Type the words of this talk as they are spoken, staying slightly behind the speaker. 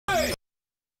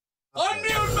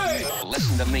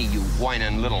Listen to me, you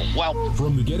whining little whelp.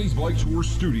 From the Gettysburg Tour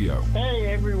studio. Hey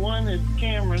everyone, it's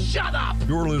Cameron. Shut up!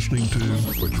 You're listening to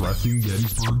Addressing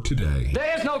Gettysburg Today.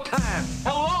 There's no time.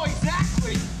 Hello,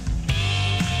 exactly.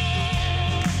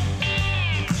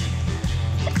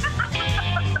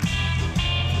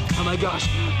 Oh my gosh.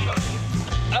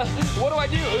 What do I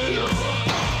do?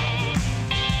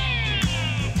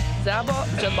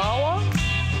 Jabawa?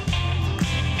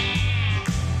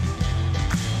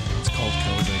 It's called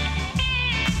COVID.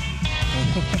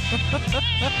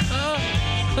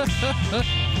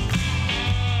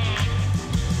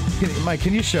 Mike,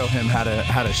 can you show him how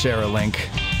to share a link?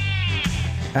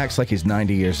 Acts like he's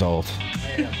 90 years old.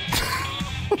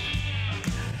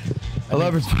 Hello,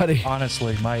 everybody.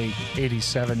 Honestly, my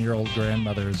 87-year-old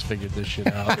grandmother has figured this shit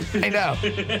out. I know.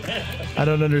 I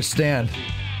don't understand.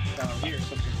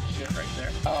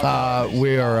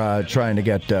 We are trying to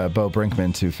get Bo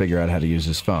Brinkman to figure out how to use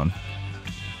his phone.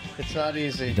 It's not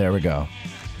easy. There we go.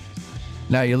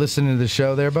 Now, you listening to the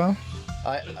show there, Bo?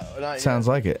 Sounds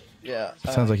like it. Yeah.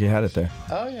 Sounds like you had it there.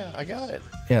 Oh, yeah, I got it.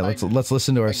 Yeah, let's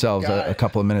listen to ourselves a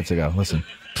couple of minutes ago. Listen.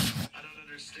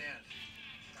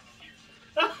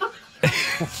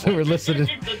 We're listening.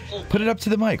 Put it up to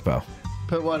the mic, Bo.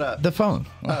 Put what up? The phone.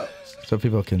 Oh. So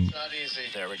people can... It's not easy.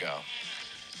 There we go.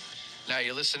 Now,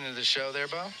 you listening to the show there,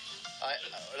 Bo?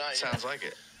 Sounds like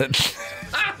it.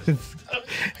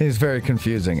 It's very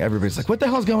confusing. Everybody's like, what the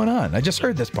hell's going on? I just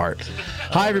heard this part.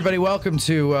 Hi, everybody. Welcome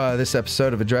to this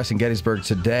episode of Addressing Gettysburg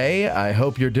Today. I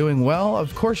hope you're doing well.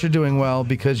 Of course you're doing well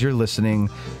because you're listening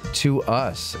to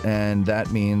us. And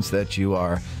that means that you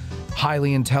are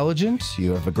highly intelligent,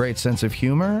 you have a great sense of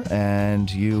humor, and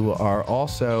you are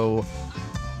also,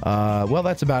 well,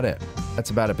 that's about it. That's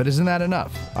about it. But isn't that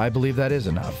enough? I believe that is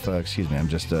enough. Excuse me, I'm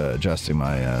just adjusting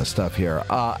my stuff here.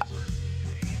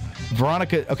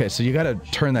 Veronica, okay, so you got to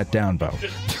turn that down, Bo.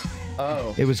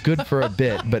 Oh. It was good for a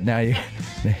bit, but now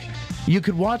you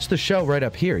could watch the show right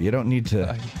up here. You don't need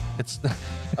to.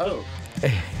 Oh.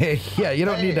 Yeah, you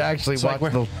don't need to actually watch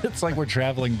It's like we're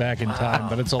traveling back in time,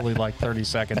 but it's only like 30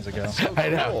 seconds ago. So I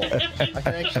know. cool. I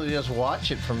can actually just watch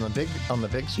it from on the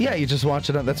big screen. Yeah, you just watch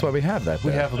it on. That's why we have that.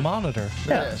 We there. have a monitor.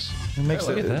 Yeah. Yes. It makes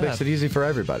it easy for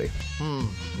everybody.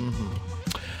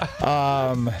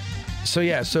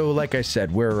 So like I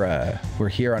said, we're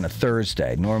here on a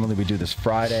Thursday. Normally we do this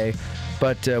Friday,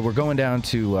 but we're going down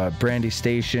to Brandy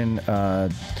Station.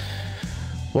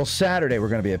 Well, Saturday we're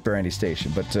going to be at Brandy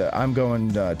Station, but I'm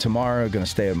going tomorrow, going to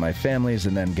stay with my families,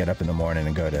 and then get up in the morning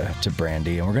and go to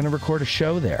Brandy, and we're going to record a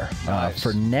show there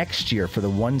for next year for the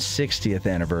 160th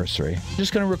anniversary.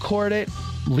 Just going to record it,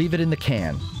 leave it in the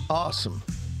can. Awesome.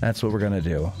 That's what we're going to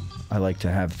do. I like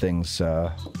to have things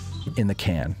in the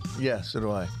can. Yeah, so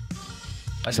do I.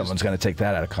 Someone's going to take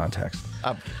that out of context.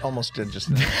 I almost did just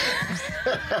now.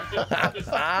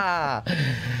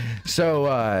 So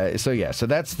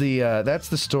that's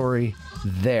the story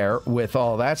there with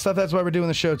all that stuff. That's why we're doing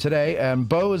the show today. And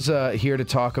Bo's here to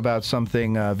talk about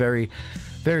something very,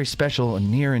 very special and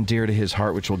near and dear to his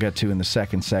heart, which we'll get to in the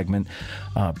second segment,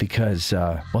 because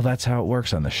well, that's how it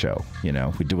works on the show. You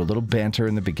know, we do a little banter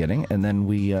in the beginning, and then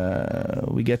we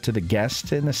get to the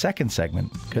guest in the second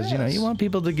segment, because you know you want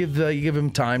people to give them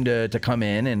time to come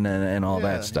in and all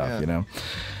that stuff. You know.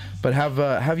 But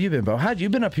have you been, Bo?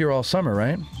 You've been up here all summer,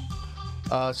 right?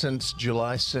 Since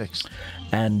July 6th.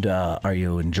 And are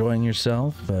you enjoying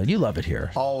yourself? You love it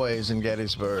here. Always in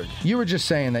Gettysburg. You were just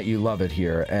saying that you love it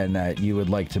here and that you would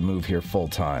like to move here full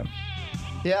time.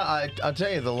 Yeah, I'll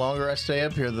tell you, the longer I stay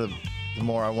up here, the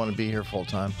more I want to be here full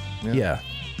time. Yeah.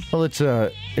 Well, it's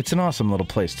an awesome little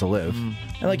place to live.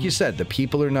 And like you said, the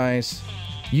people are nice.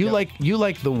 You like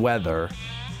the weather.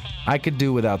 I could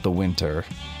do without the winter.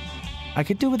 I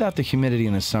could do without the humidity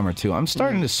in the summer, too. I'm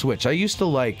starting to switch. I used to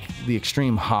like the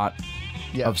extreme hot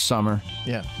of summer.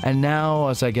 Yeah. And now,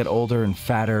 as I get older and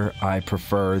fatter, I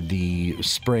prefer the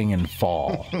spring and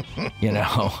fall, you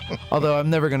know. Although I'm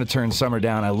never going to turn summer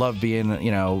down. I love being,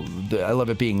 I love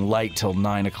it being light till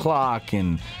 9 o'clock.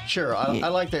 And sure, I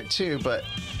like that, too. But,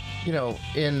 you know,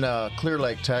 in Clear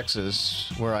Lake,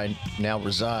 Texas, where I now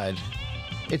reside,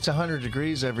 it's 100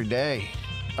 degrees every day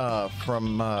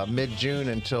from mid-June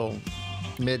until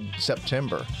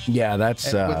mid-September. Yeah, that's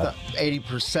with the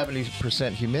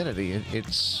 70% humidity.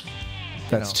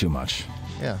 That's too much.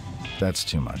 Yeah, that's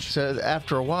too much. So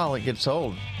after a while, it gets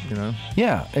old. You know.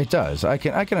 Yeah, it does. I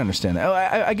can understand that.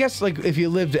 I guess like if you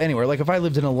lived anywhere, like if I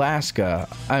lived in Alaska,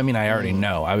 I mean, I already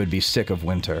know I would be sick of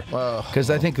winter because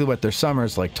I think their summer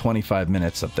is like 25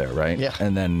 minutes up there, right? Yeah.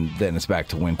 And then it's back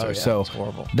to winter. Oh, yeah, so it's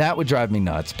horrible. That would drive me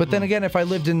nuts. But then again, if I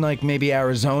lived in like maybe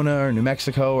Arizona or New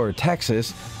Mexico or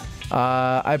Texas,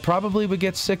 I probably would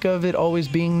get sick of it always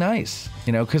being nice,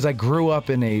 you know, because I grew up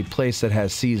in a place that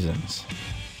has seasons.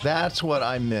 That's what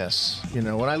I miss. You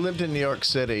know, when I lived in New York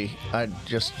City, I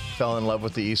just fell in love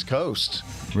with the East Coast.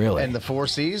 Really? And the Four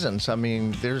Seasons. I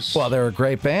mean, there's... Well, they're a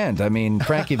great band. I mean,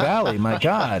 Frankie Valli, my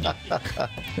God.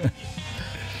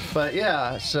 But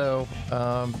yeah, so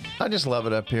I just love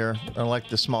it up here. I like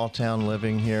the small town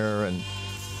living here and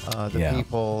the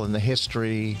people and the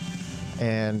history,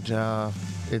 and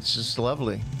it's just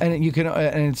lovely. And you can,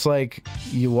 and it's like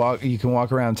you can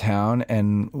walk around town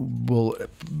and will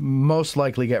most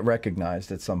likely get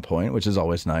recognized at some point, which is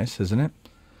always nice, isn't it?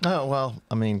 Oh, well,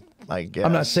 I mean, I guess.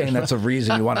 I'm not saying that's a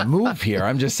reason you want to move here.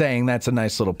 I'm just saying that's a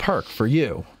nice little perk for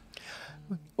you.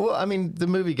 Well, I mean, the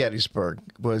movie Gettysburg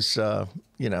was,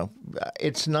 you know,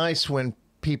 it's nice when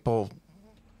people,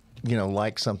 you know,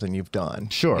 like something you've done.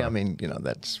 Sure. Yeah, I mean, you know,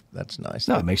 that's nice.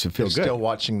 No, it makes it feel They're good. Still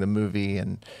watching the movie,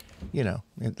 and you know,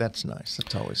 that's nice.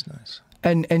 That's always nice.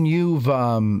 And you've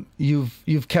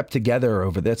kept together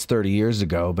over that's 30 years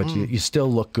ago, but you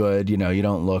still look good. You know, you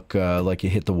don't look like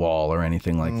you hit the wall or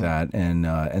anything like that, and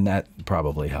that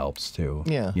probably helps too.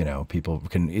 Yeah. You know, people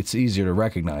can. It's easier to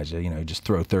recognize you. You know, just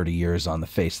throw 30 years on the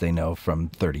face they know from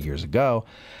 30 years ago,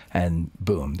 and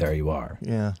boom, there you are.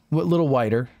 Yeah. A little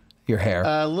whiter, your hair.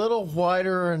 A little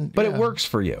whiter, and but it works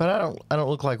for you. But I don't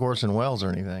look like Orson Welles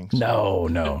or anything. So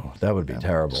No, that would be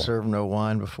terrible. serve no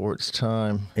wine before it's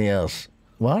time. Yes.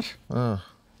 What?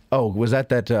 Oh, was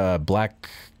that Black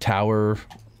Tower?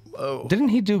 Oh. Didn't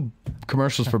he do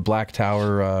commercials for Black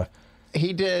Tower?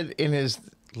 He did in his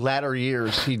latter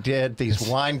years. He did these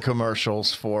wine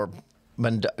commercials for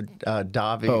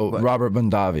Mondavi. Oh, Robert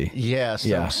Mondavi. Yes,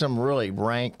 Yeah. some really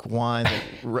rank wine,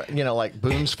 that, you know, like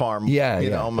Boone's Farm. Yeah,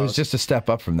 you know, It was almost. just a step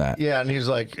up from that. Yeah, and he's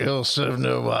like, he'll serve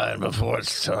no wine before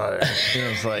it's time. You know,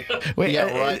 it's like, Wait,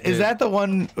 yeah, right, is dude. that the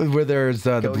one where there's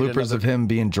the Go bloopers another- of him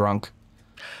being drunk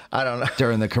I don't know.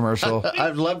 during the commercial?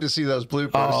 I'd love to see those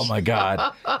bloopers. Oh my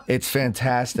God, it's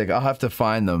fantastic. I'll have to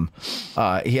find them.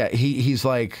 Yeah, he's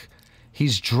like.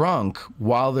 He's drunk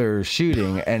while they're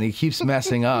shooting, and he keeps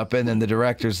messing up. And then the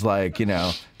director's like, you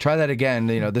know, try that again.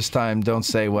 You know, this time don't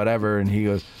say whatever. And he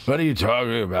goes, "What are you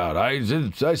talking about? I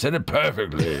said it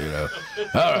perfectly. You know.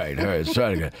 All right, let's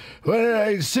try it again. When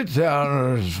I sit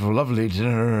down, it's a lovely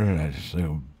dinner, and I just, you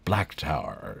know, Black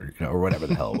Tower, you know, or whatever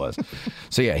the hell it was."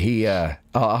 So yeah,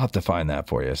 I'll have to find that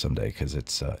for you someday because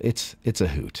it's a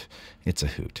hoot. It's a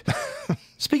hoot.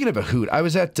 Speaking of a hoot, I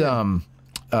was at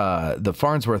the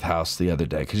Farnsworth House the other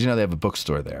day because you know they have a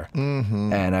bookstore there,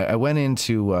 and I went in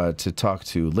to talk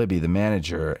to Libby, the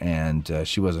manager, and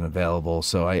she wasn't available,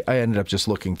 so I ended up just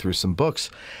looking through some books,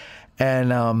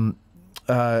 and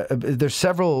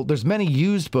there's many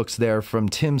used books there from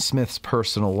Tim Smith's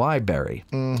personal library,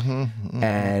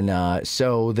 and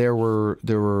so there were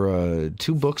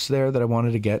 2 books there that I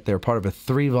wanted to get. They're part of a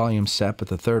 3-volume set, but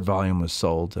the 3rd volume was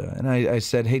sold, and I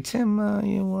said, "Hey Tim,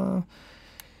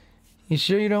 you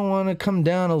sure you don't want to come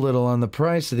down a little on the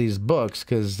price of these books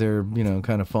because they're, you know,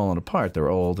 kind of falling apart. They're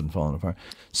old and falling apart."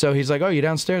 So he's like, "Oh, you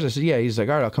downstairs?" I said, "Yeah." He's like,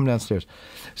 "All right, I'll come downstairs."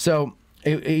 So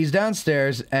he's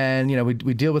downstairs, and you know,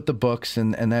 we deal with the books,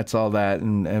 and that's all that,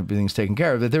 and everything's taken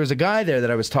care of. But there was a guy there that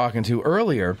I was talking to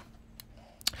earlier,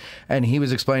 and he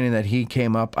was explaining that he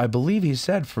came up, I believe he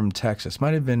said from Texas,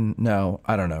 might have been, no,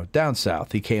 I don't know, down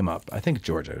south. He came up, I think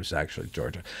Georgia. It was actually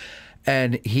Georgia,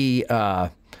 and he's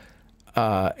a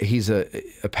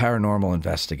paranormal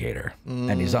investigator,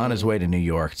 and he's on his way to New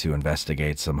York to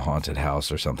investigate some haunted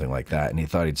house or something like that, and he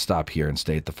thought he'd stop here and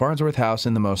stay at the Farnsworth House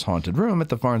in the most haunted room at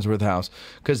the Farnsworth House,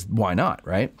 because why not,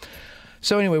 right?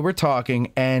 So anyway, we're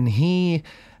talking, and he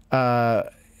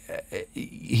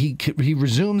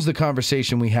resumes the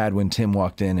conversation we had when Tim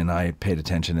walked in, and I paid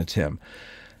attention to Tim.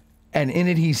 And in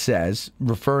it he says,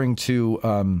 referring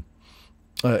to,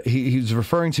 he's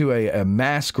referring to a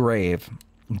mass grave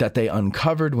that they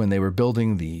uncovered when they were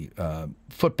building the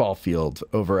football field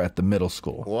over at the middle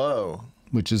school. Whoa.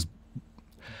 Which is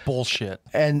bullshit.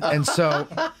 And so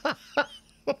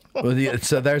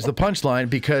so there's the punchline,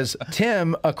 because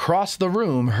Tim across the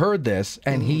room heard this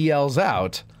and he yells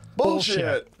out,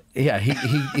 "Bullshit." Yeah,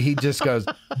 he just goes,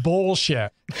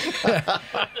 "Bullshit."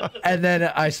 And then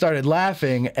I started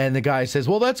laughing, and the guy says,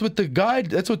 "Well, that's what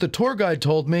the tour guide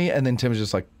told me." And then Tim was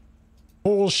just like,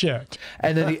 Bullshit.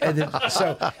 And then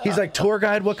so he's like, tour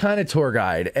guide? What kind of tour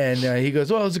guide? And he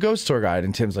goes, well, it's a ghost tour guide.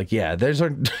 And Tim's like, yeah,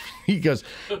 he goes,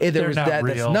 there was that.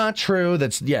 Real. That's not true.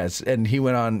 Yes. And he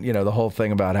went on, the whole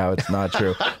thing about how it's not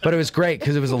true. But it was great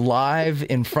because it was live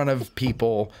in front of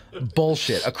people.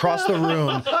 Bullshit. Across the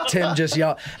room, Tim just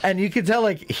yelled. And you could tell,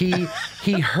 like, he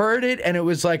heard it, and it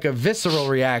was like a visceral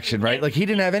reaction, right? Like, he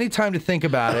didn't have any time to think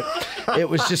about it. It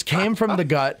was just came from the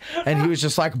gut, and he was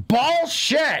just like,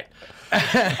 bullshit!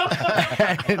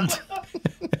 and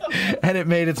it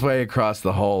made its way across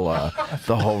the whole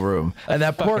room. And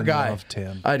that poor guy,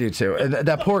 I do too. And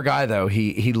that poor guy though,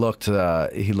 he looked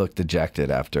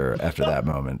dejected after that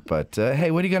moment. But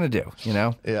hey, what are you gonna do?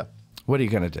 Yeah. What are you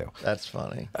gonna do? That's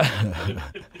funny.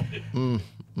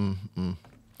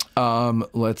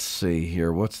 Let's see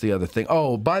here. What's the other thing?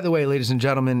 Oh, by the way, ladies and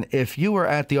gentlemen, if you were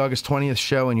at the August 20th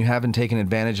show and you haven't taken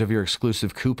advantage of your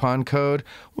exclusive coupon code,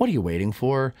 what are you waiting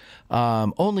for?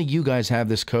 Only you guys have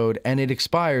this code, and it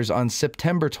expires on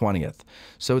September 20th.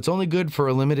 So it's only good for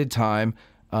a limited time.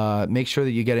 Make sure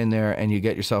that you get in there and you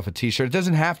get yourself a T-shirt. It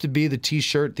doesn't have to be the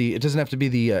T-shirt. It doesn't have to be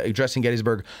the Addressing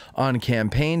Gettysburg on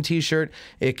campaign T-shirt.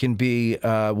 It can be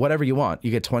whatever you want.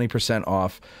 You get 20%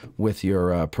 off with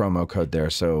your promo code there.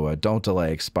 So don't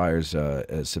delay. Expires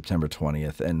September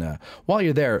 20th. And while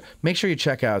you're there, make sure you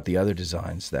check out the other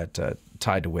designs that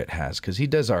Ty DeWitt has, because he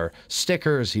does our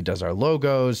stickers, he does our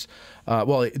logos.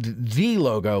 Well, the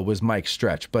logo was Mike's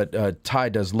Stretch, but Ty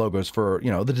does logos for,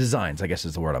 the designs, I guess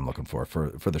is the word I'm looking for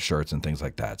the shirts and things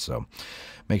like that. So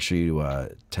make sure you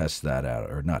test that out,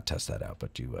 or not test that out,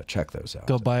 but you check those out.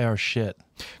 Go buy our shit.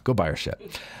 Go buy our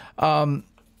shit.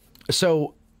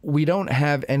 So we don't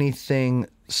have anything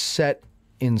set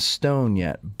in stone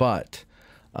yet, but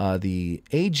the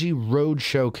AG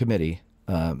Roadshow Committee,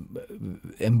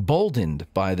 emboldened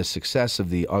by the success of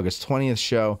the August 20th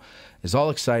show, is all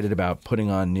excited about putting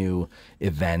on new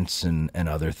events and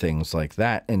other things like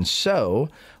that. And so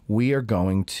we are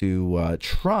going to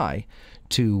try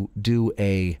to do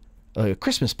a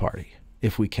Christmas party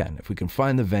if we can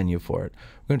find the venue for it.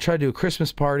 We're going to try to do a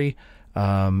Christmas party,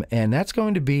 and that's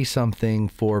going to be something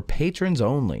for patrons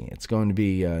only. It's going to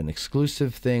be an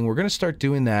exclusive thing. We're going to start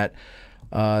doing that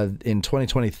in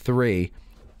 2023,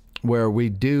 where we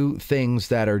do things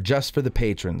that are just for the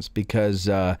patrons, because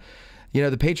the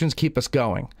patrons keep us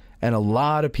going, and a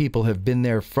lot of people have been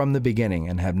there from the beginning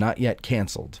and have not yet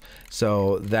canceled.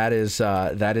 So that is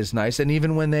nice. And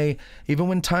even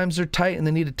when times are tight and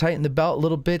they need to tighten the belt a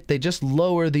little bit, they just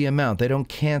lower the amount. They don't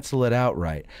cancel it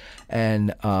outright,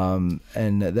 and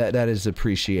that is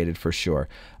appreciated for sure.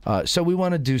 So we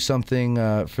want to do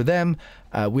something for them.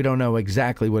 We don't know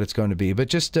exactly what it's going to be, but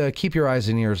just keep your eyes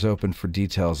and ears open for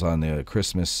details on the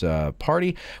Christmas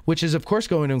party, which is, of course,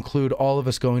 going to include all of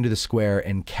us going to the square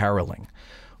and caroling.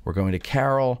 We're going to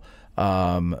carol.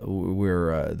 The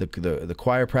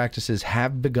choir practices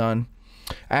have begun.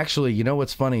 Actually, you know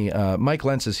what's funny? Mike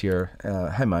Lentz is here.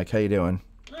 Hi, Mike. How you doing?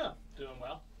 Yeah, doing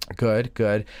well. Good,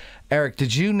 good. Eric,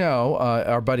 did you know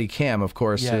our buddy Cam, of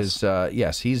course, is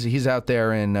he's out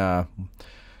there in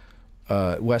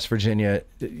West Virginia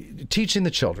teaching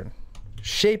the children,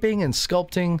 shaping and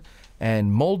sculpting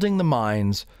and molding the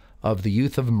minds of the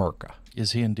youth of Merca.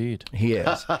 Is he indeed? He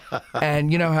is.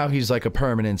 And you know how he's like a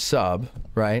permanent sub,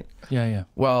 right? Yeah, yeah.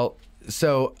 Well,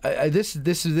 so this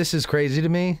is crazy to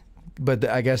me, but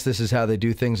I guess this is how they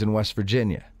do things in West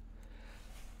Virginia.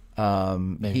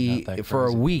 Maybe not that crazy. For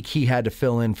a week he had to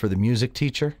fill in for the music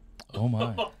teacher. Oh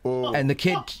my! And the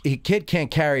kid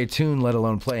can't carry a tune, let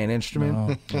alone play an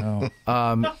instrument. No.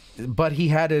 But he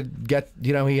had to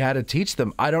he had to teach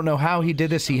them. I don't know how he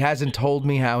did this. He hasn't told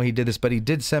me how he did this, but he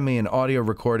did send me an audio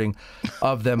recording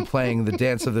of them playing the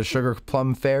Dance of the Sugar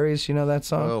Plum Fairies. You know that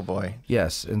song? Oh boy.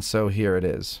 Yes, and so here it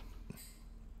is.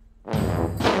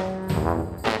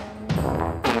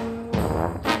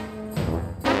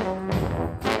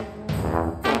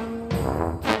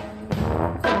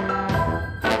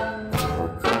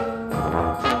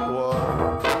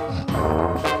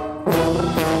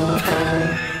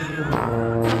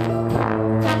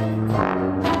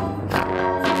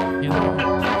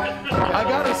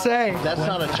 That's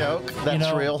not a joke.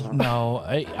 That's real. No,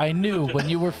 I knew when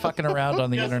you were fucking around on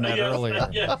the internet earlier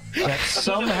that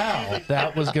somehow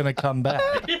that was going to come back.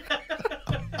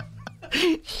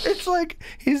 It's like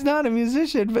he's not a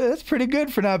musician, but that's pretty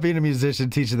good for not being a musician,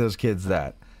 teaching those kids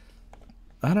that.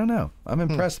 I don't know. I'm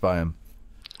impressed by him.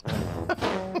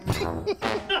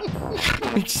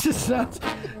 It just sounds...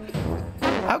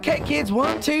 Okay, kids,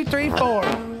 1, 2, 3, 4.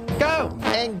 Go!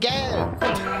 And go!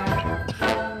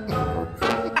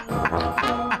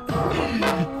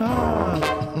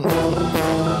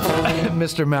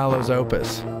 Mr. Mallow's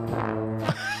opus.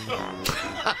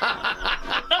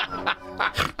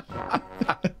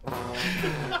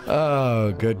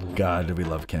 Oh, good God. Do we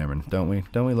love Cameron, don't we?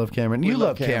 Don't we love Cameron? You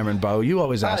love Cameron, Bo. You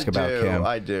always ask about Cam.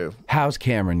 I do. How's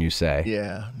Cameron, you say?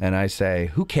 Yeah. And I say,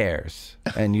 who cares?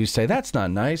 And you say, that's not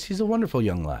nice. He's a wonderful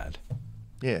young lad.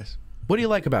 Yes. What do you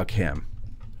like about Cam?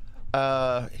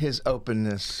 His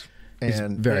openness. And He's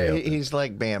very open. He's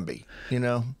like Bambi, you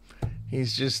know?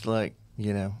 He's just like,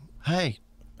 you know, hey.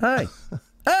 Hey.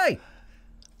 Hey.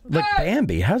 Like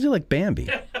Bambi. How's he like Bambi?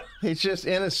 He's just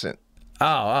innocent.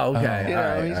 Oh, okay. You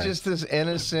know, he's just this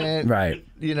innocent, right.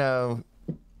 You know,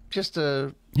 just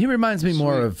a... He reminds me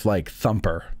more of like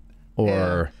Thumper or...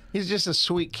 Yeah. He's just a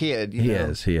sweet kid. He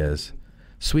is.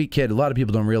 Sweet kid. A lot of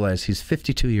people don't realize he's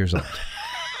 52 years old.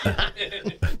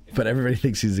 But everybody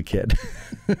thinks he's a kid.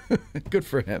 Good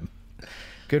for him.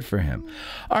 Good for him.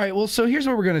 All right, well, so here's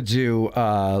what we're going to do,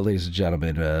 ladies and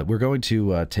gentlemen. We're going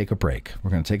to take a break.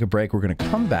 We're going to take a break. We're going to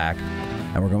come back,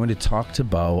 and we're going to talk to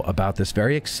Bo about this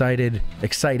very exciting,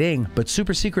 but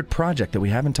super secret project that we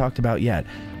haven't talked about yet.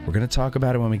 We're going to talk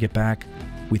about it when we get back.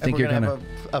 We think you're going to have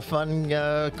a fun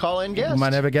call-in guest. We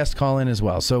might have a guest call in as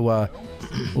well. So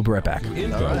we'll be right back.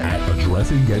 Info at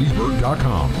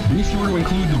addressinggettysburg.com. Be sure to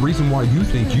include the reason why you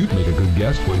think you'd make a good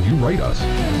guest when you write us.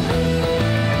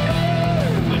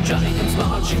 When Johnny comes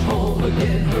marching home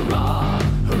again, hurrah,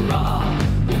 hurrah.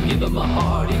 We'll give him a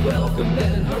hearty welcome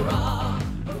then, hurrah,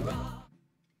 hurrah.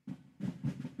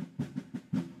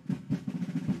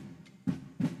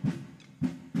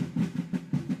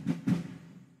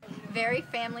 Very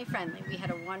family friendly. We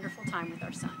had a wonderful time with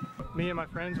our son. Me and my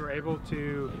friends were able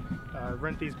to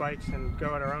rent these bikes and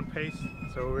go at our own pace,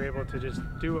 so we were able to just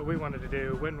do what we wanted to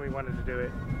do when we wanted to do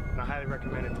it, and I highly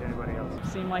recommend it to anybody else. It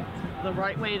seemed like the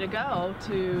right way to go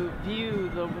to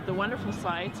view the wonderful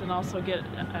sights and also get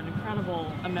an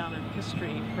incredible amount of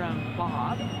history from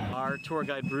Bob. Our tour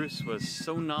guide Bruce was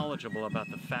so knowledgeable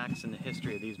about the facts and the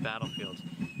history of these battlefields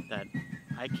that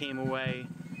I came away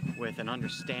with an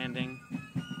understanding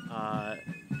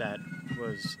that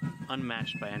was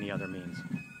unmatched by any other means.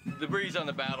 The breeze on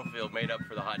the battlefield made up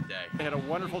for the hot day. We had a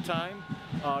wonderful time,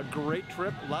 great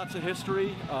trip, lots of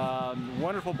history,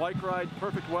 wonderful bike ride,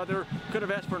 perfect weather. Could have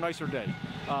asked for a nicer day.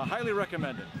 Highly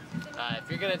recommend it.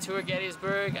 If you're going to tour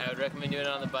Gettysburg, I would recommend doing it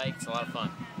on the bike. It's a lot of fun.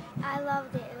 I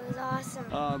loved it. It was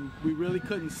awesome. We really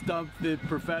couldn't stump the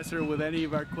professor with any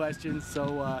of our questions,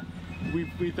 so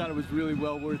we thought it was really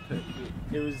well worth it.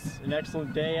 It was an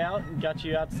excellent day out and got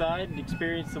you outside and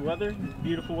experienced the weather.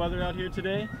 Beautiful weather out here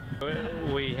today.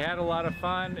 We had a lot of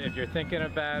fun. If you're thinking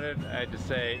about it, I'd just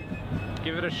say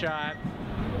give it a shot.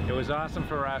 It was awesome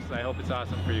for us. I hope it's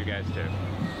awesome for you guys too.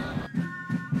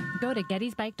 Go to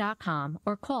gettysbike.com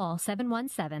or call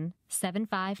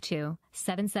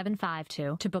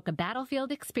 717-752-7752 to book a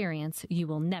battlefield experience you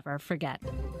will never forget.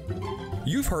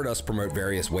 You've heard us promote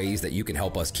various ways that you can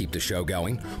help us keep the show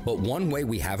going, but one way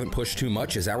we haven't pushed too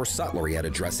much is our sutlery at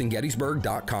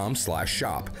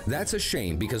addressinggettysburg.com/shop. That's a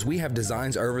shame because we have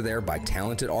designs over there by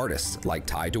talented artists like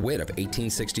Ty DeWitt of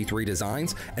 1863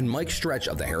 Designs and Mike Stretch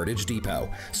of the Heritage Depot.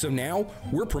 So now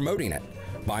we're promoting it.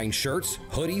 Buying shirts,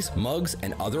 hoodies, mugs,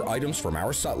 and other items from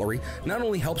our sutlery not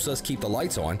only helps us keep the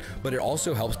lights on, but it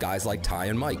also helps guys like Ty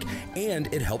and Mike, and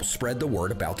it helps spread the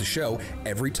word about the show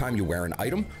every time you wear an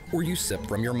item or you sip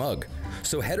from your mug.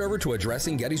 So head over to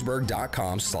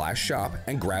addressinggettysburg.com/shop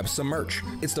and grab some merch.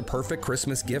 It's the perfect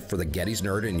Christmas gift for the Gettys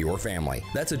nerd in your family.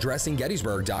 That's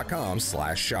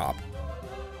addressinggettysburg.com/shop.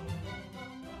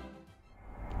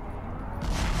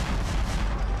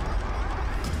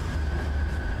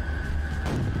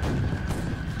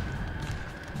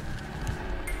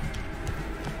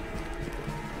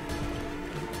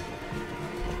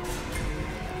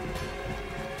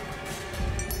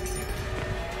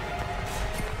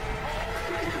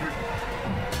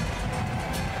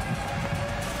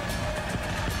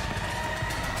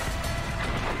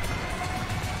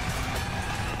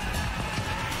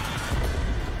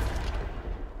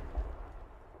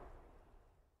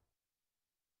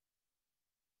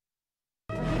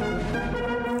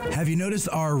 Have you noticed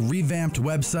our revamped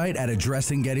website at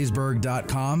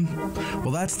addressinggettysburg.com?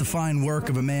 Well, that's the fine work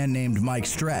of a man named Mike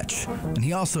Stretch, and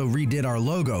he also redid our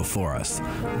logo for us.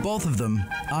 Both of them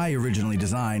I originally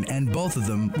designed, and both of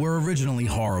them were originally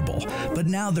horrible, but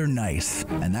now they're nice,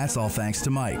 and that's all thanks to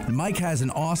Mike. And Mike has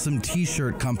an awesome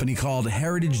t-shirt company called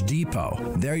Heritage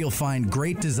Depot. There you'll find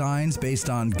great designs based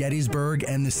on Gettysburg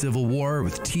and the Civil War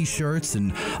with t-shirts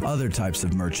and other types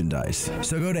of merchandise.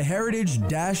 So go to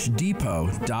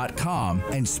heritage-depot.com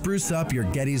and spruce up your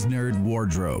Gettys Nerd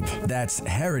wardrobe. That's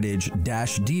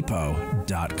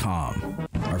heritage-depot.com.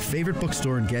 Our favorite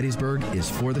bookstore in Gettysburg is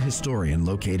For the Historian,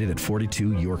 located at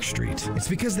 42 York Street. It's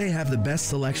because they have the best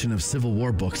selection of Civil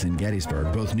War books in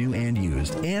Gettysburg, both new and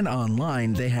used. And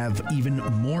online, they have even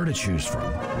more to choose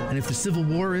from. And if the Civil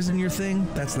War isn't your thing,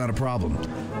 that's not a problem.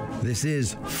 This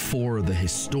is For the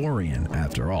Historian,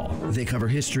 after all. They cover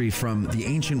history from the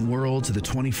ancient world to the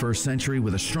 21st century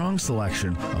with a strong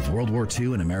selection of World War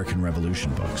II and American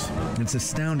Revolution books. It's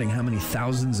astounding how many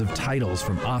thousands of titles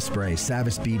from Osprey,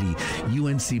 Savas Beatty,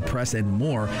 UNC Press, and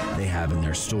more they have in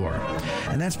their store.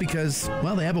 And that's because,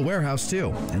 well, they have a warehouse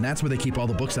too. And that's where they keep all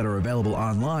the books that are available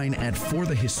online at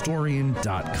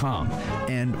forthehistorian.com.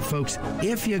 And folks,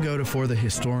 if you go to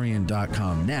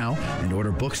forthehistorian.com now and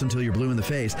order books until you're blue in the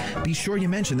face, be sure you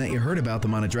mention that you heard about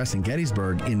them on Addressing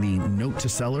Gettysburg in the Note to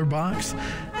Seller box,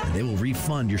 and they will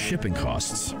refund your shipping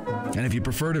costs. And if you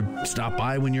prefer to stop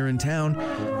by when you're in town,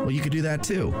 well, you could do that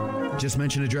too. Just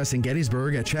mention Addressing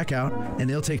Gettysburg at checkout, and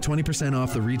they'll take 20%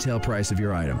 off the retail price of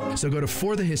your item. So go to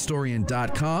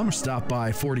forthehistorian.com or stop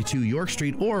by 42 York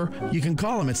Street, or you can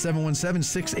call them at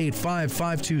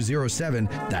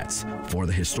 717-685-5207. That's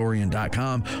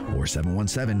forthehistorian.com or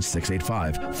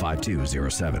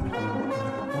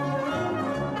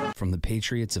 717-685-5207. From the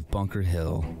patriots of Bunker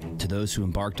Hill to those who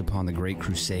embarked upon the Great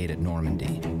Crusade at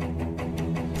Normandy.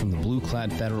 From the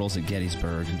blue-clad Federals at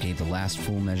Gettysburg who gave the last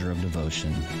full measure of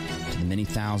devotion, to the many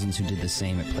thousands who did the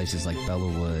same at places like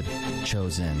Belleau Wood,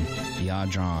 Chosin,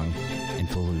 Yadrong, and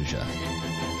Fallujah.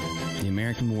 The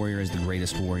American warrior is the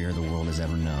greatest warrior the world has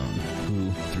ever known, who,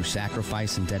 through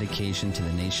sacrifice and dedication to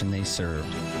the nation they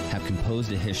served, have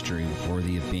composed a history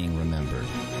worthy of being remembered.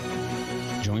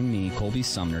 Join me, Colby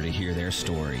Sumner, to hear their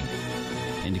story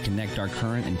and to connect our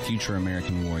current and future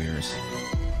American warriors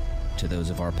to those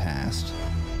of our past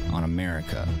on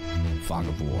America, Fog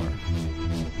of War.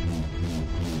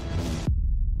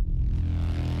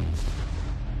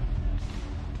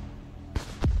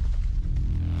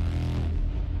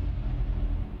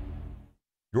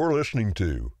 You're listening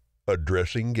to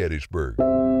Addressing Gettysburg.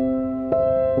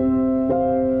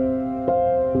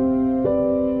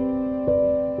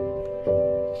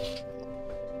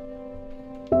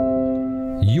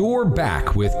 You're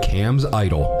back with Cam's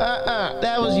Idol.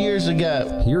 That was years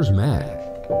ago. Here's Matt.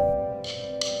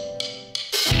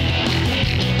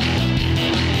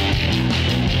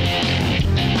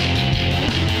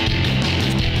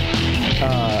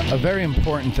 A very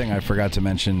important thing I forgot to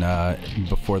mention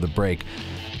before the break.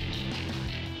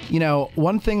 You know,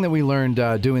 one thing that we learned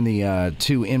doing the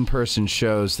 2 in-person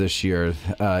shows this year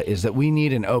is that we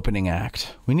need an opening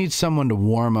act. We need someone to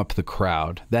warm up the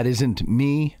crowd. That isn't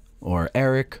me or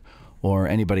Eric or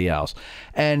anybody else.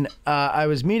 And I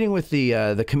was meeting with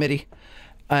the committee,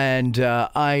 and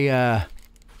I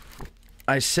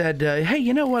said, hey,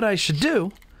 you know what I should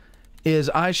do is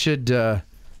I should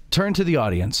turn to the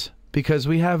audience, because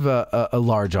we have a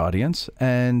large audience,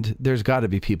 and there's got to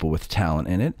be people with talent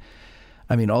in it.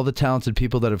 I mean, all the talented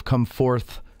people that have come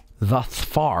forth thus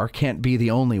far can't be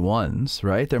the only ones,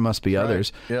 right? There must be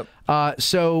others. Yep.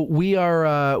 So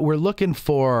we're looking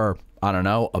for, I don't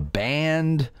know, a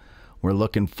band. We're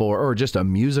looking for, or just a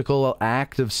musical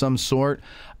act of some sort.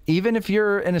 Even if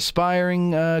you're an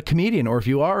aspiring comedian, or if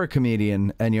you are a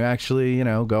comedian and you actually, you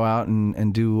know, go out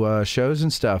and do shows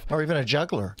and stuff. Or even a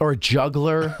juggler. Or a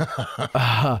juggler.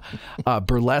 A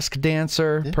burlesque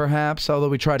dancer, perhaps, although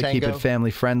we try to keep it family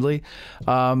friendly.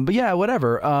 But yeah,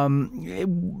 whatever.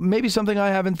 Maybe something I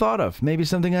haven't thought of. Maybe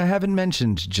something I haven't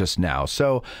mentioned just now.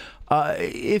 So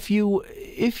if you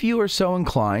are so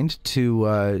inclined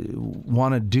to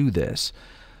want to do this,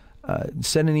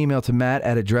 send an email to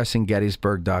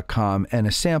matt@addressinggettysburg.com and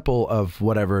a sample of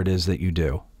whatever it is that you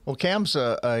do. Well, Cam's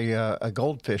a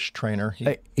goldfish trainer.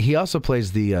 He also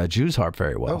plays the Jews harp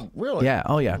very well. Oh, really? Yeah.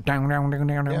 Oh, yeah. Of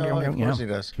course he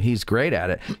does. He's great at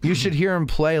it. You should hear him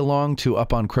play along to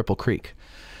Up on Cripple Creek.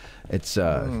 It's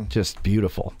just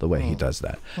beautiful the way he does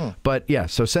that. But yeah,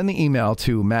 so send the email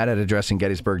to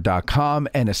matt@addressinggettysburg.com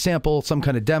and a sample, some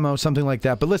kind of demo, something like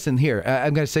that. But listen here,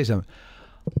 I'm going to say something.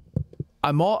 I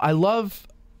love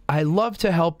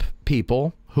to help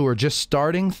people who are just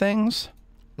starting things.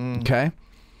 Okay.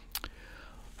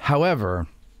 However,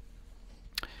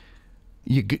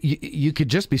 you could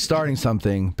just be starting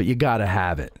something, but you got to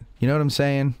have it. You know what I'm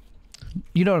saying?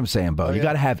 You know what I'm saying, Bo? You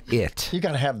got to have it. You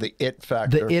got to have the it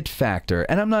factor. The it factor.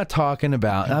 And I'm not talking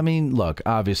about, I mean, look,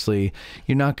 obviously,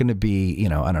 you're not going to be, you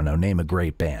know, I don't know, name a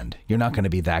great band. You're not going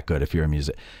to be that good if you're a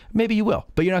music. Maybe you will,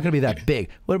 but you're not going to be that big.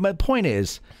 What my point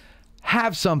is,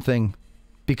 have something,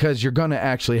 because you're going to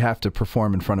actually have to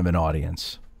perform in front of an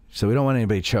audience. So we don't want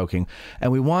anybody choking,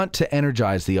 and we want to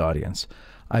energize the audience.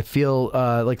 I feel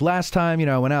like last time,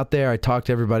 I went out there, I talked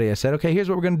to everybody, I said, okay, here's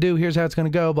what we're going to do, here's how it's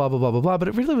going to go, blah, blah, blah, blah, blah. But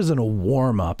it really wasn't a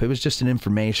warm-up. It was just an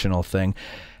informational thing.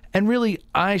 And really,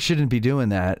 I shouldn't be doing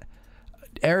that.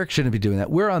 Eric shouldn't be doing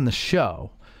that. We're on the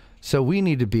show. So we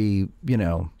need to be,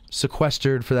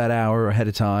 sequestered for that hour ahead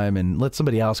of time and let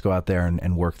somebody else go out there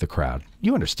and work the crowd.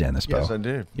 You understand this, Bo? Yes, I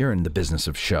do. You're in the business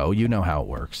of show. You know how it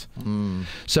works.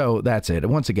 So that's it.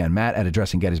 Once again, Matt at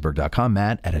addressinggettysburg.com.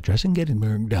 Matt at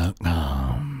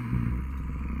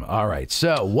addressinggettysburg.com. All right.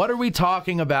 So what are we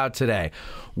talking about today?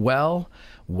 Well.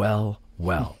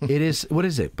 It is, what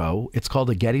is it, Bo? It's called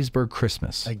a Gettysburg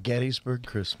Christmas. A Gettysburg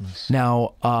Christmas.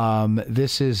 Now,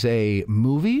 this is a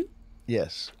movie.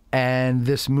 Yes. And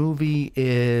this movie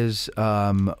is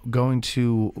going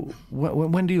to,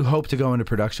 when do you hope to go into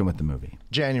production with the movie?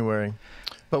 January.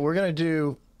 But we're going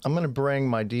to I'm going to bring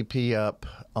my DP up.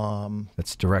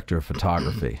 That's director of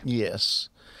photography. Yes.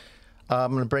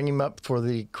 I'm going to bring him up for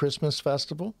the Christmas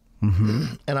festival.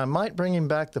 And I might bring him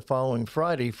back the following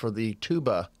Friday for the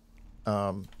tuba.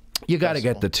 You got to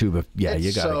get the tuba. Yeah,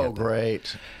 you got to get that. So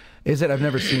great. Is it? I've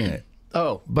never seen it.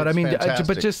 Oh, but I mean,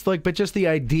 but just the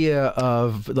idea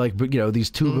of these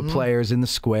tuba players in the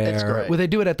square. Well, they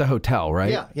do it at the hotel,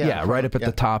 right? Yeah, right up at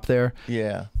the top there.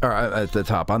 Yeah, or at the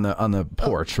top on the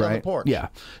porch, right? On the porch. Yeah.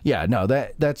 No,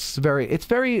 it's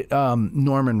very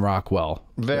Norman Rockwell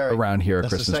around here at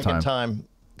Christmas time. That's the second time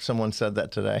someone said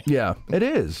that today. Yeah, it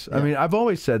is. Yeah. I mean, I've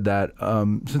always said that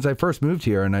since I first moved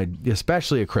here, and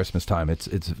especially at Christmas time, it's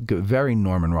very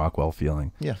Norman Rockwell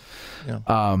feeling. Yeah.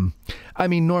 I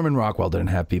mean, Norman Rockwell didn't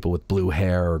have people with blue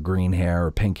hair or green hair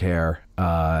or pink hair,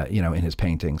 in his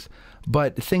paintings.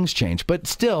 But things change. But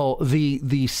still,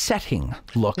 the setting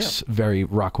looks very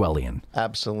Rockwellian.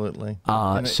 Absolutely.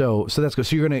 So that's good.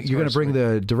 So you're gonna bring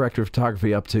the director of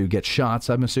photography up to get shots,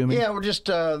 I'm assuming. Yeah, we're just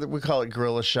we call it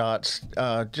guerrilla shots.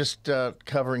 Just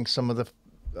covering some of the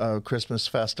Christmas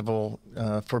festival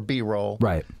for B-roll.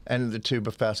 Right. And the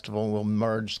tuba festival. We'll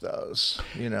merge those.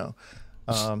 Yeah.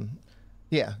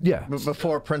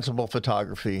 Before principal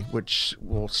photography, which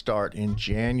will start in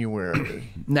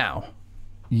January. Now,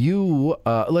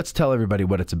 let's tell everybody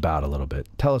what it's about a little bit.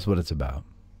 Tell us what it's about.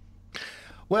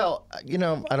 Well, I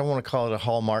don't want to call it a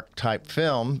Hallmark type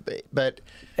film, but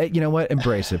you know what?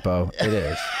 Embrace it, Bo. It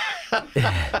is.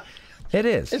 It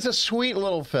is. It's a sweet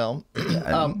little film.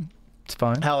 It's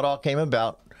fine. How it all came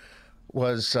about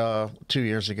was 2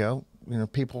 years ago.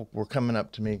 People were coming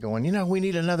up to me going, we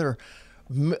need another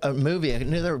movie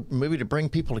to bring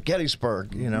people to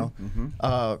Gettysburg,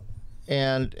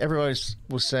 and everybody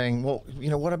was saying, well,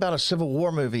 what about a Civil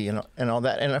War movie and all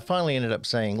that? And I finally ended up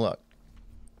saying, look,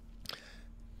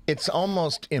 it's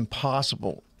almost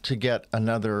impossible to get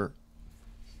another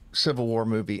Civil War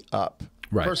movie up.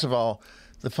 Right. First of all,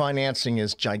 the financing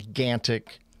is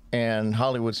gigantic, and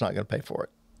Hollywood's not going to pay for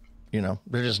it.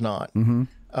 They're just not.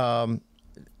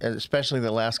 Especially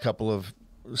the last couple of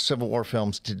Civil War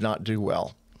films did not do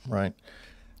well, right?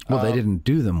 Well, they didn't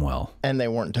do them well. And they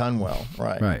weren't done well,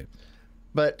 right? Right.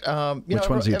 But which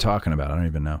ones are you talking about? I don't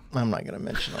even know. I'm not going to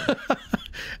mention them.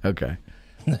 Okay.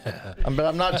 But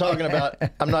I'm not talking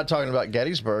about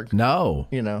Gettysburg. No.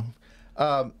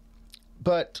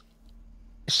 But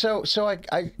so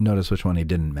I notice which one he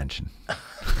didn't mention.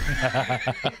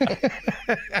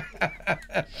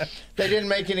 They didn't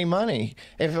make any money.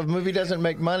 If a movie doesn't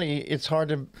make money, it's hard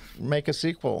to make a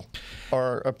sequel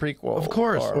or a prequel. Of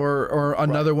course, or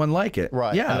another one like it.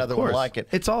 Right. Yeah, another one like it.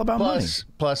 It's all about money.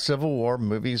 Plus, Civil War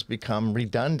movies become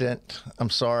redundant. I'm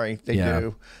sorry, they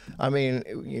do. I mean,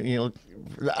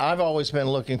 I've always been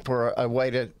looking for a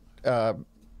way to,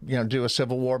 do a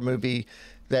Civil War movie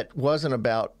that wasn't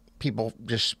about people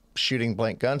just shooting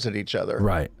blank guns at each other.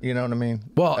 Right. You know what I mean?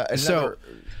 Well, so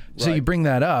you bring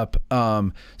that up.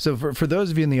 So for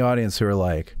those of you in the audience who are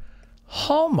like,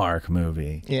 Hallmark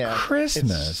movie,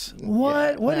 Christmas,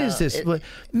 what is this?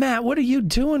 Matt, what are you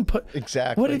doing?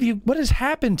 Exactly. What has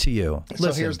happened to you?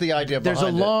 So here's the idea behind it.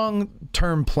 There's a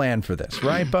long-term plan for this,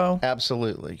 right, Bo?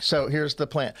 Absolutely. So here's the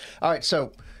plan. All right,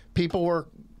 so people were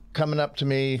coming up to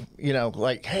me,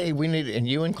 like, hey, and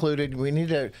you included, we need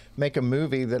to make a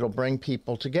movie that'll bring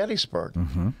people to Gettysburg.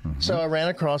 So I ran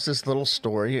across this little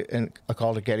story and I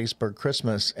called it Gettysburg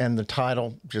Christmas, and the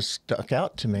title just stuck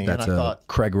out to me. That's and I thought,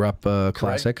 Craig Rupp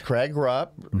classic. Craig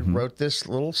Rupp wrote this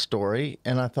little story,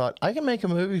 and I thought, I can make a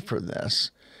movie for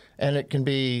this, and it can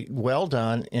be well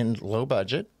done in low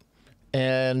budget.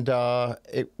 And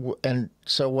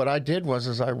so what I did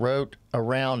was I wrote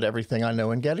around everything I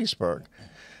know in Gettysburg.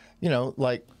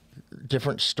 Like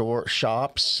different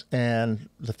shops and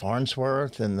the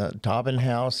Farnsworth and the Dobbin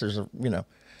House. There's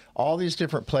all these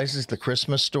different places, the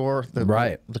Christmas store,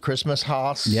 the Christmas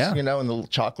house, Yeah. you know, and the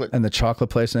chocolate. And the chocolate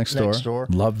place next door.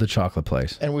 Love the chocolate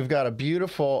place. And we've got a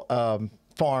beautiful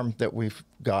farm that we've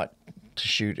got to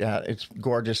shoot at. It's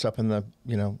gorgeous up in the,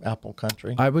 you know, apple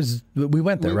country. We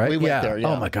went there, right? We went there, yeah.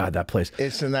 Oh my God, that place.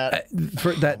 It's in that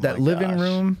for that living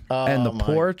room and the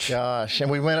porch. Gosh,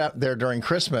 and we went up there during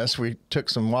Christmas. We took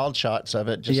some wild shots of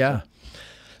it.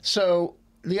 So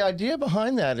the idea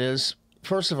behind that is,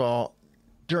 first of all,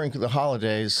 during the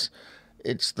holidays,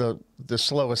 it's the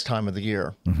slowest time of the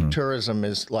year. Tourism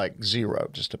is like zero,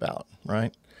 just about,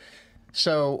 right?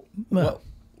 So,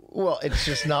 well, it's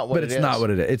just not what it is. But it's not what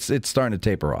it is. It's starting to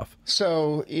taper off.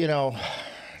 So, you know,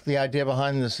 the idea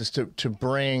behind this is to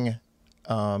bring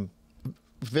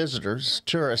visitors,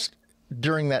 tourists,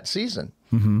 during that season.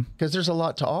 Because there's a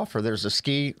lot to offer. There's a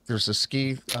ski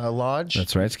lodge.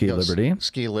 That's right, Ski Liberty.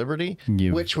 Ski Liberty,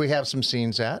 which we have some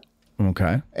scenes at.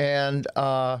 Okay. And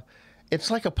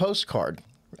it's like a postcard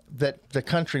that the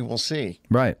country will see.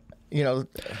 Right. You know,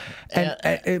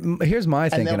 and here's my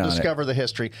thinking on it. And they'll discover the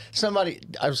history.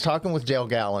 I was talking with Dale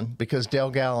Gallen, because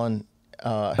Dale Gallen.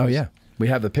 Oh yeah, we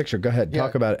have the picture. Go ahead,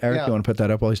 talk about it, Eric. You want to put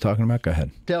that up while he's talking about? Go ahead.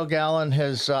 Dale Gallen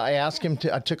has. I asked him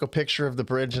to. I took a picture of the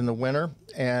bridge in the winter,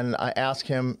 and I asked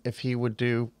him if he would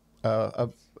do a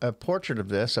portrait of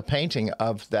this, a painting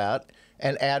of that,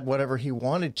 and add whatever he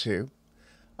wanted to.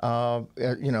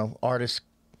 You know, artist.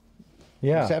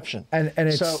 Conception. And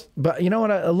it's, but you know what?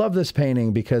 I love this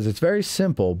painting because it's very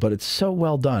simple, but it's so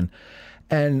well done.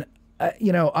 And,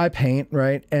 you know, I paint,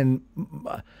 right? And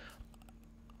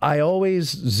I always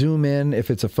zoom in. If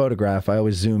it's a photograph, I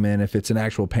always zoom in. If it's an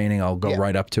actual painting, I'll go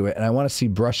right up to it. And I want to see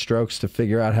brush strokes to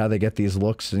figure out how they get these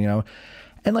looks, you know.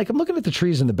 And like, I'm looking at the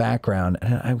trees in the background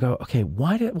and I go, okay,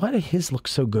 why do his look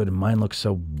so good and mine look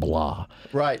so blah?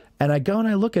 Right. And I go and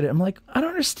I look at it. I'm like, I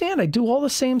don't understand. I do all the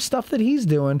same stuff that he's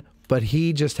doing, but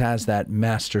he just has that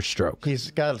master stroke.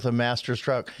 He's got the master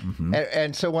stroke.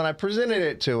 And so when I presented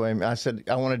it to him, I said,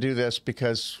 I want to do this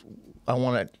because I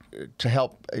want it to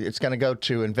help. It's going to go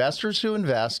to investors who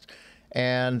invest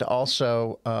and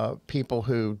also people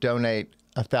who donate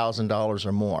 $1,000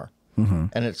 or more.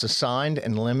 And it's a signed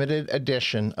and limited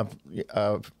edition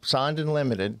of signed and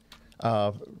limited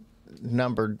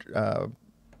numbered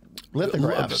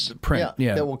lithographs, print,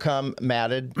 that will come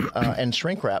matted and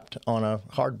shrink wrapped on a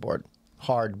hard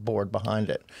board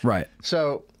behind it. Right.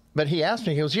 So, but he asked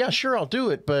me, he goes, yeah, sure, I'll do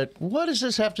it, but what does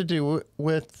this have to do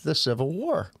with the Civil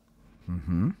War?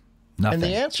 Nothing. And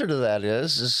the answer to that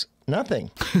is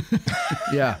nothing.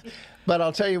 Yeah. But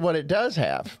I'll tell you what it does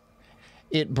have.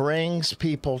 It brings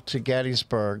people to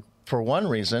Gettysburg for one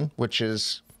reason, which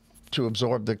is to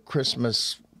absorb the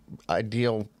Christmas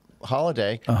ideal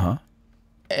holiday.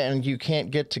 And you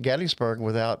can't get to Gettysburg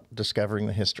without discovering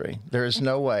the history. There is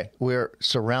no way. We're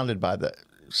surrounded by the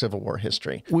Civil War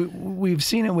history. We've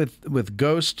seen it with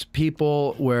ghost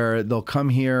people where they'll come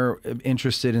here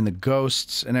interested in the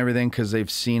ghosts and everything because they've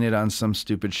seen it on some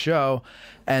stupid show.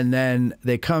 And then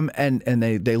they come and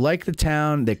they like the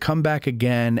town. They come back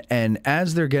again. And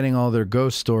as they're getting all their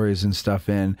ghost stories and stuff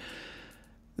in,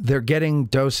 they're getting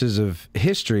doses of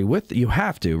history with you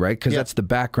have to, right? Because that's the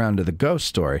background of the ghost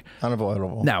story.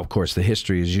 Unavoidable. Now, of course, the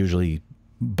history is usually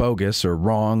bogus or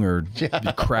wrong or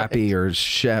crappy or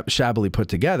shabbily put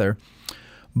together.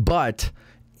 But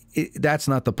that's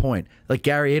not the point. Like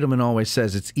Gary Edelman always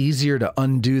says, it's easier to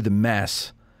undo the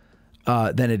mess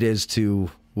than it is to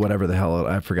whatever the hell,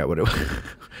 I forget what it was.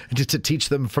 Just to teach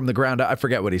them from the ground up. I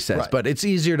forget what he says, but it's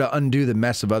easier to undo the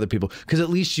mess of other people because at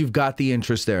least you've got the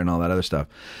interest there and all that other stuff.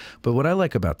 But what I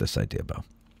like about this idea, Bo,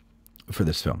 for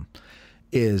this film,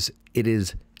 is it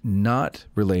is not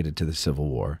related to the Civil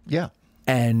War. Yeah.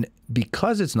 And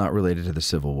because it's not related to the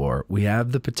Civil War, we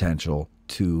have the potential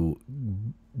to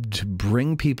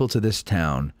bring people to this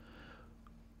town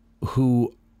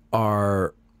who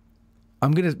are,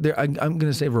 I'm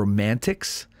gonna say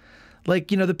romantics.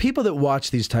 Like, you know, the people that watch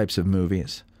these types of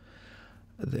movies,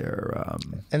 they're...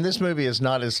 And this movie is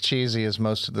not as cheesy as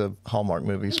most of the Hallmark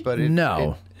movies, but it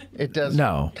does...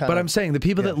 No, but I'm saying the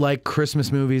people that like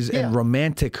Christmas movies and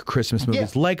romantic Christmas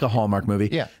movies, like a Hallmark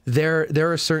movie,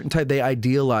 they're a certain type. They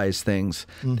idealize things.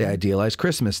 They idealize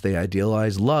Christmas. They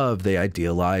idealize love. They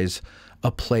idealize a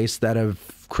place that a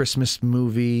Christmas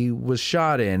movie was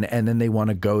shot in, and then they want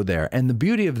to go there. And the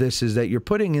beauty of this is that you're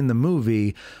putting in the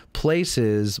movie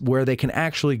places where they can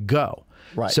actually go.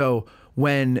 Right. So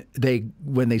when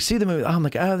they see the movie, I'm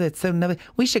like, oh, that's so lovely.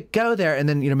 We should go there. And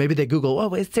then, you know, maybe they Google,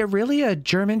 oh, is there really a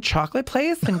German chocolate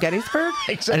place in Gettysburg?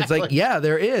 Exactly. And it's like, yeah,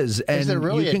 there is. And is there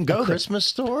really you can go a Christmas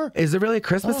store? Is there really a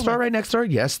Christmas store right next door?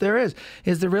 Yes, there is.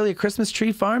 Is there really a Christmas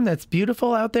tree farm that's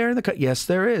beautiful out there in the yes,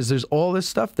 there is. There's all this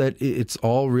stuff that it's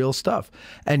all real stuff.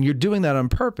 And you're doing that on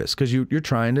purpose because you're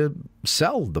trying to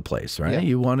sell the place, right? Yeah.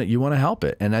 You want to help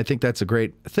it. And I think that's a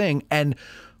great thing. And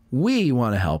we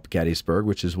want to help Gettysburg,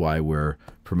 which is why we're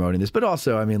promoting this. But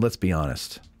also, I mean, let's be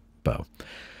honest, Bo.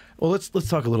 Well, let's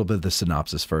talk a little bit of the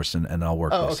synopsis first, and I'll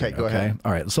work this in, go ahead.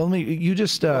 All right, so let me, you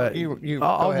just,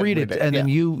 I'll read it, and then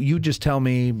yeah. you just tell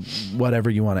me whatever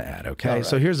you want to add, okay? Right.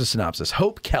 So here's the synopsis.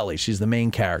 Hope Kelly, she's the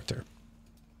main character.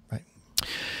 Right.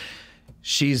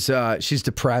 She's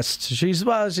depressed. She's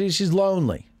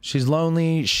lonely. She's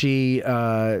lonely. She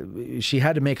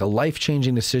had to make a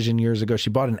life-changing decision years ago. She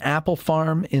bought an apple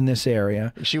farm in this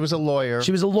area. She was a lawyer.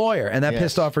 She was a lawyer, and that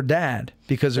pissed off her dad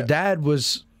because her dad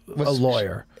was a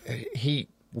lawyer. He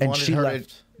wanted her to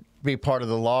be part of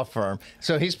the law firm.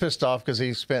 So he's pissed off because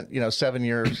he spent 7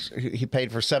 years. He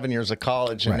paid for 7 years of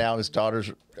college, and now his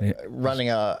daughter's running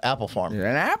a apple farm.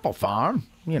 An apple farm,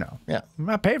 Yeah.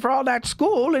 I paid for all that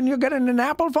school, and you're getting an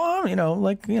apple farm.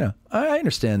 I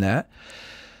understand that.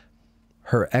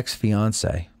 Her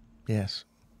ex-fiance, yes,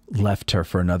 left her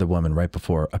for another woman right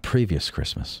before a previous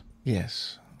Christmas.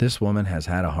 Yes. This woman has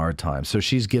had a hard time, so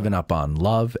she's given up on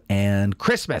love and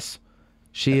Christmas.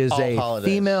 She is a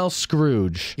female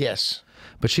Scrooge. Yes.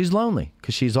 But she's lonely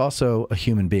because she's also a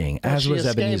human being, as was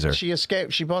Ebenezer. She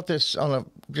escaped. She bought this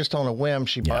just on a whim.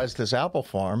 She buys this apple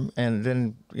farm, and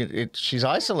then she's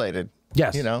isolated.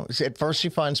 Yes. At first she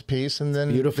finds peace, and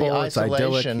then beautiful, the it's idyllic.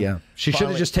 isolation. Yeah. She should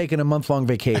have just taken a month-long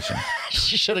vacation.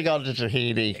 She should have gone to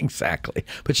Tahiti. Exactly.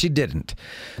 But she didn't.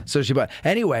 So she bought.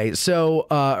 Anyway, so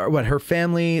her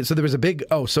family, so there was a big,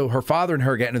 so her father and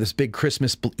her get into this big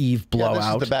Christmas Eve blowout.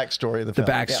 Yeah, this is the backstory of the film.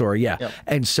 The backstory, yeah.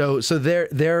 And so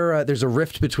there's a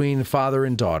rift between father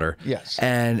and daughter. Yes.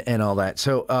 And all that.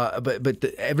 So, but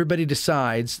everybody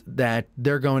decides that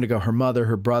they're going to go, her mother,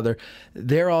 her brother,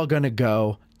 they're all going to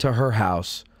go to her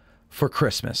house for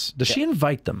Christmas. Does she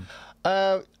invite them?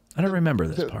 I don't remember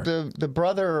this part. The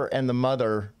brother and the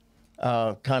mother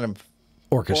kind of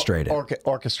orchestrated.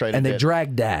 Orchestrated. And they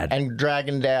dragged dad. And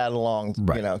dragging dad along,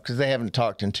 because they haven't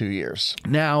talked in 2 years.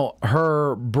 Now,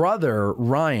 her brother,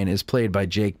 Ryan, is played by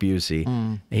Jake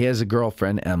Busey. He has a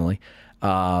girlfriend, Emily.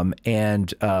 And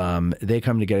they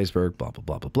come to Gettysburg, blah, blah,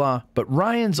 blah, blah, blah. But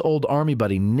Ryan's old army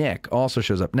buddy, Nick, also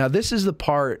shows up. Now, this is the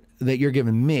part that you're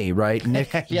giving me, right?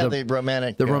 Nick, the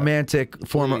romantic. The romantic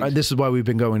former. This is why we've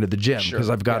been going to the gym, because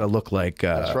I've got to look like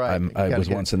That's right. I was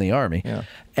once in the army. Yeah.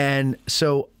 And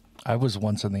so. I was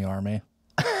once in the army.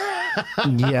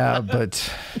 Yeah,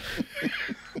 but.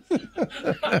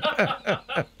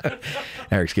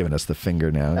 Eric's giving us the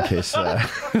finger now in case.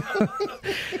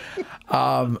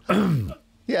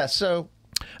 Yeah, so.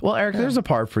 Well, Eric, there's a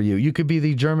part for you. You could be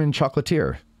the German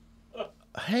chocolatier.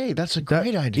 Hey, that's a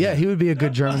great idea. Yeah, he would be a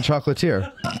good German chocolatier.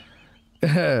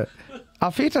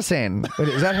 Auf Wiedersehen.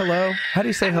 Is that hello? How do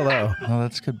you say hello? Oh,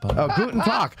 that's goodbye. Oh, guten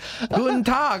Tag. Guten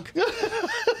Tag.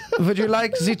 Would you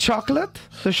like the chocolate?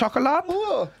 The chocolate?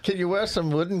 Oh, can you wear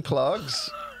some wooden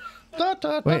clogs?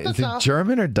 Wait, is it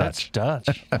German or Dutch? That's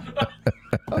Dutch.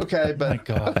 Okay, but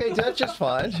okay, Dutch is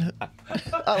fine.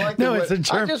 I like no, it's a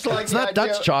German. It's not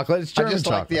Dutch chocolate. It's German I just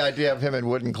chocolate. like the idea of him in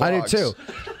wooden clogs. I do too.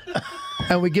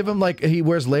 And we give him he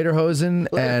wears lederhosen,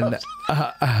 and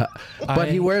but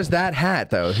he wears that hat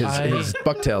though, his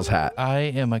Bucktails hat. I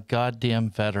am a goddamn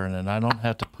veteran, and I don't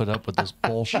have to put up with this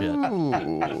bullshit.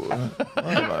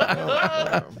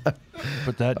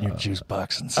 Put that in your juice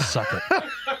box and suck it.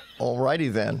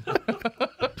 Alrighty then.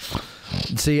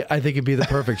 See, I think it'd be the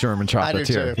perfect German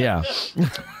chocolatier. Yeah.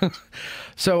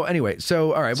 So anyway,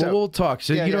 all right. Well, we'll talk.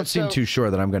 So you don't seem too sure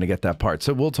that I'm going to get that part.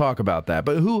 So we'll talk about that.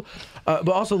 But but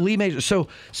also Lee Major. So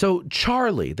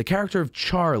Charlie, the character of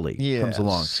Charlie, comes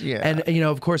along. Yeah. And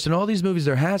of course, in all these movies,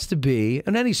 there has to be,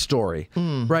 in any story,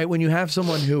 right? When you have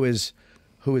someone who is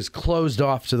closed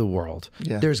off to the world,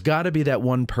 there's got to be that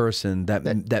one person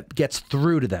that gets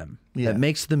through to them, that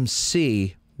makes them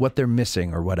see what they're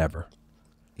missing or whatever.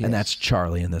 Yes. And that's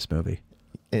Charlie in this movie.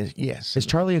 Yes. Is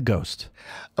Charlie a ghost?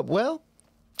 Well,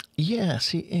 yes,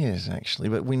 he is, actually.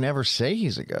 But we never say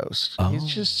he's a ghost. Oh. He's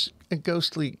just a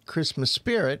ghostly Christmas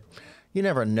spirit. You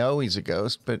never know he's a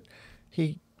ghost, but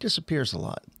he disappears a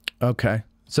lot. Okay.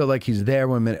 So, he's there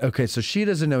 1 minute. Okay, so she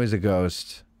doesn't know he's a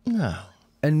ghost. No.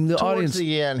 And the audience... Towards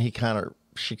the end,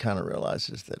 she kind of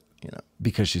realizes that,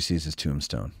 Because she sees his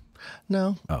tombstone.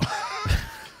 No. Oh.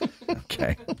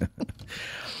 Okay.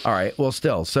 All right. Well,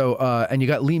 still. So, and you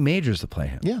got Lee Majors to play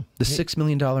him. Yeah. The $6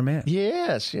 million man.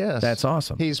 Yes, yes. That's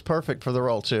awesome. He's perfect for the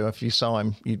role, too. If you saw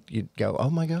him, you'd go, oh,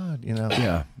 my God, you know.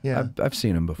 Yeah. Yeah. I've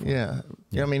seen him before. Yeah.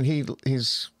 I mean,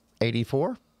 he's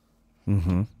 84.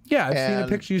 Mm-hmm. Yeah, I've seen a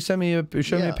picture. You showed me a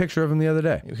picture of him the other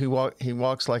day. He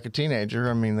walks like a teenager.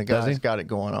 I mean, the guy's got it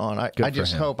going on. I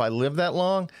just hope I live that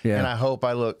long, and I hope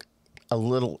I look a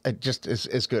little just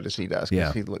as good as he does,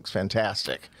 because he looks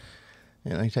fantastic.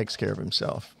 You know, he takes care of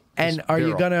himself. And are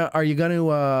you gonna?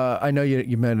 I know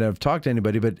you might have talked to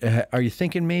anybody, but are you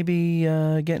thinking maybe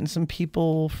getting some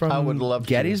people from I would love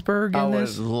Gettysburg in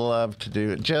this? I would love to do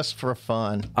it just for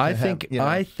fun. I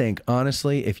think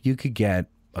honestly, if you could get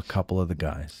a couple of the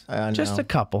guys, just a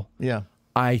couple,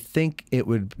 I think it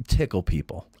would tickle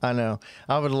people. I know.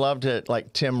 I would love to,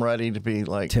 like, Tim Ruddy to be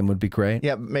like. Tim would be great.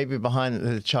 Yeah, maybe behind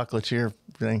the chocolatier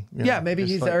thing. You know, maybe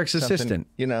he's like Eric's assistant.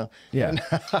 You know. Yeah.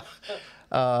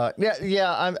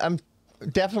 I'm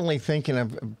definitely thinking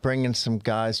of bringing some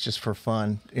guys just for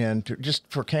fun and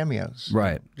just for cameos.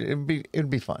 Right. It'd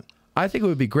be fun. I think it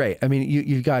would be great. I mean,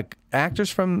 you've got actors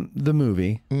from the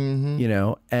movie, you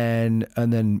know, and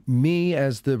then me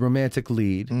as the romantic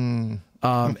lead, and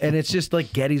it's just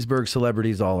like Gettysburg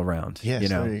celebrities all around. Yes, you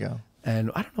know? there you go.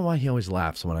 And I don't know why he always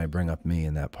laughs when I bring up me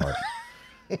in that part.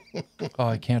 Oh,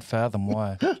 I can't fathom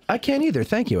why. I can't either.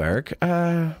 Thank you, Eric.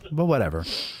 But whatever.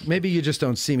 Maybe you just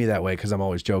don't see me that way because I'm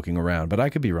always joking around, but I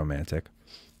could be romantic.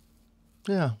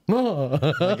 Yeah.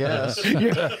 I guess.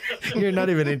 You're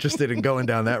not even interested in going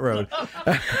down that road.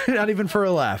 Not even for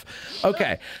a laugh.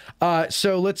 Okay.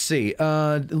 So let's see.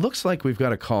 It looks like we've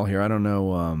got a call here. I don't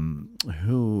know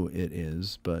who it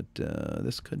is, but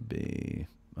this could be...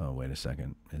 Oh, wait a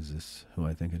second. Is this who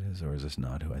I think it is, or is this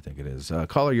not who I think it is?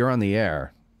 Caller, you're on the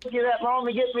air. Get that long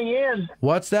to get me in.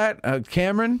 What's that?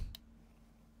 Cameron?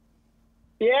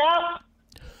 Yeah.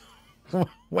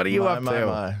 What are you up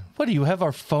to? What, do you have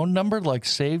our phone number like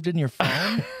saved in your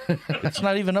phone? It's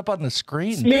not even up on the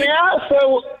screen. Yeah,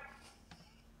 so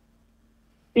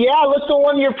I looked on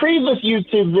one of your previous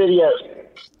YouTube videos.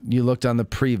 You looked on the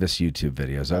previous YouTube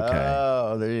videos. Okay.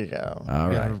 Oh, there you go. All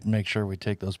We right. gotta make sure we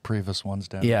take those previous ones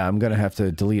down. Yeah, I'm going to have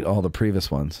to delete all the previous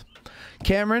ones.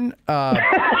 Cameron.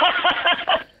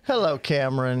 Hello,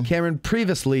 Cameron. Cameron,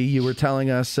 previously you were telling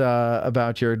us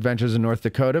about your adventures in North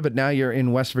Dakota, but now you're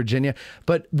in West Virginia.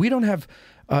 But we don't have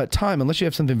time unless you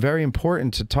have something very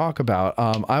important to talk about.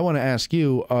 I want to ask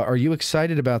you, are you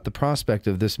excited about the prospect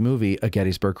of this movie, A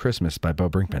Gettysburg Christmas by Bo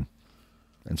Brinkman,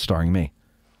 and starring me?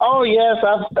 Oh, yes.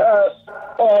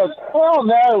 Oh,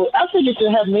 no. I think it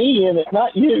should have me in it,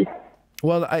 not you.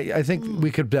 Well, I think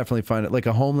we could definitely find it. Like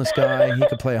a homeless guy. He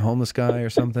could play a homeless guy or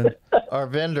something. Or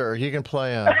vendor. You can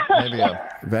play maybe a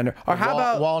vendor. Or how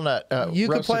about walnut? You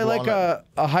could play like a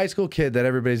high school kid that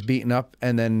everybody's beating up,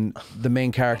 and then the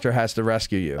main character has to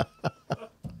rescue you.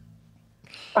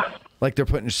 Like they're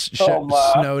putting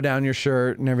snow down your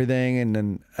shirt and everything,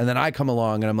 and then I come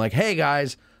along and I'm like, hey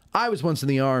guys, I was once in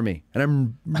the Army, and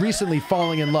I'm recently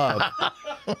falling in love.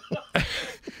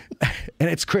 And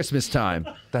it's Christmas time.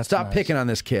 Stop picking on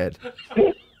this kid.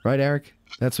 Right, Eric?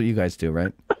 That's what you guys do,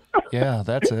 right? Yeah,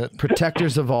 that's it.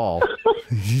 Protectors of all.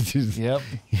 Yep.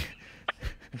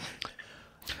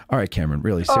 All right, Cameron,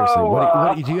 really, seriously.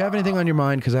 What do you have anything on your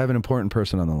mind? Because I have an important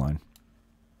person on the line.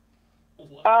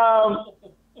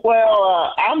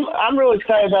 Well, I'm really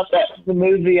excited about the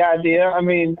movie idea. I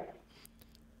mean,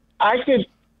 I could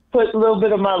put a little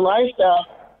bit of my lifestyle.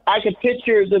 I could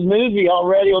picture the movie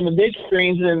already on the big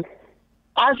screens, and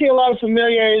I see a lot of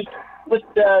familiarity with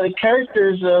the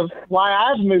characters of why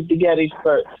I've moved to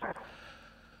Gettysburg.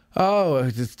 Oh,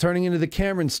 it's turning into the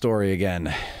Cameron story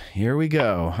again. Here we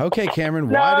go. Okay, Cameron,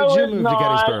 why did you move to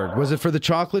Gettysburg? Was it for the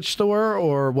chocolate store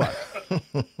or what?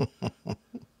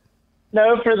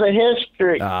 No, for the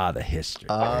history. Ah, the history.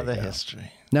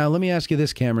 History. Now, let me ask you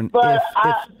this, Cameron. But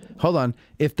Hold on.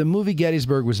 If the movie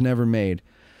Gettysburg was never made,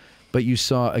 but you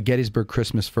saw A Gettysburg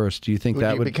Christmas first, do you think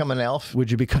that would become an elf? Would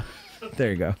you become?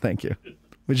 There you go. Thank you.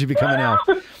 Would you become an elf?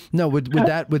 No. Would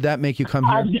that make you come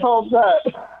here? I hope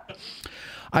that.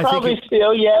 Probably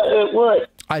still, yeah, it would.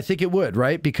 I think it would,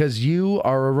 right? Because you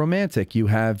are a romantic. You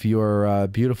have your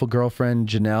beautiful girlfriend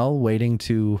Janelle waiting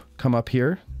to come up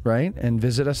here, right, and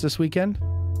visit us this weekend.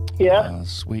 Yeah.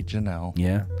 Sweet Janelle.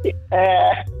 Yeah.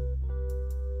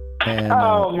 And,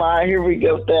 oh my! Here we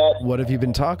go with that. What have you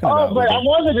been talking about? Oh, but I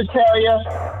wanted to tell you.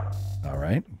 All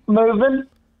right. Moving.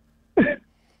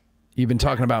 You've been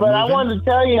talking about but moving? I wanted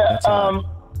to tell you.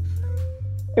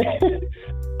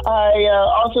 I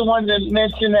also wanted to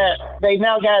mention that they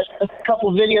now got a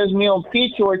couple videos of me on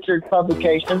Peach Orchard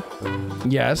publication.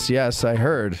 Yes, I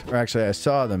heard. Or actually, I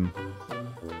saw them.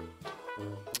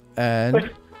 And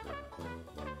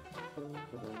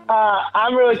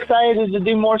I'm really excited to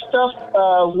do more stuff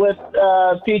with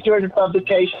future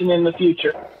publication in the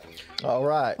future. All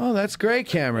right. Oh, that's great,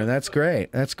 Cameron. That's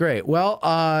great. That's great. Well,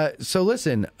 so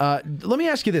listen, let me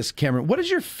ask you this, Cameron. What is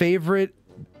your favorite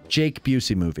Jake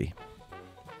Busey movie?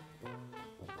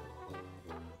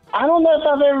 I don't know if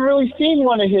I've ever really seen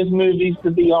one of his movies,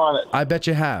 to be honest. I bet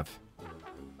you have.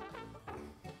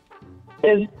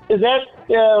 Is that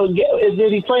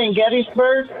did he play in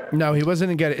Gettysburg? No, he wasn't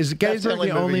in Gettysburg. Is Gettysburg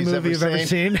the only movie you've ever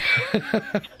seen?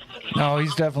 No,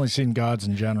 he's definitely seen Gods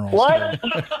in General. What?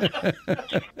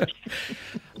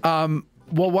 Well,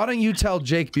 why don't you tell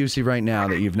Jake Busey right now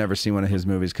that you've never seen one of his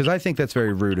movies? Because I think that's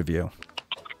very rude of you.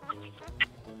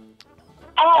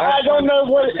 I don't know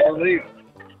what it is.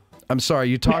 I'm sorry.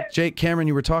 You talked, Jake. Cameron,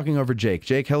 you were talking over Jake.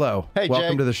 Jake, hello. Hey,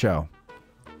 welcome Jake. to the show.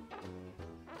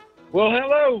 Well,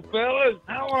 hello, fellas.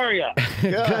 How are you?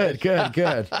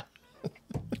 Good.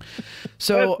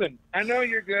 So, listen, I know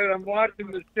you're good. I'm watching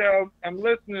the show. I'm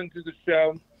listening to the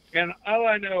show. And all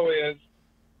I know is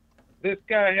this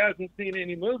guy hasn't seen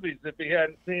any movies if he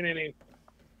hadn't seen any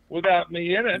without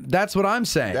me in it. that's what I'm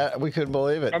saying. We couldn't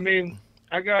believe it. I mean,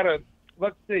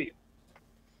 let's see.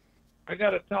 I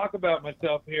got to talk about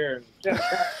myself here. And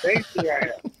basically, I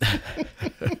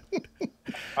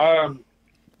am.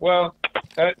 Well,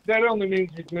 that only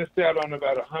means you've missed out on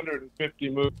about 150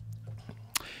 movies.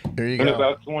 There you and go.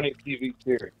 about 20 TV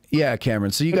series. Yeah,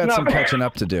 Cameron. So you It's got not some bad. catching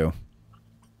up to do.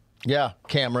 Yeah,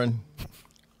 Cameron.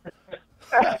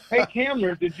 Hey,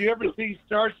 Cameron, did you ever see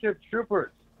Starship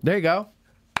Troopers? There you go.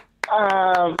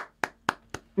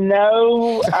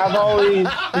 No, I've always,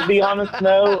 to be honest,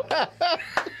 no.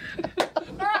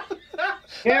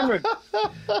 Cameron,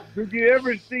 did you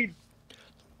ever see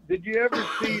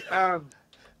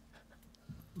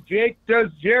Jake Does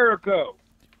Jericho?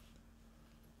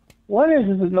 What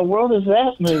in the world is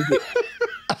that movie?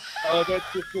 Oh, that's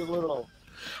just a little.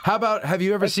 How about, have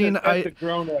you ever seen... That's a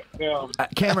grown-up film.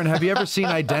 Cameron, have you ever seen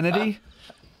Identity?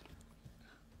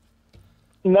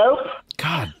 Nope.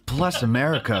 God bless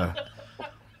America.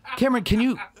 Cameron, can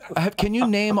you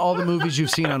name all the movies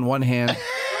you've seen on one hand?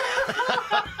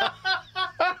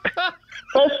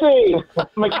 Let's see.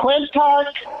 McClintock,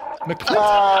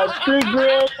 True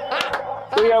Grit,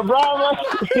 Rio Bravo,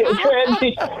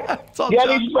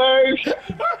 Gettysburg,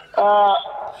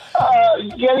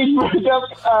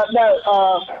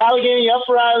 Allegheny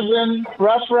Uprising,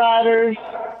 Rough Riders.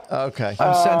 Okay.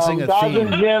 I'm sensing a Gods theme.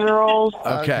 and Generals.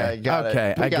 Okay, got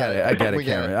it. I get it,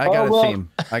 Cameron. I Oh, got a well, theme.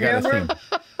 I got a theme.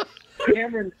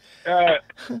 Cameron,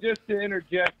 just to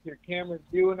interject here, Cameron,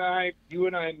 you and I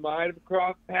might have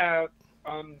crossed paths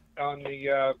on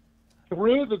the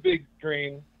through the big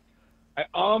screen. I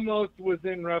almost was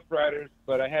in Rough Riders,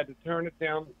 but I had to turn it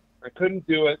down. I couldn't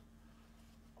do it.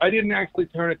 I didn't actually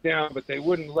turn it down, but they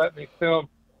wouldn't let me film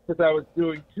because I was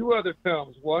doing two other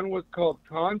films. One was called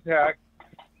Contact,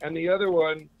 and the other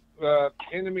one,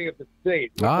 Enemy of the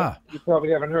State. You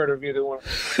probably haven't heard of either one.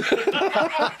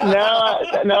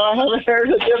 No, I haven't heard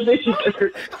of them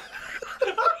either.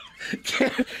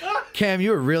 Cam,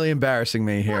 you are really embarrassing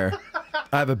me here.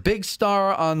 I have a big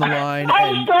star on the line.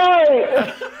 I'm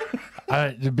sorry.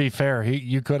 To be fair,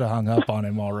 you could have hung up on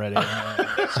him already.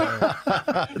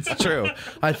 It's true.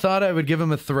 I thought I would give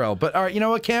him a thrill. But all right, you know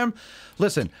what, Cam?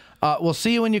 Listen, we'll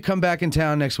see you when you come back in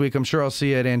town next week. I'm sure I'll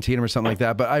see you at Antietam or something like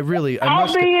that. But I'll be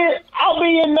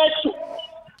in next.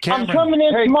 Cameron. I'm coming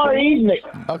in tomorrow evening.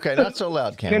 Okay, not so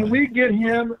loud, Cameron. Can we get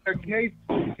him a case?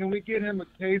 Can we get him a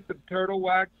case of turtle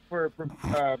wax for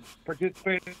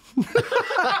participating?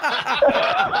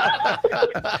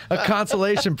 A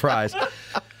consolation prize.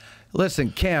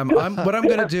 Listen, Cam, what I'm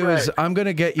going to do is I'm going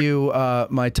to get you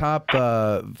my top.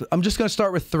 I'm just going to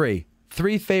start with three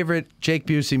favorite Jake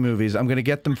Busey movies. I'm going to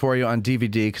get them for you on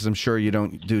DVD because I'm sure you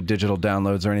don't do digital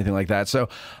downloads or anything like that. So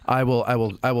I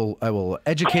will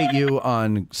educate you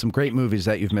on some great movies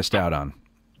that you've missed out on.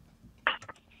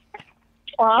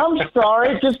 Well, I'm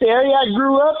sorry. It's just the area I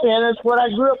grew up in. It's what I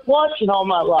grew up watching all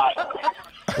my life.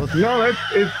 No,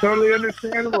 it's totally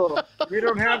understandable. We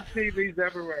don't have TVs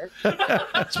everywhere.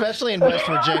 Especially in West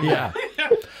Virginia. Yeah.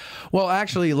 Well,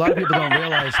 actually, a lot of people don't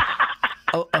realize...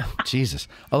 Oh, Jesus.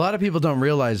 A lot of people don't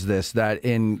realize this, that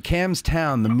in Cam's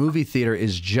town, the movie theater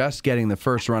is just getting the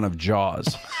first run of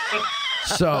Jaws.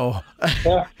 So...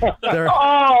 Oh, that's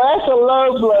a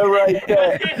low blow right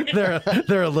there.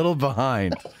 They're a little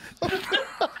behind.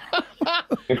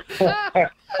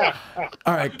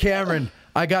 All right, Cameron,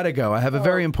 I got to go. I have a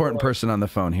very important person on the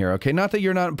phone here, okay? Not that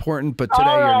you're not important, but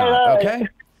today you're not, okay?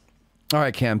 All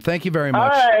right, Cam. Thank you very All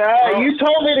much. right. You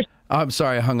told me to. I'm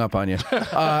sorry, I hung up on you.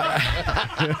 How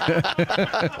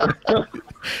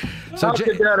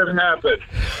could that have happened?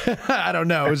 I don't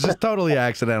know. It was just totally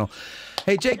accidental.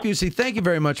 Hey, Jake Busey, thank you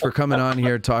very much for coming on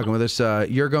here talking with us.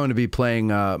 You're going to be playing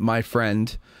my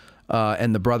friend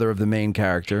and the brother of the main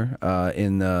character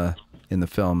in the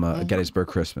film Gettysburg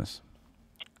Christmas.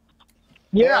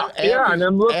 Yeah, and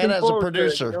I'm looking and as a forward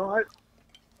producer. to it. You know what?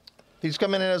 He's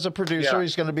coming in as a producer. Yeah.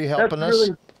 He's going to be helping That's us.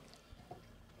 really-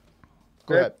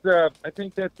 Go ahead. I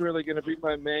think that's really going to be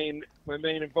my main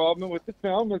involvement with the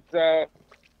film. It's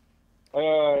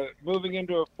moving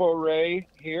into a foray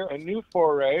here, a new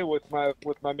foray with my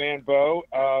man Bo.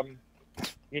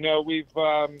 You know, we've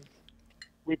done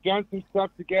some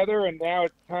stuff together, and now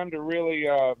it's time to really,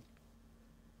 you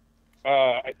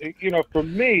know, for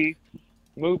me,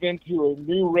 move into a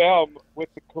new realm with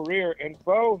the career. And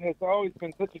Bo has always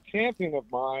been such a champion of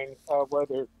mine,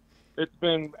 whether it's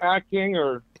been acting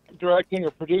or directing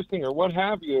or producing or what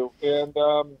have you. And,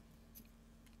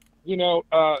 you know,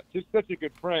 just such a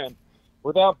good friend.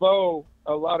 Without Bo,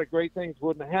 a lot of great things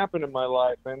wouldn't happen in my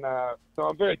life. And so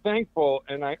I'm very thankful,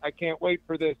 and I can't wait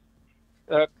for this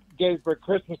Gettysburg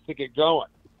Christmas to get going.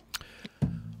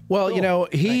 Well, you know,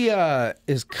 he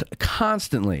is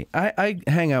constantly, I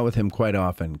hang out with him quite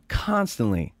often,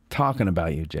 constantly talking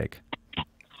about you, Jake.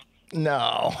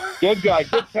 No. Good guy.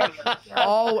 Good guy.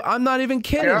 Oh, I'm not even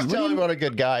kidding. Just tell him what a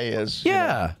good guy is.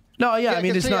 Yeah. No, yeah, I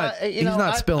mean, it's not. He's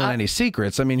not spilling any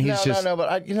secrets. I mean, he's just no.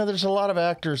 But you know, there's a lot of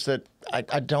actors that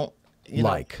I don't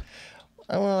like.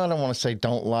 Well, I don't want to say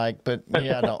don't like, but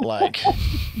yeah, I don't like.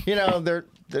 You know, they're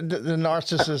the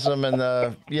narcissism and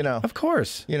the Of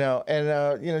course.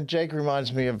 And Jake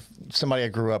reminds me of somebody I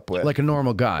grew up with. Like a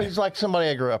normal guy. He's like somebody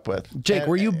I grew up with. Jake,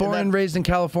 were you born and raised in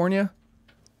California?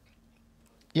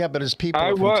 Yeah, but his people I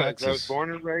are from was. Texas. I was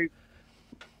born and raised.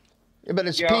 Yeah, but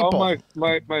it's Yeah, people. all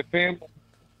my family.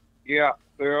 Yeah,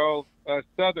 they're all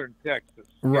southern Texas.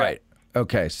 Right.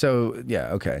 Okay. So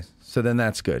yeah. Okay. So then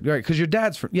that's good. Right. Because your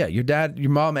dad's from. Yeah. Your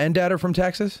mom and dad are from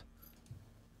Texas.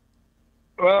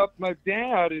 Well, my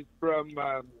dad is from.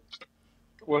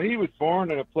 Well, he was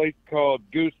born in a place called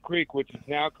Goose Creek, which is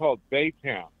now called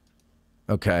Baytown.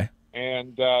 Okay.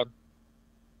 And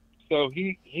so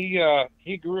he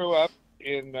grew up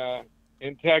in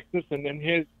Texas, and then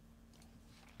his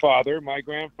father, my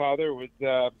grandfather, was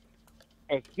a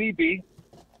Seabee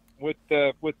with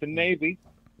the Navy,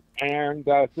 and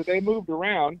so they moved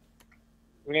around.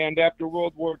 And after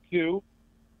World War II,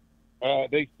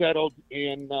 they settled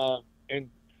in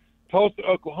Tulsa,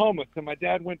 Oklahoma. So my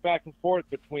dad went back and forth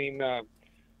between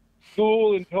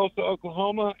school in Tulsa,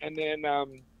 Oklahoma, and then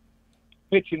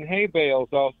pitching hay bales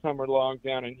all summer long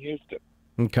down in Houston.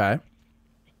 Okay.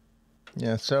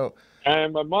 Yeah. So.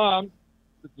 And my mom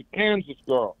is a Kansas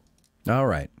girl. All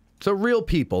right. So real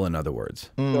people, in other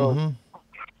words. Mm-hmm.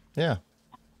 Yeah.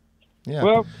 Yeah.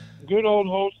 Well, good old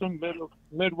wholesome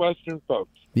Midwestern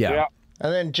folks. Yeah.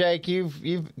 And then Jake,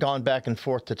 you've gone back and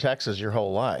forth to Texas your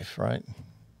whole life, right?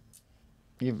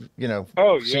 You've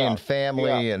seen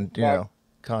family and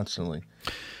constantly.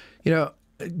 You know,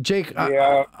 Jake,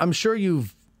 I'm sure you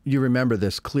remember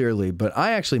this clearly, but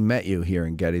I actually met you here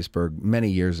in Gettysburg many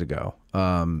years ago.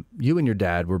 You and your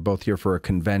dad were both here for a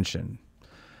convention,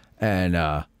 and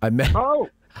I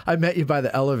met you by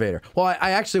the elevator. Well,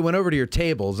 I actually went over to your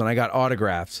tables and I got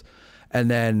autographs,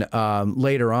 and then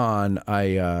later on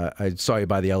I saw you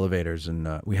by the elevators,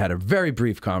 and we had a very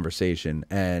brief conversation.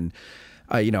 And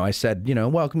I said,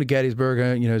 welcome to Gettysburg.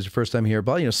 It's your first time here,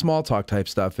 but small talk type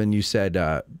stuff. And you said,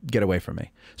 get away from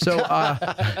me. So,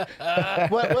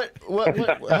 what?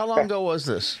 How long ago was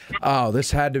this? Oh,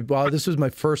 this was my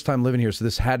first time living here, so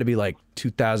this had to be like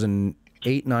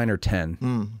 2008, 9, or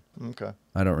 10. Okay.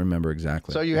 I don't remember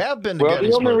exactly. So you have been to Well,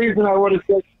 Gettysburg. the only reason I would have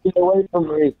said get away from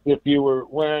me is if you were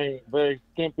wearing very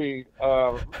skimpy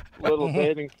little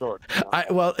bathing shorts.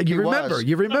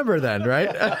 You remember then,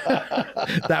 right?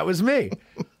 That was me.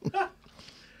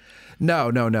 No.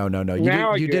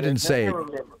 You didn't say.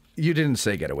 You didn't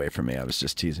say get away from me. I was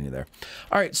just teasing you there.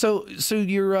 All right, so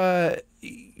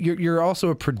you're also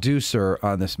a producer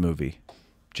on this movie,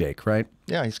 Jake, right?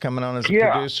 Yeah, he's coming on as a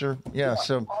producer. Yeah,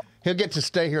 so he'll get to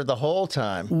stay here the whole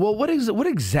time. Well, what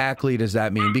exactly does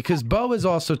that mean? Because Bo has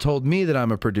also told me that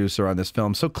I'm a producer on this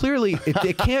film, so clearly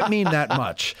it can't mean that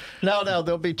much. No,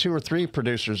 there'll be 2 or 3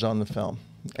 producers on the film.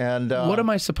 And what am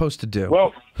I supposed to do?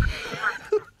 Well,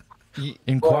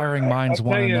 inquiring minds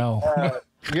want to know.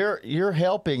 You're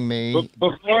helping me.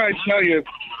 Before I tell you,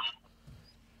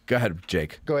 go ahead,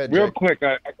 Jake. Go ahead, real Jake. quick.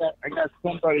 I got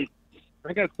somebody.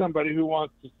 I got somebody who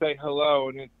wants to say hello,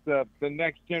 and it's the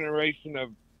next generation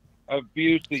of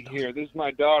Busey here. This is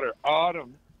my daughter,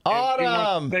 Autumn. And she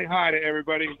wants to say hi to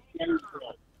everybody.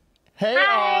 Hey,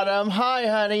 Autumn. Hi,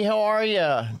 honey. How are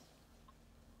you?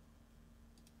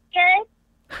 Good.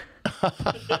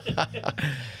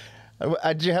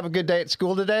 Did you have a good day at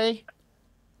school today?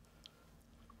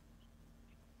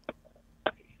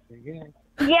 Yeah.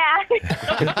 Yeah.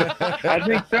 I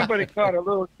think somebody caught a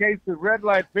little case of red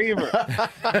light fever.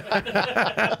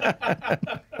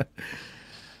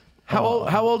 How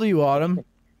old are you, Autumn?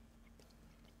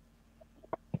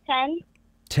 10.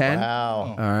 10?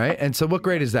 Wow. All right. And so what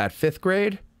grade is that? 5th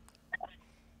grade?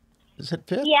 Is it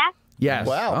 5th? Yeah. Yes.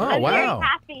 Wow. Oh, I'm very wow.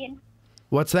 happy.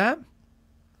 What's that?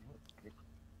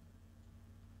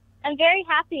 I'm very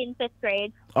happy in 5th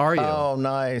grade. Are you? Oh,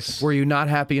 nice. Were you not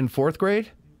happy in 4th grade?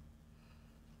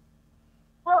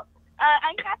 Well,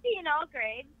 I'm happy in all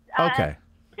grades. Okay.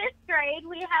 5th grade,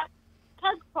 we have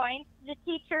pug points. The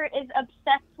teacher is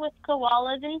obsessed with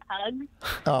koalas and pugs.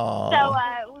 Oh. So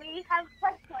we have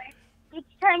pug points. Each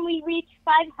time we reach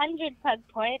 500 pug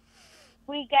points,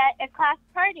 we get a class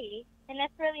party, and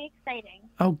that's really exciting.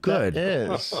 Oh, good.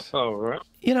 That is. All right.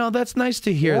 You know, that's nice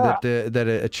to hear that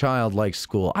a child likes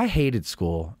school. I hated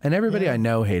school, and everybody I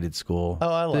know hated school. Oh,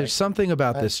 I like There's something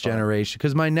about this generation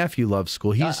because my nephew loves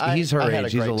school. He's her I age. had a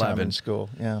He's great 11. time in school.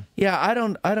 Yeah. Yeah, I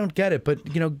don't get it,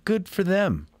 but you know, good for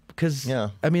them because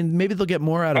I mean, maybe they'll get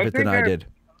more out of it than I did.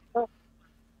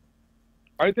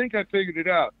 I think I figured it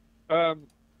out.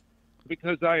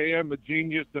 Because I am a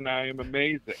genius and I am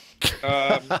amazing.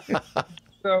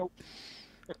 So,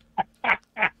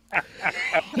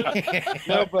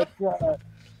 no, but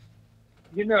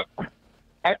you know,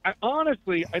 I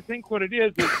honestly, I think what it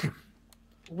is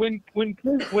when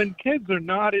kids are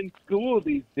not in school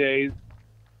these days,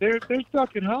 they're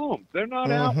stuck at home. They're not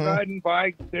out riding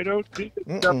bikes. They don't do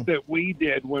the stuff that we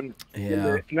did in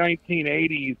the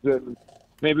 1980s and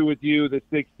maybe with you the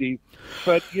 60s.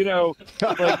 But you know,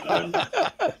 like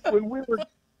when we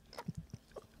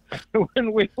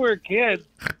were kids,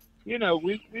 you know,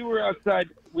 we were outside.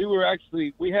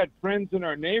 We had friends in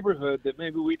our neighborhood that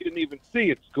maybe we didn't even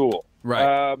see at school.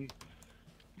 Right.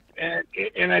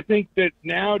 And I think that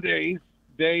nowadays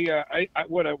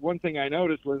one thing I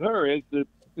noticed with her is that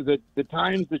the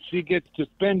times that she gets to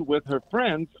spend with her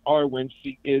friends are when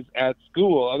she is at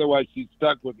school. Otherwise, she's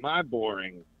stuck with my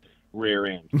boring rear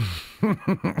end.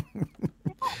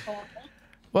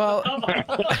 Well,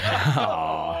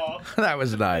 that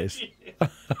was nice.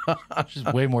 She's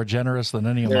way more generous than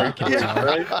any of my kids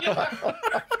are.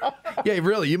 Yeah,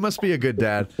 really, you must be a good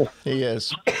dad. He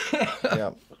is.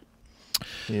 Yeah.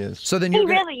 He is. So then He you're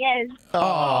really is.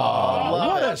 Oh,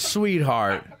 what a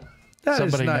sweetheart. That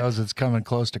Somebody is nice. knows it's coming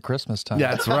close to Christmas time.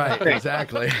 That's right.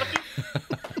 Exactly.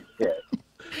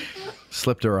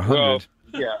 Slipped her 100. Well,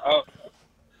 yeah.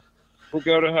 We'll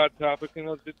go to Hot Topic in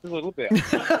just a little bit.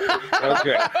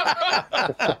 Okay.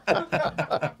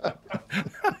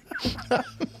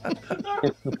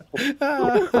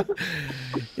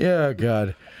 Yeah,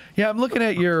 God. Yeah, I'm looking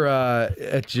at your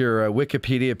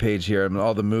Wikipedia page here and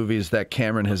all the movies that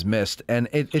Cameron has missed, and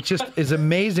it just is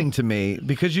amazing to me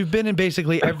because you've been in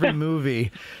basically every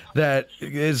movie that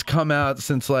has come out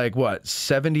since like what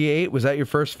 78? Was that your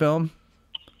first film?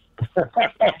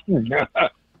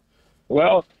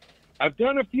 Well, I've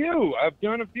done a few. I've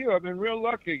been real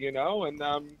lucky, you know, and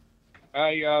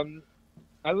I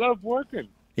love working.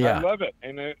 Yeah. I love it,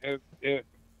 and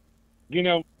you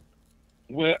know.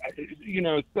 Well, you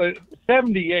know,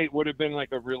 78 would have been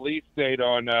like a release date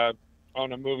on a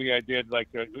movie I did, like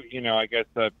you know, I guess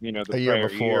you know, the a year prior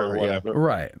before, year or whatever.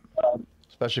 Right.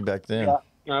 Especially back then.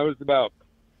 Yeah, I was about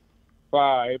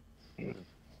 5,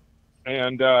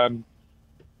 and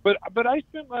but I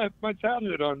spent my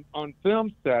childhood on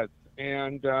film sets,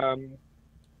 and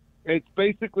it's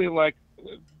basically like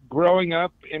growing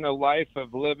up in a life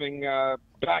of living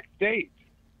backstage,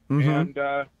 and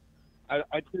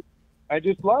I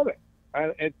just love it.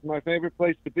 It's my favorite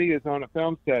place to be is on a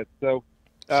film set. So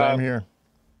Same here.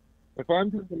 If I'm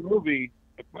doing a movie,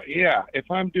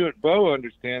 if I'm doing, Bo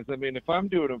understands. I mean, if I'm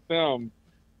doing a film,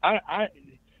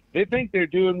 they think they're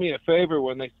doing me a favor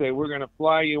when they say we're going to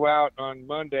fly you out on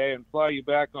Monday and fly you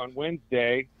back on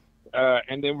Wednesday,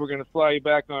 and then we're going to fly you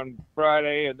back on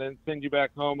Friday and then send you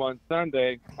back home on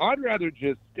Sunday. I'd rather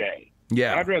just stay.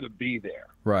 Yeah. I'd rather be there.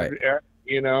 Right.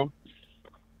 You know.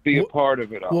 Be a part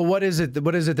of it all. Well, what is it that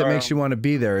makes you want to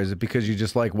be there? Is it because you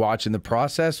just like watching the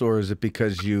process, or is it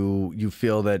because you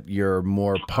feel that you're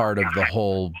more part of the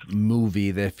whole movie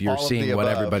if you're seeing what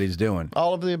everybody's doing?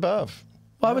 All of the above.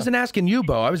 Well, I wasn't asking you,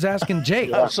 Bo. I was asking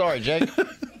Jake. Oh, sorry, Jake.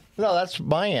 No, that's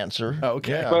my answer.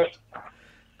 Okay. Yeah. But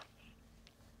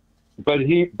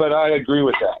But I agree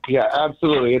with that. Yeah,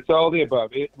 absolutely. It's all the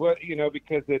above.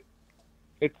 Because it's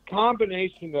a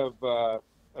combination of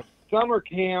summer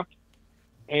camp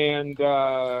and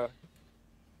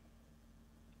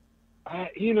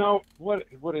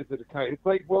what is it? It's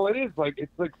like, well, it's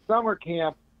like summer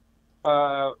camp,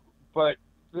 but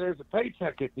there's a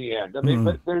paycheck at the end. I mean,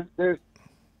 but there's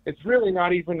it's really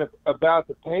not even about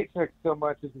the paycheck so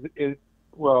much as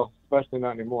well, especially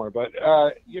not anymore. But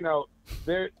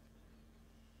the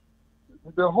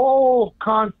whole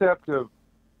concept of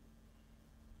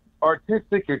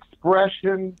artistic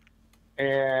expression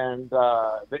and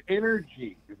the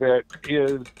energy that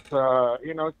is,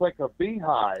 it's like a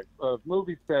beehive of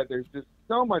movie set. There's just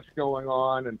so much going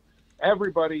on, and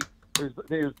everybody,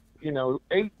 there's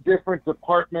 8 different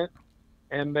departments,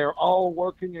 and they're all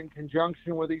working in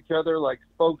conjunction with each other like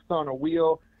spokes on a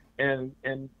wheel, and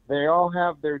they all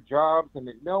have their jobs, and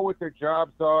they know what their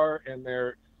jobs are, and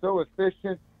they're so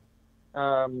efficient,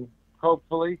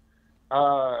 hopefully,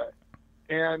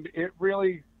 and it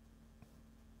really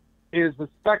is a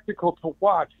spectacle to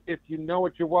watch if you know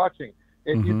what you're watching.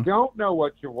 If you don't know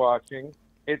what you're watching,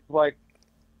 it's like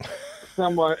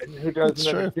someone who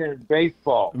doesn't understand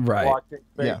baseball watching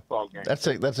baseball games. That's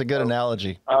a good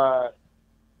analogy.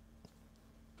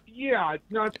 Yeah, it's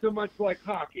not so much like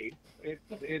hockey. It's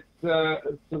a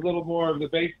little more of the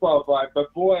baseball vibe.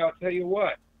 But boy, I'll tell you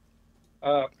what.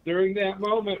 During that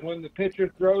moment when the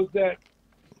pitcher throws that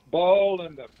ball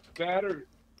and the batter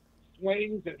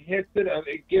swings and hits it,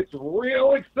 it gets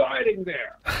real exciting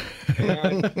there.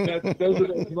 And those are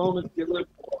those moments you live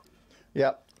for.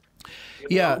 Yep.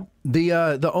 Yeah,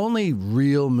 the only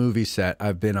real movie set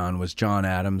I've been on was John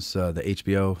Adams, the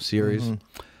HBO series,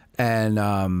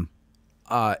 and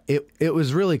it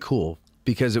was really cool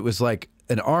because it was like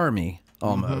an army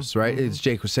almost, right? As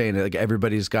Jake was saying, like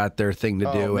everybody's got their thing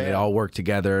to do, and they all work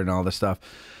together and all this stuff.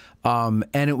 And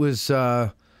it was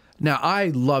now I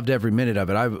loved every minute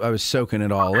of it. I was soaking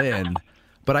it all in.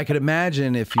 But I could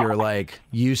imagine if you're like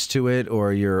used to it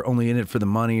or you're only in it for the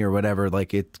money or whatever,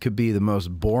 like it could be the most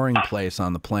boring place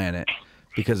on the planet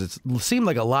because it seemed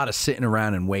like a lot of sitting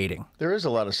around and waiting. There is a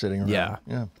lot of sitting around.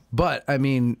 Yeah. But I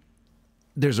mean,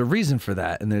 there's a reason for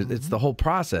that, and it's the whole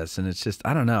process, and it's just,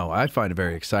 I don't know. I find it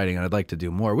very exciting, and I'd like to do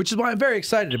more, which is why I'm very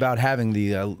excited about having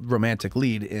the romantic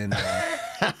lead in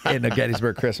a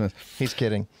Gettysburg Christmas. He's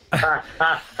kidding.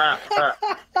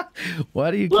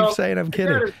 Why do you keep saying I'm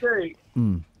kidding? I gotta say,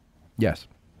 yes.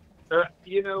 I'll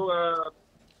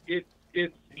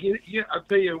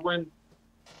tell you, when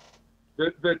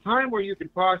the time where you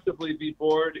could possibly be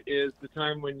bored is the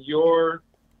time when your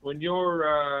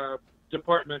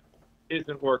department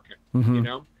isn't working,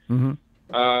 and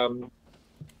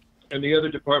the other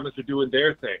departments are doing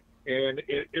their thing, and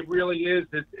it really is.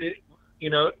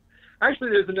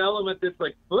 Actually, there's an element that's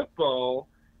like football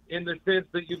in the sense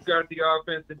that you've got the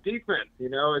offense and defense.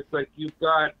 It's like you've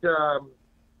got the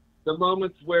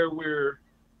moments where we're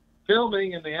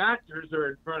filming and the actors are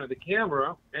in front of the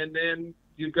camera, and then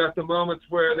you've got the moments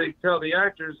where they tell the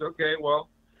actors, okay, well,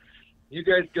 you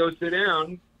guys go sit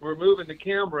down. We're moving the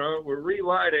camera. We're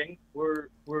relighting.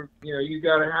 You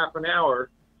got a half an hour,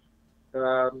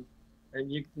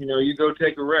 and you go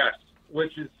take a rest,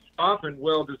 which is often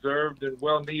well deserved and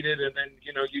well needed. And then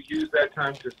you use that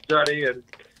time to study and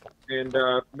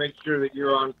make sure that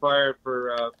you're on fire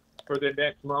for the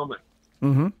next moment.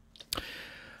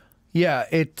 Yeah,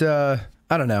 I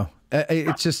don't know.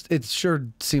 It sure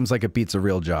seems like it beats a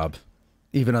real job,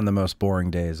 even on the most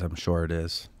boring days. I'm sure it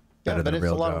is. Yeah, but it's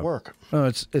a lot of work. Oh,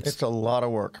 it's a lot of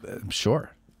work. I'm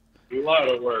sure. A lot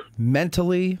of work.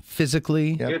 Mentally,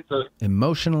 physically,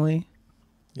 emotionally.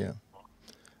 Yeah.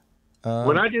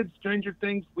 When I did Stranger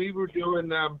Things, we were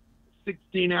doing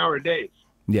 16-hour days.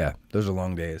 Yeah, those are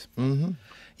long days.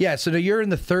 Yeah, so you're in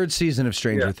the 3rd season of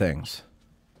Stranger Things.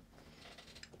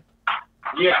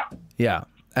 Yeah. Yeah,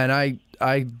 and I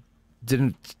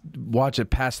didn't watch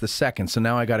it past the 2nd, so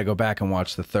now I got to go back and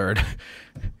watch the 3rd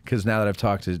because now that I've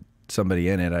talked to somebody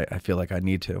in it, I feel like I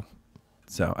need to.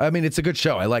 So, I mean, it's a good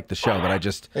show. I like the show, but I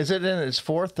just... Is it in its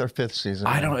 4th or 5th season?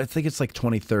 I think it's like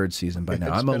 23rd season by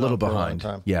now. I'm a little behind.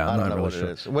 Yeah, I'm not really sure.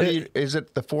 Is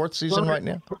it the 4th season right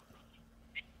now?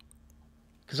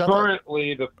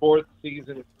 Currently, the 4th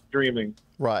season is streaming.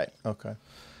 Right, okay.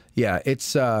 Yeah,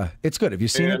 it's good. Have you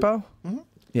seen it, Bo?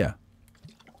 Yeah.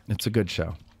 It's a good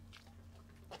show.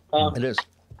 It is.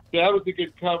 Yeah, that was a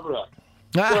good cover-up.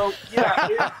 So,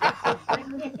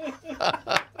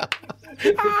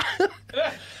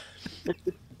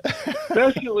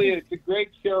 especially it's a great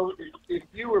show if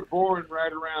you were born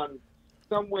right around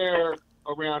somewhere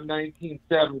around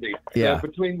 1970. Yeah.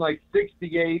 Between like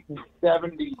 68 and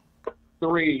 70,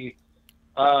 3.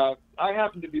 I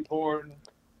happened to be born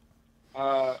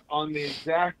on the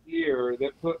exact year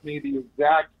that put me the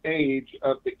exact age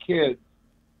of the kids.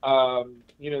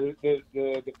 You know,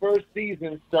 the first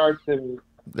season starts in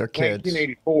They're kids.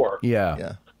 1984.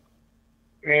 Yeah.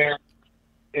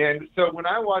 And so when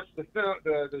I watched the show,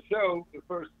 the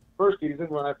first season,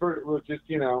 when I first was just,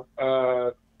 you know,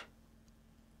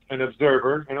 an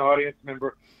observer, an audience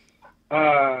member,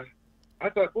 I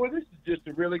thought, boy, this is just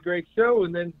a really great show.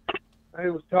 And then I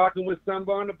was talking with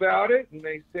someone about it, and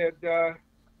they said, yeah,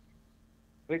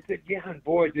 and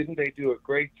boy, didn't they do a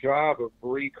great job of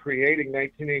recreating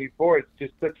 1984? It's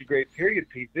just such a great period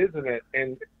piece, isn't it?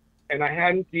 And I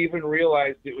hadn't even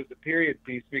realized it was a period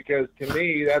piece, because to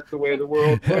me, that's the way the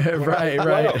world looks. Right.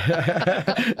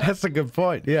 That's a good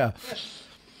point. Yeah.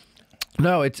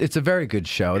 No, it's a very good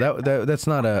show. That's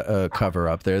not a cover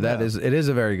up there. It is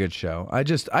a very good show. I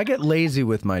get lazy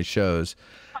with my shows,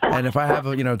 and if I have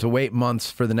to wait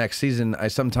months for the next season, I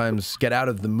sometimes get out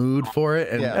of the mood for it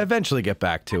and eventually get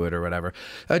back to it or whatever.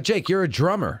 Jake, you're a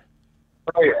drummer.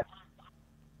 Oh yeah,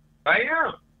 I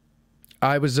am.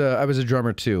 I was a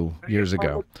drummer too years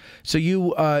ago. So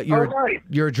you're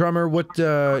a drummer. What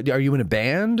are you in a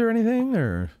band or anything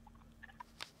or?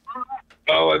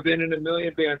 Oh, I've been in a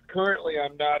million bands. Currently,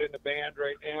 I'm not in a band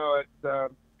right now. It's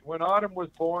when Autumn was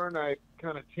born, I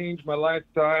kind of changed my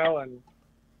lifestyle and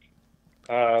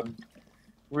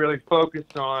really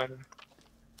focused on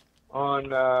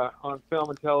film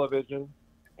and television,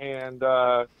 and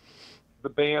the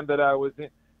band that I was in.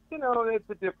 You know, it's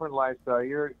a different lifestyle.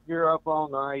 You're up all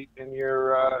night and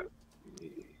you're out,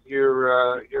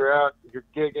 you're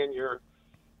gigging.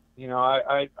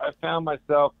 I found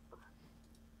myself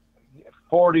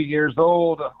 40 years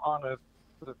old on a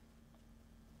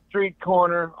street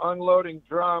corner, unloading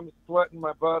drums, sweating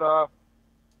my butt off,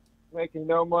 making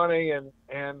no money, and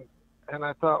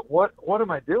I thought, what am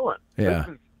I doing? Yeah.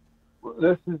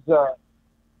 This is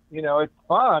it's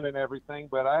fun and everything,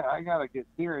 but I gotta get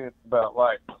serious about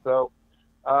life. So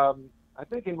I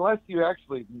think unless you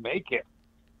actually make it,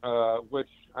 which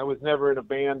I was never in a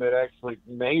band that actually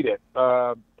made it,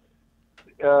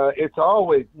 it's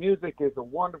always, music is a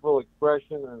wonderful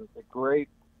expression and it's a great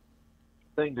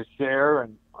thing to share,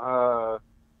 and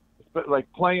but like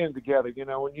playing together,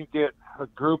 when you get a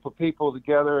group of people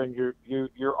together and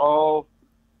you're all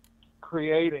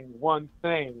creating one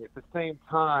thing at the same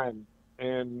time,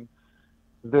 and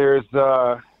there's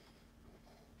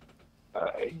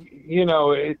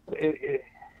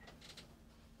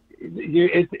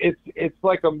it's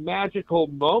like a magical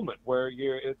moment where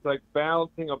it's like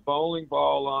bouncing a bowling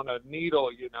ball on a needle.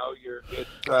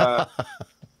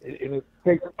 And it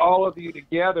takes all of you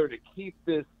together to keep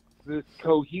this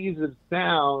cohesive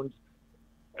sound.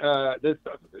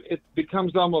 It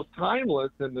becomes almost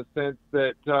timeless in the sense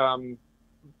that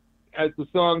as the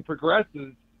song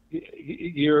progresses,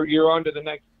 you're on to the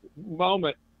next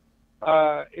moment.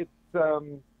 I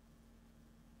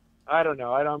don't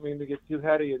know. I don't mean to get too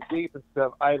heady and deep and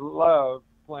stuff. I love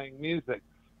playing music,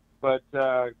 but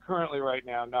currently right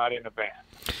now, not in a band.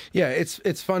 Yeah,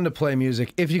 it's fun to play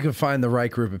music if you can find the right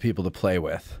group of people to play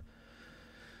with.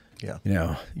 Yeah.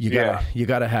 You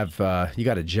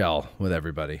gotta gel with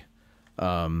everybody.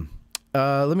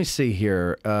 Let me see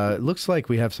here. It looks like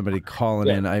we have somebody calling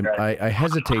in. I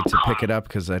hesitate to pick it up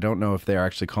because I don't know if they're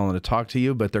actually calling to talk to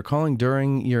you, but they're calling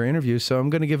during your interview, so I'm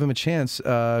going to give them a chance.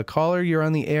 Caller, you're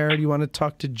on the air. Do you want to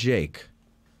talk to Jake?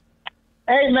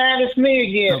 Hey, man, it's me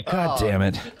again. Oh, God damn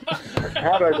it.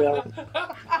 How do I know?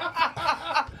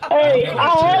 Hey,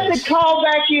 I had to call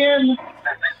back in.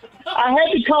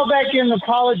 And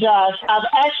apologize. I've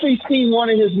actually seen one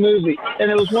of his movies,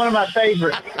 and it was one of my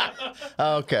favorites.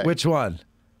 Okay. Which one?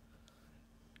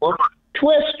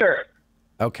 Twister.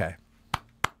 Okay.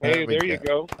 Hey, there you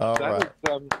go. All right.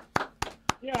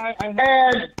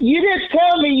 And you didn't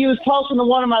tell me you was talking to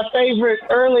one of my favorite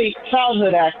early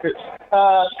childhood actors,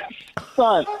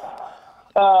 son.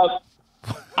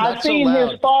 I've seen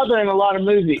his father in a lot of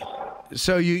movies.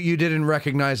 So you didn't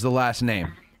recognize the last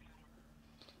name?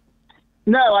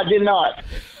 No, I did not.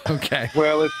 Okay.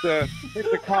 Well, it's a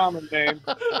common name.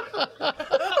 Yeah,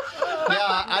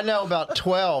 I know about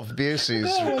 12 Buseys,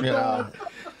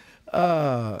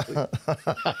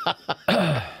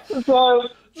 So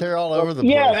they're all over the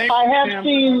place. Yes, I have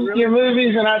seen your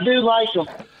movies, and I do like them.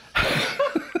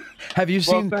 Have you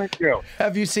seen? Thank you.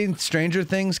 Have you seen Stranger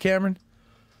Things, Cameron?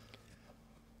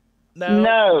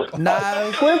 No.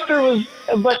 Twister was,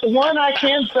 but the one I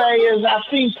can say is I've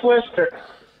seen Twister.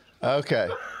 Okay.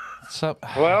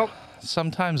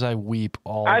 Sometimes I weep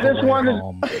all I the just way wanted.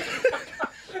 home.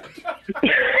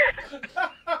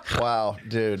 Wow,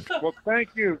 dude. Well,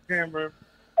 thank you, Cameron.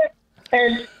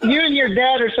 And you and your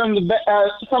dad are some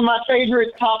of my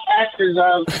favorite top actors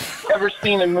I've ever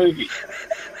seen in movies,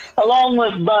 along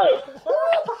with Bo.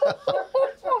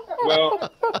 Well,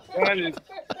 that is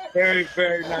very,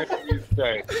 very nice of you to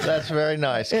say. That's very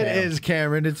nice, Cam. It is,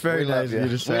 Cameron. It's very nice of you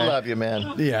to say. We love you,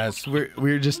 man. Yes,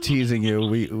 we're just teasing you.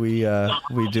 We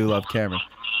do love Cameron.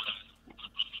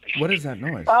 What is that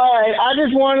noise? All right, I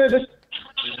just wanted to.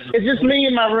 It's just me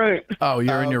in my room. Oh,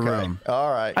 you're in your room.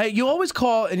 All right. You always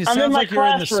call, and it I'm in sounds my like you're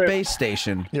in the classroom. space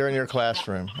station. You're in your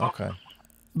classroom. Okay.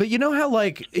 But you know how,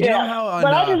 like, you Yeah, know how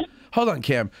but I on. just- Hold on,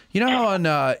 Cam. You know how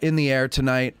on In the Air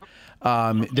Tonight,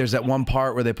 there's that one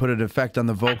part where they put an effect on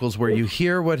the vocals where you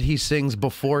hear what he sings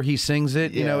before he sings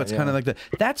it. You know, it's kind of like that.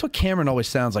 That's what Cameron always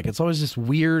sounds like. It's always this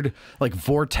weird, like,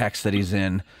 vortex that he's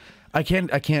in. I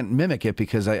can't mimic it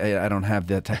because I don't have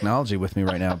the technology with me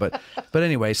right now. But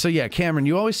anyway, so yeah, Cameron,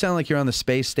 you always sound like you're on the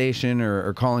space station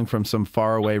or calling from some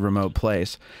faraway remote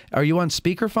place. Are you on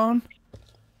speakerphone?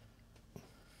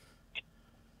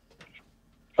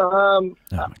 Oh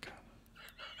my God.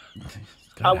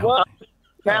 I was.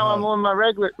 Now I'm on my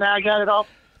regular. Now I got it off.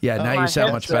 Yeah, now you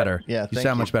sound much better. Yeah, you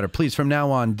sound much better. Please, from now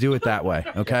on, do it that way,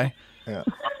 okay? Yeah.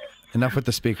 Enough with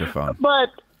the speakerphone. But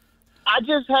I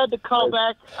just had to call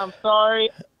back. I'm sorry.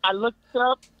 I looked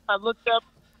up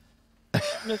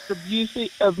Mr.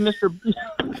 Busey of Mr.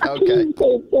 Okay.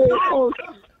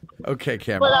 Okay,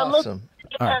 Cameron. But I looked, All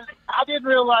right. and I didn't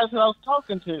realize who I was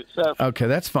talking to. So Okay,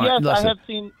 that's fine. yes, Listen, I have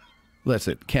seen.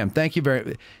 listen, Cam, thank you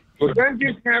very. Well, thank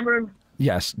you, Cameron.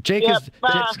 Yes, Jake Yeah, is.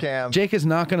 bye. Thanks, Cam. Jake is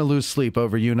not going to lose sleep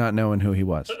over you not knowing who he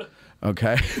was.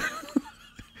 Okay.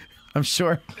 I'm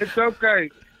sure. It's okay.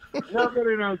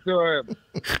 Nobody knows who I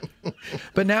am.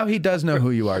 But now he does know who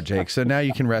you are, Jake. So now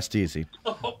you can rest easy.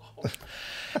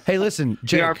 Hey, listen,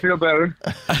 Jake. Yeah, I feel better.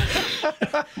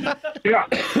 Yeah.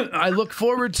 I look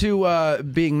forward to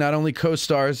being not only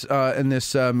co-stars in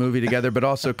this movie together, but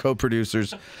also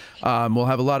co-producers. We'll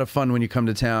have a lot of fun when you come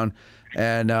to town.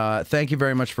 And thank you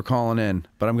very much for calling in.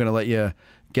 But I'm going to let you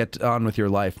get on with your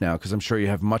life now because I'm sure you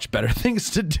have much better things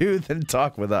to do than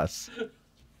talk with us.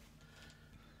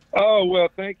 Oh, well,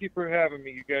 thank you for having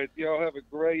me, you guys. Y'all have a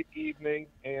great evening,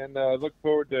 and look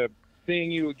forward to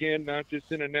seeing you again, not just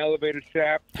in an elevator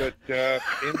shaft, but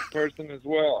in person as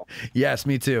well. Yes,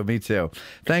 me too. Me too.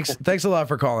 Thanks a lot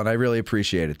for calling. I really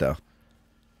appreciate it, though.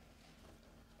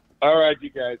 All right,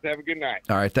 you guys. Have a good night.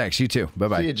 All right, thanks. You too.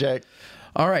 Bye-bye. See you, Jake.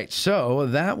 All right, so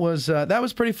that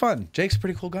was pretty fun. Jake's a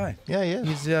pretty cool guy. Yeah, he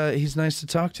is. He's nice to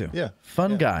talk to. Yeah.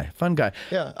 Fun guy.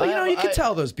 Yeah. But you can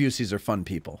tell those Buseys are fun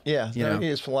people. Yeah, you know? it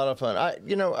is a lot of fun.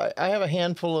 I have a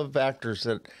handful of actors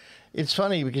that. It's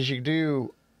funny because you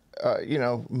do,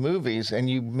 movies and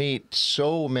you meet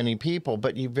so many people,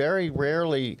 but you very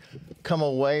rarely come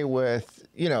away with,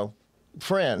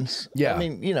 friends. Yeah. I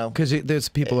mean, because those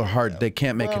people are hard. They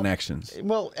can't make connections.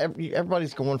 Well,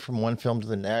 everybody's going from one film to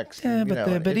the next. Yeah,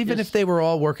 but even if they were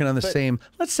all working on the same,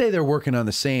 let's say they're working on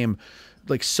the same,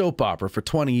 like soap opera for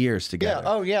 20 years together.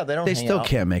 Yeah. Oh, yeah. They don't. They hang still out.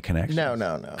 can't make connections.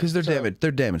 No. Because they're damaged. They're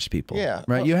damaged people. Yeah.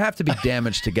 Right. Well- You have to be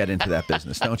damaged to get into that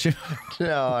business, don't you?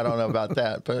 No, I don't know about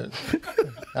that, but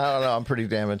I don't know. I'm pretty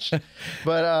damaged.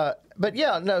 But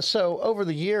yeah, no. So over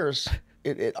the years,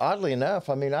 it oddly enough,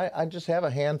 I mean, I just have a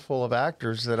handful of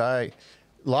actors that I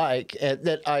like and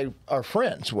that I are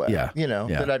friends with. Yeah.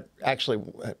 That I actually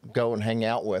go and hang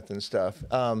out with and stuff.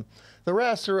 The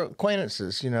rest are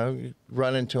acquaintances. You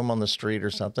run into them on the street or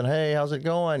something. Hey, how's it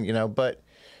going? But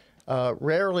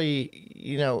rarely,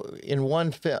 in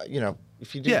one film,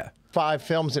 if you do 5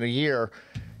 films in a year,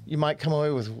 you might come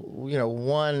away with,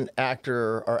 one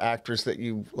actor or actress that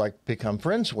you become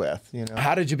friends with.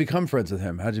 How did you become friends with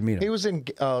him? How did you meet him? He was in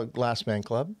Last Man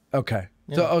Club. Okay.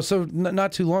 Yeah. So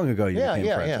not too long ago you became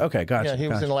friends. Yeah. Okay, gotcha. Yeah, he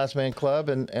was in the Last Man Club,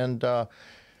 and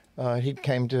he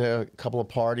came to a couple of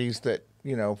parties that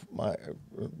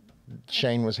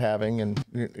Shane was having, and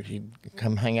he'd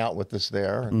come hang out with us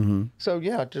there. And so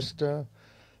yeah, just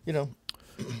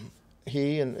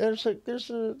he and there's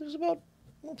about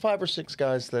 5 or 6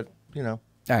 guys that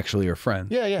actually are friends.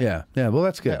 Yeah. Well,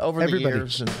 that's good. Yeah, over the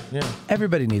years,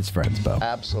 Everybody needs friends, Bo.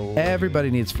 Absolutely.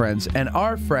 Everybody needs friends, and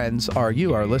our friends are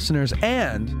you, our listeners,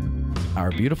 and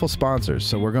our beautiful sponsors.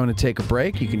 So we're going to take a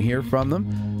break. You can hear from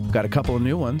them. We've got a couple of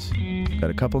new ones.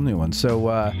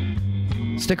 So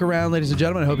stick around, ladies and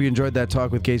gentlemen. I hope you enjoyed that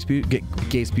talk with Jake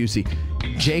Busey,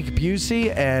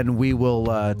 and we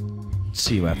will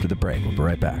see you after the break. We'll be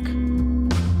right back.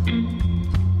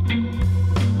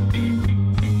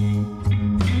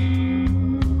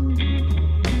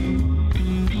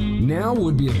 Now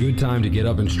would be a good time to get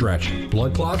up and stretch.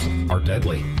 Blood clots are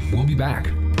deadly. We'll be back.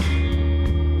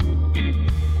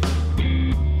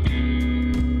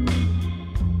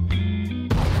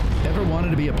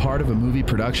 part of a movie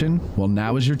production? Well,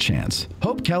 now is your chance.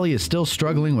 Hope Kelly is still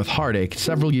struggling with heartache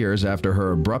several years after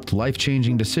her abrupt,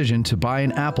 life-changing decision to buy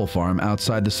an apple farm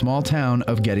outside the small town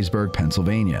of Gettysburg,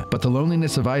 Pennsylvania. But the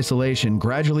loneliness of isolation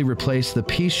gradually replaced the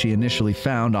peace she initially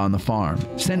found on the farm.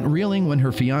 Sent reeling when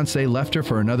her fiancé left her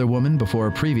for another woman before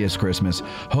a previous Christmas,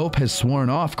 Hope has sworn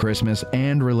off Christmas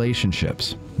and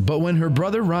relationships. But when her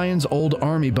brother Ryan's old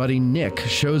army buddy Nick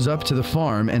shows up to the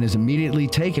farm and is immediately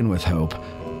taken with Hope,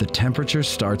 the temperature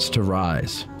starts to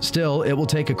rise. Still, it will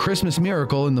take a Christmas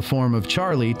miracle in the form of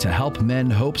Charlie to help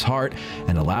mend Hope's heart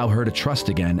and allow her to trust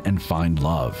again and find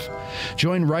love.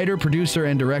 Join writer, producer,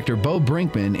 and director Bo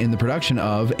Brinkman in the production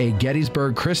of A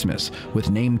Gettysburg Christmas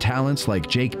with named talents like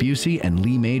Jake Busey and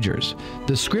Lee Majors.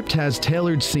 The script has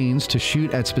tailored scenes to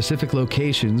shoot at specific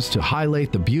locations to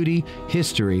highlight the beauty,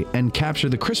 history, and capture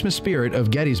the Christmas spirit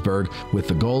of Gettysburg with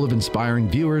the goal of inspiring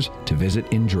viewers to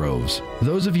visit in droves.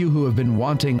 Those of you who have been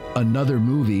wanting another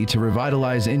movie to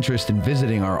revitalize interest in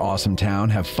visiting our awesome town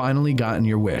have finally gotten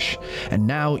your wish. And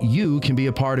now you can be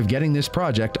a part of getting this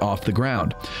project off the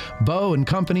ground. Bo and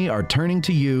company are turning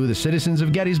to you, the citizens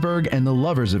of Gettysburg and the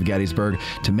lovers of Gettysburg,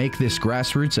 to make this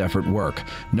grassroots effort work.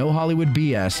 No Hollywood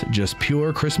BS, just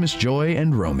pure Christmas joy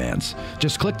and romance.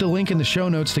 Just click the link in the show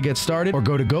notes to get started or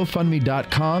go to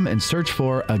GoFundMe.com and search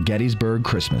for A Gettysburg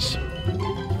Christmas.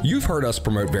 You've heard us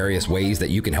promote various ways that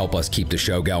you can help us keep the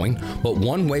show going, but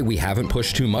one way we haven't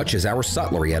pushed too much is our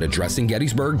sutlery at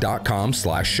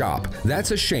addressinggettysburg.com/shop.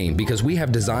 That's a shame because we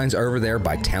have designs over there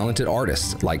by talented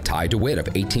artists like Ty DeWitt of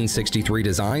 1863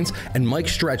 Designs and Mike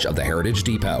Stretch of the Heritage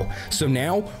Depot. So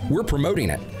now we're promoting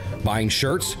it. Buying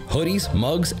shirts, hoodies,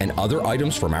 mugs, and other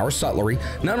items from our sutlery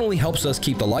not only helps us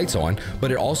keep the lights on,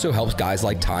 but it also helps guys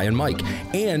like Ty and Mike,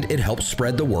 and it helps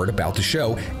spread the word about the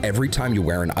show every time you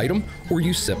wear an item or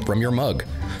you sip from your mug.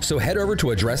 So head over to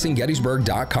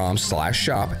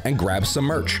addressinggettysburg.com/shop and grab some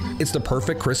merch. It's the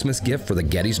perfect Christmas gift for the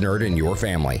Gettys nerd in your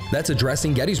family. That's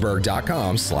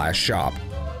addressinggettysburg.com/shop.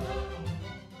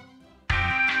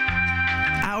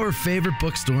 Our favorite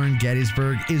bookstore in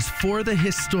Gettysburg is For the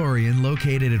Historian,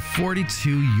 located at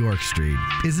 42 York Street.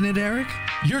 Isn't it, Eric?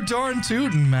 You're darn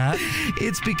tootin', Matt.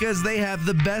 It's because they have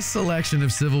the best selection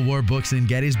of Civil War books in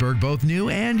Gettysburg, both new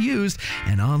and used,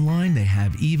 and online they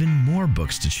have even more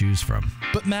books to choose from.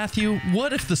 But Matthew,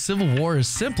 what if the Civil War is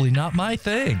simply not my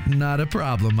thing? Not a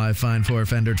problem, my fine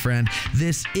four-fendered friend.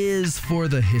 This is For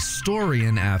the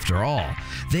Historian, after all.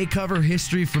 They cover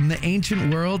history from the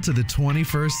ancient world to the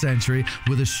 21st century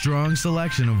with a strong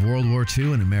selection of World War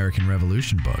II and American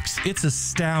Revolution books. It's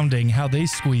astounding how they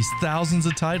squeeze thousands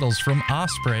of titles from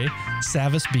Osprey,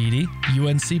 Savas Beatty,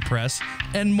 UNC Press,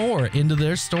 and more into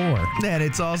their store. And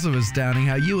it's also astounding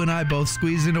how you and I both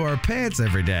squeeze into our pants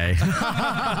every day.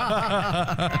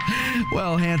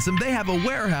 Well, handsome, they have a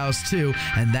warehouse too,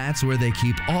 and that's where they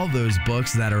keep all those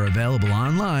books that are available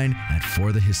online at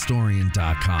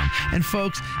forthehistorian.com. And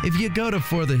folks, if you go to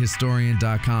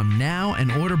forthehistorian.com now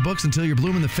and order books until you're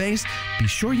blue in the face, be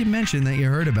sure you mention that you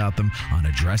heard about them on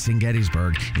Addressing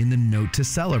Gettysburg in the Note to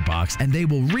Seller box, and they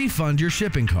will refund your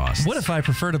shipping costs. What if I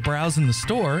prefer to browse in the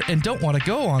store and don't want to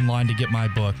go online to get my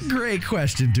book? Great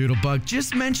question, Doodlebug.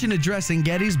 Just mention Addressing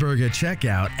Gettysburg at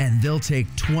checkout, and they'll take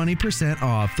 20%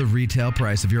 off the retail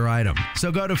price of your item.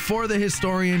 So go to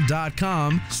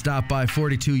forthehistorian.com, stop by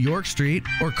 42 York Street,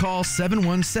 or call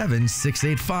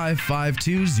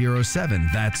 717-685-5207.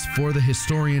 That's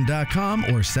forthehistorian.com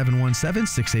or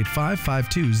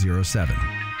 717-685-5207.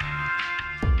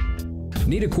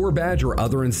 Need a Corps badge or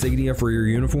other insignia for your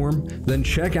uniform? Then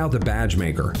check out the Badge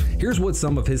Maker. Here's what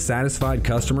some of his satisfied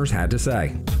customers had to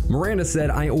say. Miranda said,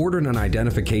 "I ordered an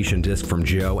identification disc from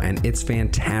Joe and it's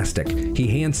fantastic. He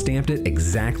hand stamped it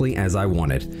exactly as I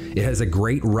wanted. It has a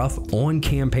great rough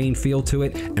on-campaign feel to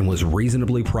it and was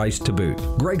reasonably priced to boot."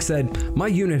 Greg said, "My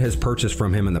unit has purchased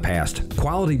from him in the past.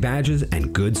 Quality badges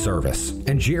and good service."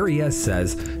 And Jerry S.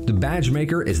 says, "The Badge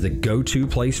Maker is the go-to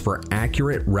place for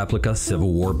accurate replica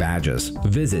Civil War badges.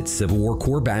 Visit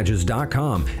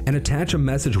CivilWarCorpsBadges.com and attach a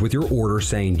message with your order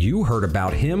saying you heard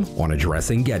about him on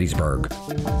Addressing Gettysburg."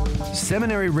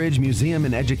 Seminary Ridge Museum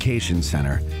and Education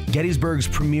Center, Gettysburg's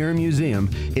premier museum,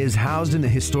 is housed in the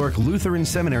historic Lutheran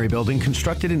Seminary building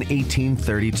constructed in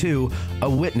 1832, a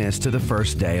witness to the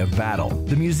first day of battle.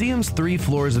 The museum's 3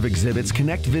 floors of exhibits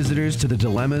connect visitors to the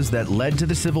dilemmas that led to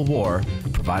the Civil War,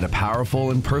 provide a powerful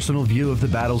and personal view of the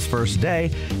battle's first day,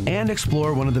 and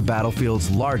explore one of the battlefield's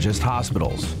largest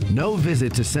hospitals. No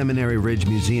visit to Seminary Ridge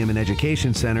Museum and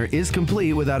Education Center is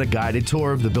complete without a guided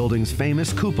tour of the building's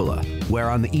famous cupola, where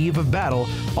on the eve of battle,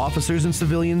 officers and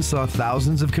civilians saw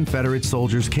thousands of Confederate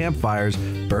soldiers' campfires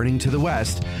burning to the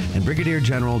west, and Brigadier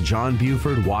General John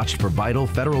Buford watched for vital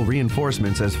federal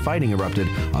reinforcements as fighting erupted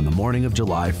on the morning of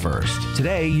July 1st.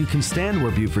 Today, you can stand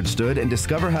where Buford stood and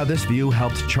discover how this view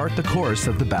helped chart the course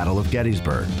of the Battle of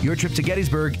Gettysburg. Your trip to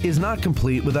Gettysburg is not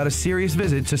complete without a serious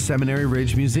visit to Seminary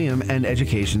Ridge Museum and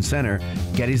Education Center,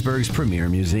 Gettysburg's premier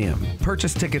museum.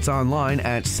 Purchase tickets online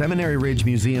at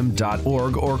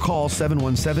seminaryridgemuseum.org or call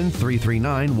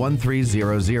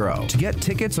 717-339-1300. To get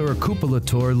tickets or a cupola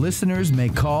tour, listeners may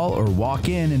call or walk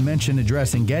in and mention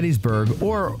addressing Gettysburg,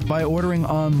 or by ordering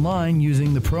online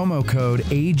using the promo code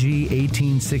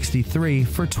AG1863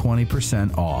 for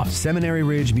 20% off. Seminary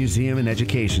Ridge Museum and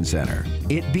Education Center.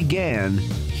 It began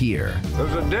here.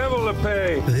 There's a devil to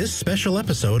pay. This special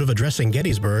episode of Addressing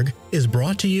Gettysburg is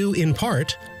brought to you in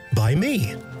part by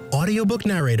me, audiobook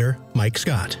narrator Mike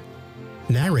Scott,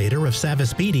 narrator of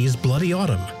Savis Beattie's Bloody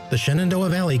Autumn, the Shenandoah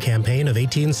Valley Campaign of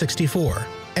 1864,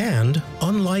 and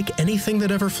Unlike Anything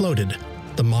That Ever Floated,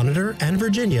 the Monitor and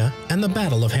Virginia and the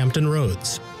Battle of Hampton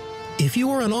Roads. If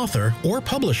you are an author or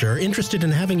publisher interested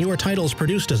in having your titles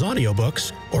produced as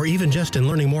audiobooks, or even just in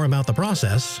learning more about the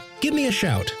process, give me a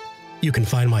shout. You can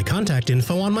find my contact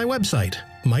info on my website,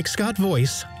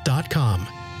 MikeScottVoice.com.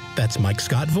 That's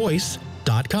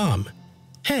MikeScottVoice.com.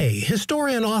 Hey,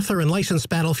 historian, author, and licensed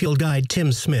battlefield guide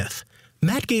Tim Smith.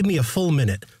 Matt gave me a full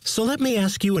minute, so let me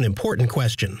ask you an important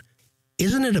question.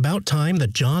 Isn't it about time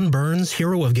that John Burns'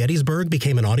 Hero of Gettysburg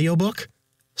became an audiobook?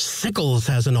 Sickles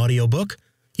has an audiobook.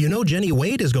 You know Jenny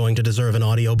Wade is going to deserve an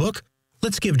audiobook.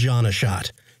 Let's give John a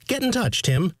shot. Get in touch,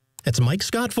 Tim. It's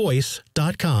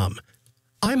MikeScottVoice.com.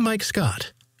 I'm Mike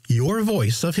Scott, your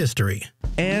voice of history.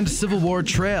 And Civil War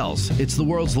Trails. It's the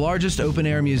world's largest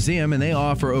open-air museum, and they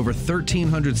offer over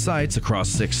 1,300 sites across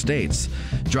 6 states.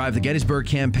 Drive the Gettysburg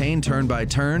campaign turn by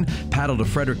turn, paddle to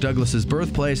Frederick Douglass's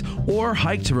birthplace, or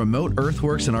hike to remote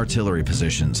earthworks and artillery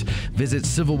positions. Visit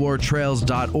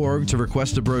civilwartrails.org to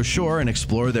request a brochure and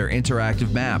explore their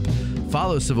interactive map.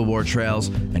 Follow Civil War Trails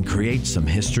and create some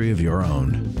history of your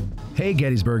own. Hey,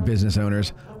 Gettysburg business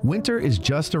owners. Winter is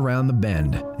just around the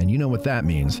bend, and you know what that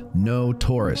means. No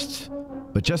tourists.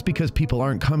 But just because people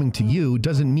aren't coming to you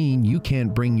doesn't mean you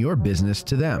can't bring your business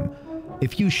to them.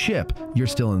 If you ship, you're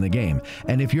still in the game.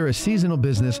 And if you're a seasonal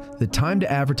business, the time to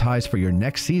advertise for your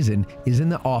next season is in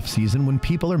the off-season when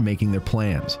people are making their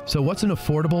plans. So what's an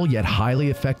affordable yet highly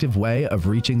effective way of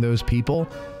reaching those people?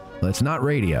 Well, it's not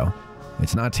radio.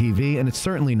 It's not TV, and it's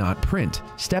certainly not print.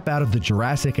 Step out of the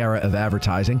Jurassic era of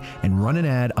advertising and run an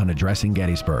ad on Addressing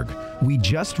Gettysburg. We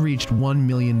just reached 1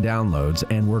 million downloads,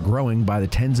 and we're growing by the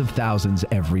tens of thousands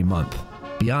every month.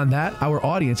 Beyond that, our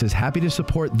audience is happy to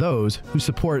support those who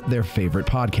support their favorite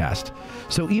podcast.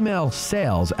 So email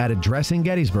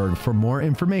sales@addressinggettysburg for more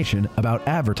information about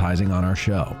advertising on our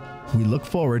show. We look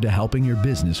forward to helping your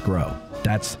business grow.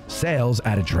 That's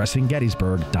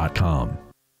sales@addressinggettysburg.com.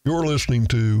 You're listening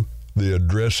to the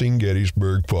Addressing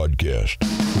Gettysburg podcast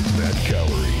with Matt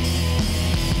Calorie.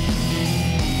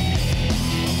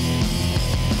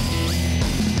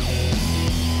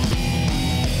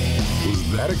 Was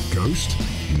that a ghost?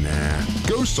 Nah,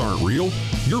 ghosts aren't real.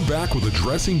 You're back with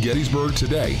Addressing Gettysburg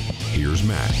today. Here's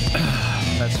Matt.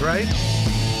 That's right.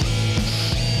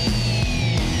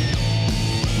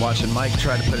 Watching Mike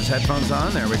try to put his headphones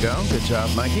on. There we go. Good job,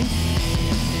 Mikey.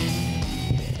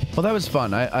 Well, that was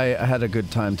fun. I had a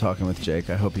good time talking with Jake.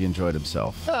 I hope he enjoyed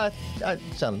himself. It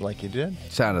sounded like you did.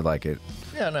 Sounded like it.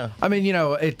 Yeah, no. I mean, you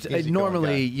know,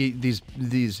 normally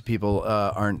these people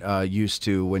aren't used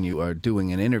to, when you are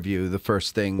doing an interview, the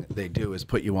first thing they do is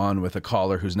put you on with a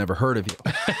caller who's never heard of you.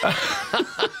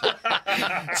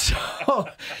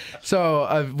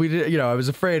 So we did, I was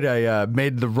afraid I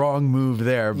made the wrong move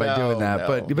there by doing that.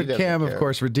 But Cam, of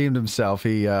course, redeemed himself.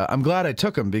 I'm glad I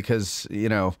took him because,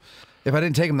 if I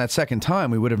didn't take him that second time,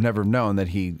 we would have never known that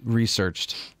he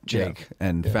researched Jake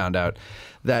and found out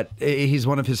that he's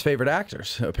one of his favorite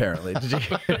actors, apparently. Did you?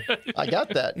 I got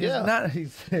that, yeah.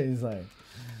 He's like,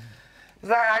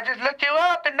 I just looked you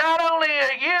up, and not only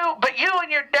are you, but you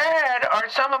and your dad are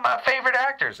some of my favorite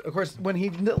actors. Of course, when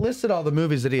he listed all the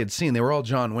movies that he had seen, they were all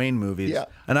John Wayne movies. Yeah.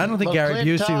 And I don't think Gary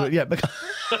Busey would. Yeah.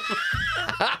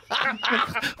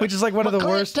 Which is like one of the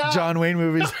worst John Wayne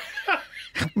movies.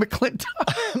 McClintock.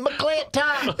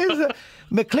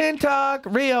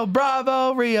 McClintock, Rio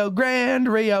Bravo, Rio Grande,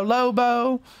 Rio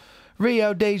Lobo,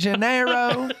 Rio de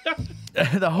Janeiro,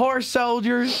 the Horse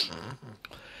Soldiers.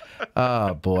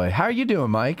 Oh, boy. How are you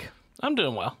doing, Mike? I'm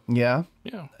doing well. Yeah?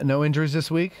 Yeah. No injuries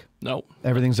this week? No.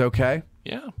 Everything's okay?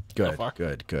 Yeah. Good, So far.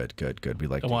 good. We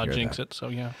like Don't to want hear to jinx that. it, so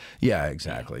yeah. Yeah,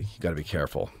 exactly. You got to be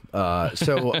careful. Now,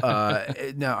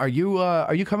 are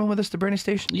you coming with us to Brandy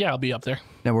Station? Yeah, I'll be up there.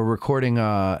 Now, we're recording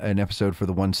an episode for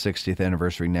the 160th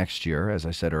anniversary next year, as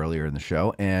I said earlier in the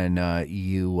show, and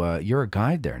you're a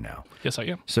guide there now. Yes, I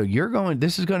am. So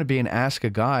this is going to be an Ask a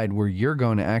Guide where you're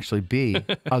going to actually be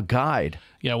a guide.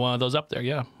 Yeah, one of those up there,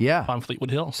 yeah. Yeah. On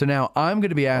Fleetwood Hill. So now I'm going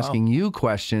to be asking you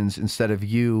questions instead of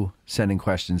you sending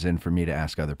questions in for me to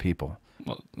ask other people.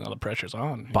 Well, now the pressure's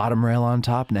on. Bottom rail on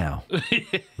top now,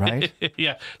 right?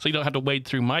 Yeah, so you don't have to wade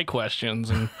through my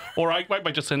questions, or I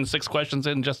might just send 6 questions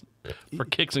in just for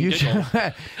kicks and giggles.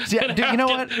 You know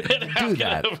what? Do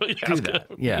that. Do that.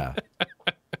 Yeah.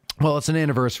 Well, it's an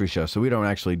anniversary show, so we don't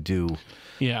actually do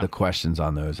the questions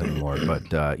on those anymore. But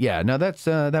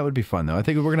that would be fun, though. I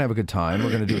think we're going to have a good time. We're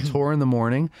going to do a tour in the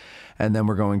morning, and then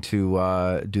we're going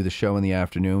to do the show in the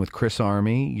afternoon with Chris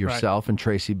Army, yourself, and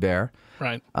Tracy Bear.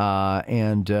 Right.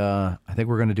 And I think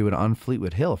we're going to do it on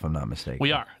Fleetwood Hill, if I'm not mistaken.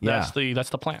 We are. Yeah.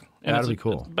 That's the plan. And That'll be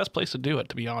cool. It's the best place to do it,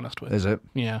 to be honest with you. Is it?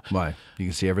 Yeah. Why? You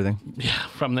can see everything? Yeah,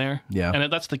 from there. Yeah.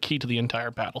 And that's the key to the entire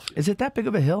battlefield. Is it that big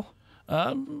of a hill?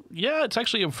 Yeah, it's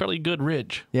actually a fairly good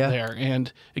ridge there,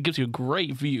 and it gives you a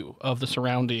great view of the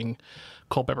surrounding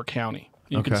Culpeper County.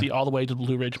 You can see all the way to the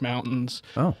Blue Ridge Mountains.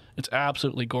 Oh. It's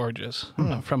absolutely gorgeous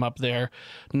from up there.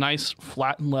 Nice,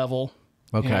 flat and level.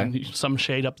 Okay. And some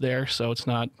shade up there, so it's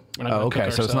not... So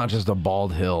it's not just a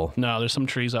bald hill. No, there's some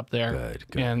trees up there.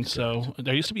 Good. And so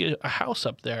there used to be a house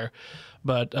up there,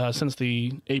 but since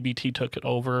the ABT took it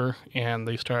over and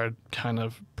they started kind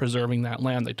of preserving that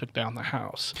land, they took down the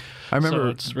house. I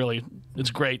remember... So it's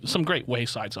great. Some great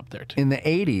waysides up there, too. In the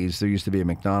 80s, there used to be a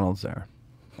McDonald's there,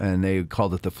 and they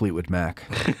called it the Fleetwood Mac.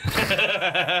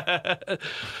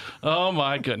 Oh,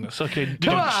 my goodness. Okay.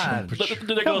 Come on.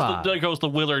 There goes the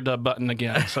Willard button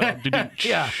again. So,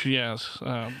 yes.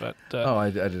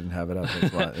 I didn't have it up.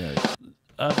 That's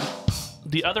why,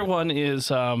 the other one is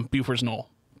Buford's Knoll.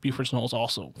 Buford's Knoll is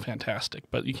also fantastic,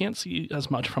 but you can't see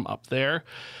as much from up there.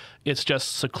 It's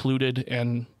just secluded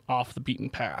and off the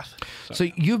beaten path. So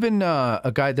you've been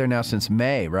a guide there now since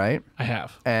May, right? I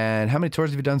have. And how many tours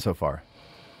have you done so far?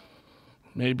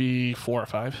 Maybe 4 or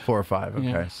 5. 4 or 5. Okay,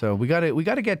 Yeah. so we got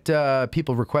to get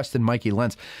people requesting Mikey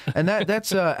Lentz, and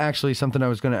that's actually something I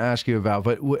was going to ask you about.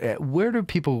 But where do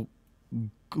people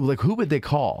who would they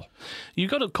call? You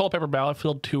go to Culpeper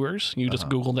Battlefield Tours. You just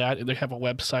Google that. They have a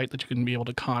website that you can be able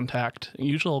to contact.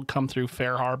 Usually it'll come through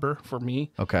Fair Harbor for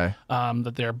me. Okay.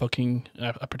 That they're booking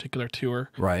a particular tour.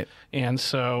 Right. And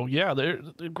so, they're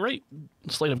a great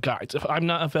slate of guides. If I'm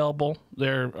not available,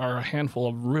 there are a handful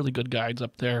of really good guides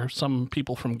up there. Some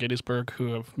people from Gettysburg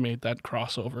who have made that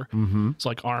crossover. Mm-hmm. It's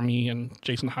like Army and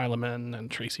Jason Heileman and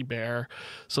Tracy Bear.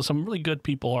 So some really good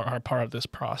people are part of this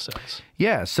process.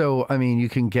 Yeah, so, I mean, you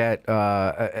can get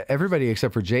everybody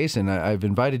except for Jason. I've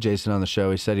invited Jason on the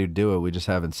show. He said he'd do it. We just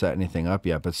haven't set anything up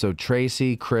yet. But so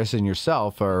Tracy, Chris, and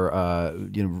yourself are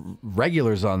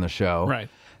regulars on the show. Right.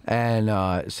 And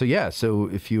so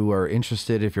if you are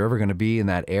interested, if you're ever going to be in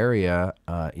that area,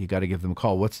 you got to give them a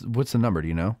call. What's the number? Do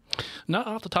you know? Not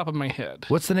off the top of my head.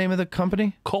 What's the name of the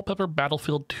company? Culpeper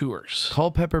Battlefield Tours.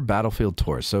 Culpeper Battlefield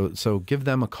Tours. So give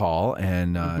them a call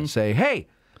and say, hey,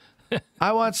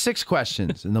 I want 6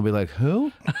 questions. And they'll be like,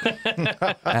 who?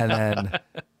 And then,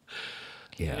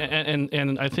 yeah.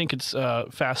 And I think it's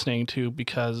fascinating, too,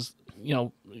 because,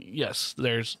 yes,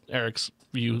 there's Eric's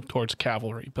view towards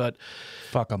cavalry, but...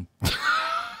 Fuck them.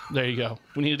 There you go.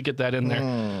 We need to get that in there.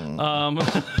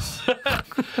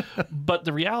 But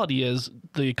the reality is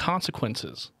the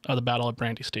consequences of the Battle of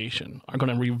Brandy Station are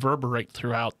going to reverberate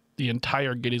throughout the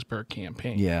entire Gettysburg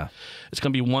campaign. Yeah. It's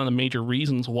going to be one of the major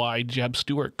reasons why Jeb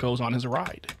Stuart goes on his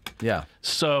ride. Yeah.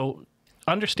 So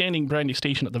understanding Brandy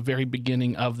Station at the very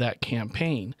beginning of that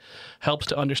campaign helps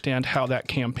to understand how that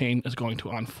campaign is going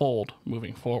to unfold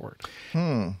moving forward.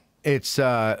 It's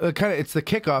it's the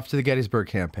kickoff to the Gettysburg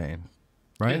campaign,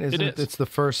 right? It is. It's the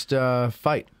first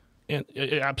fight. And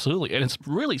absolutely, and it's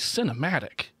really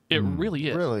cinematic. It really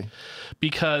is. Really?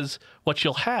 Because what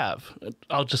you'll have,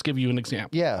 I'll just give you an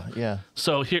example. Yeah.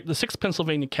 So here, the 6th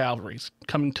Pennsylvania Cavalry's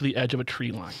coming to the edge of a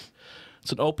tree line.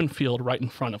 It's an open field right in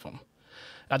front of them.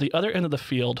 At the other end of the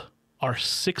field are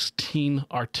 16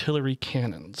 artillery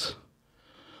cannons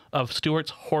of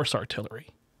Stuart's horse artillery.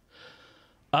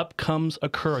 Up comes a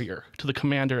courier to the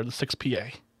commander of the 6th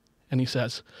PA, and he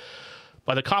says,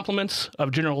 "By the compliments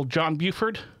of General John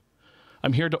Buford,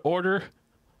 I'm here to order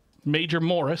Major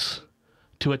Morris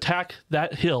to attack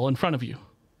that hill in front of you."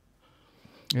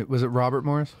 Was it Robert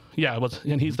Morris? Yeah, it was,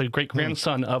 and he's the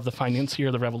great-grandson of the financier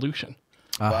of the Revolution.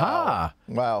 Aha!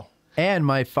 Wow. And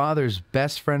my father's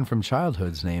best friend from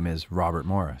childhood's name is Robert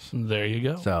Morris. There you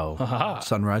go. So,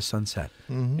 sunrise, sunset.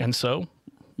 And so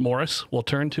Morris will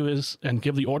turn to his and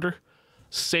give the order,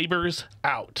 sabers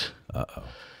out. Uh-oh.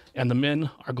 And the men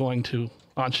are going to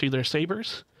unsheathe their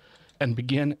sabers and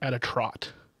begin at a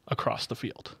trot across the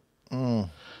field.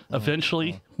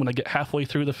 Eventually, when they get halfway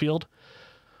through the field,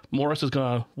 Morris is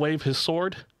going to wave his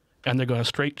sword, and they're going to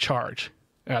straight charge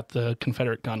at the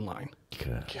Confederate gun line.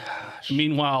 Gosh.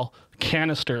 Meanwhile,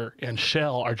 canister and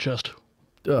shell are just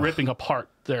ripping apart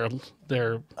their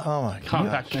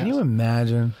compact Can you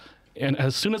imagine? And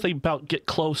as soon as they about get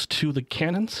close to the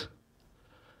cannons,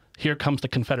 here comes the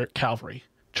Confederate cavalry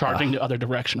charging the other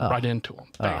direction right into them.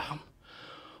 Bam.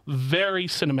 Very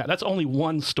cinematic. That's only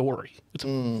one story. It's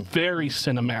very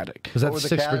cinematic. Was that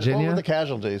 6 Virginia? What were the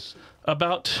casualties?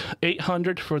 About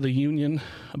 800 for the Union,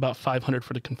 about 500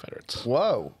 for the Confederates.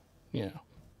 Whoa. Yeah.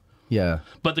 Yeah.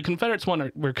 But the Confederates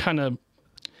were kind of,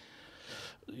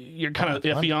 you're kind of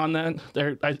iffy on that.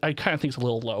 I kind of think it's a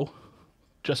little low.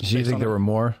 Just Do you think there were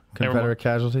more Confederate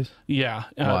casualties? Yeah.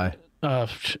 Why?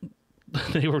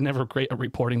 They were never great at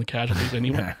reporting the casualties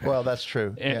anyway. Well, that's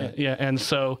true. And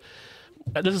so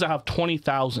this is out of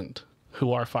 20,000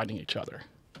 who are fighting each other.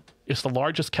 It's the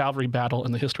largest cavalry battle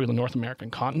in the history of the North American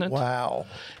continent. Wow.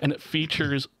 And it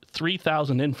features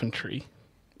 3,000 infantry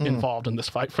involved in this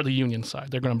fight for the Union side.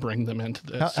 They're going to bring them into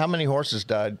this. How many horses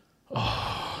died?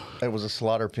 It was a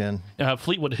slaughter pen.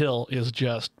 Fleetwood Hill is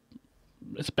just,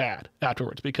 it's bad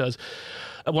afterwards because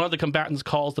one of the combatants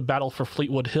calls the battle for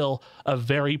Fleetwood Hill a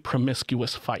very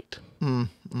promiscuous fight. And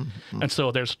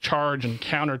so there's charge and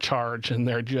countercharge, and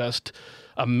they're just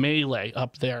a melee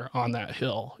up there on that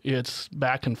hill. It's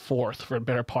back and forth for a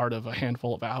better part of a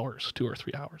handful of hours, 2 or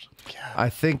 3 hours. I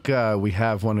think we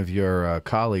have one of your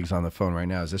colleagues on the phone right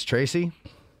now. Is this Tracy?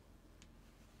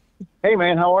 Hey,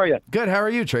 man, how are you? Good. How are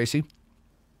you, Tracy?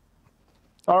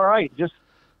 All right. Just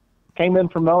came in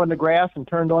from mowing the grass and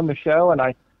turned on the show, and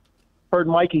I heard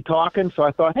Mikey talking, so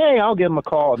I thought, hey, I'll give him a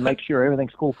call and make sure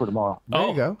everything's cool for tomorrow. There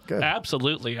you go. Good.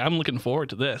 Absolutely. I'm looking forward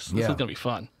to this. This is going to be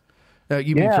fun.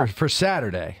 You mean for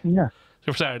Saturday? Yeah.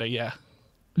 For Saturday, yeah.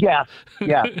 Yeah.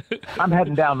 I'm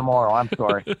heading down tomorrow. I'm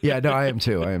sorry. Yeah, no, I am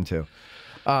too.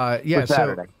 For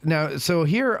Saturday. So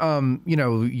here,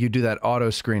 you do that auto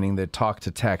screening, the talk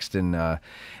to text, and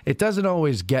it doesn't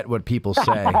always get what people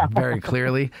say very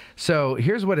clearly. So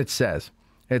here's what it says.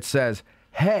 It says,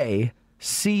 "Hey,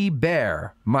 C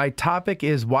Bear, my topic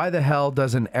is why the hell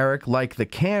doesn't Eric like the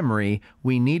Camry?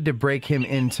 We need to break him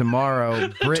in tomorrow."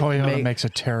 Toyota makes a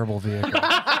terrible vehicle.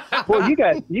 Well,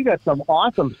 you got some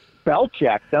awesome spell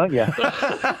check, don't you?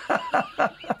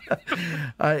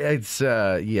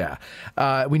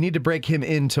 We need to break him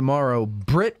in tomorrow.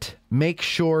 Britt, make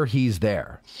sure he's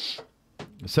there.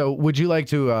 So would you like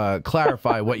to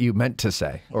clarify what you meant to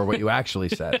say or what you actually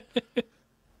said?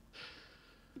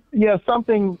 Yeah,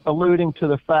 something alluding to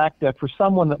the fact that for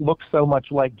someone that looks so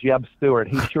much like Jeb Stuart,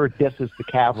 he sure disses the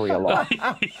cavalry a lot.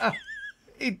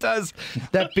 He does.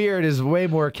 That beard is way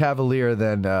more cavalier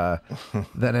than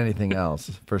anything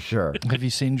else, for sure. Have you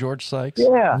seen George Sykes?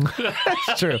 Yeah.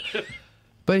 That's true.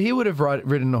 But he would have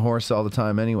ridden a horse all the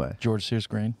time anyway. George Sears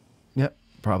Green? Yep,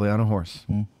 probably on a horse.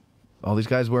 All these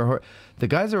guys wear horse. The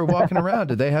guys that were walking around,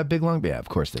 did they have big long? Yeah, of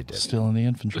course they did. Still in the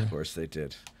infantry. Of course they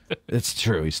did. It's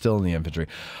true. He's still in the infantry.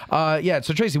 So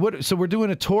Tracy, so we're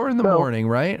doing a tour in the morning,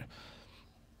 right?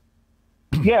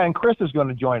 Yeah, and Chris is going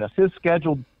to join us. His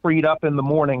schedule freed up in the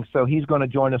morning, so he's going to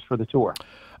join us for the tour.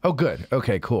 Oh, good.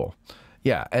 Okay, cool.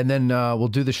 Yeah, and then we'll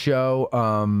do the show.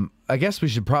 I guess we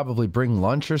should probably bring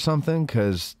lunch or something,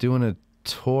 because doing a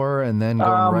tour and then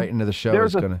going right into the show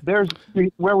is going to... There's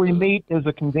where we meet is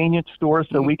a convenience store,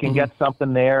 so we can get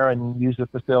something there and use the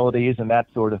facilities and that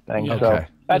sort of thing. Okay. So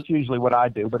that's usually what I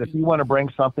do. But if you want to bring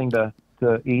something to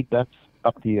eat, that's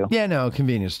up to you. Yeah, no, a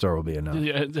convenience store will be enough.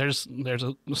 Yeah, there's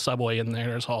a Subway in there.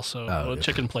 There's also a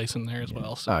chicken place in there as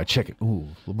well. So. Chicken. Ooh,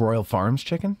 Royal Farms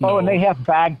chicken? Oh, and they have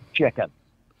bagged chicken.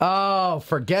 Oh,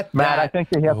 forget Matt, that. I think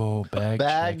they have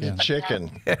bagged chicken.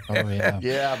 Oh, yeah.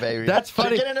 Yeah, baby. That's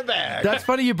funny. Chicken in a bag. That's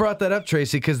funny you brought that up,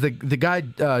 Tracy, because the guy,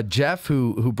 Jeff,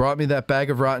 who brought me that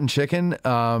bag of rotten chicken,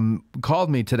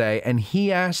 called me today, and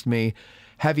he asked me,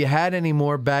 have you had any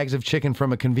more bags of chicken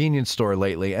from a convenience store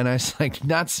lately? And I was like,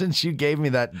 not since you gave me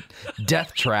that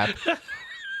death trap.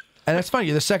 And it's funny,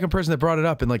 you're the second person that brought it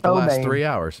up in like the last 3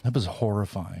 hours. That was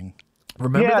horrifying.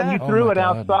 Remember that? Yeah, and you threw it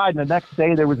outside, and the next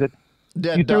day there was a...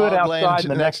 You threw it outside,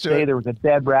 and the next day there was a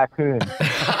dead raccoon.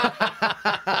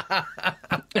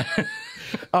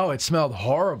 Oh, it smelled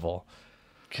horrible.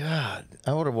 God,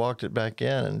 I would have walked it back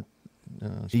in and.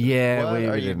 Yeah, what we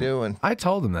are you didn't. doing? I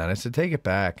told him that. I said, take it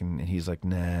back. And he's like,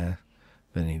 nah.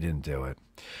 Then he didn't do it.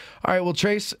 All right, well,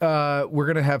 Trace, we're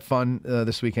going to have fun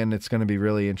this weekend. It's going to be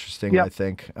really interesting, I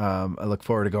think. I look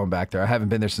forward to going back there. I haven't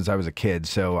been there since I was a kid,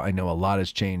 so I know a lot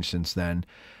has changed since then.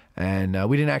 And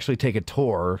we didn't actually take a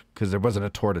tour because there wasn't a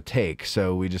tour to take,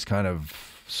 so we just kind of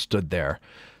stood there.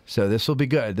 So this will be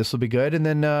good. This will be good. And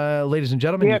then, ladies and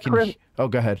gentlemen, you can... Chris, oh,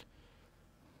 go ahead.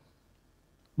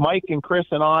 Mike and Chris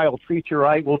and I will treat you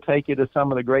right. We'll take you to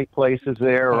some of the great places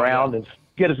there around and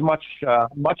get as much of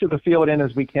the field in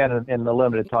as we can in the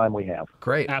limited time we have.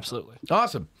 Great. Absolutely.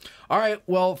 Awesome. All right.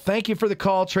 Well, thank you for the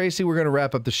call, Tracy. We're going to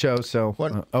wrap up the show. So,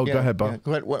 go ahead, Bo.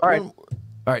 Go ahead. All right. All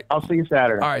right. I'll see you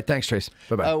Saturday. All right. Thanks, Tracy.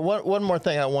 Bye-bye. One more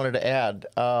thing I wanted to add.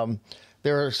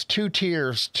 There's 2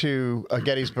 tiers to a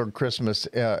Gettysburg Christmas.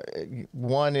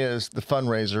 One is the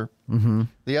fundraiser. Mm-hmm.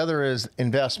 The other is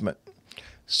investment.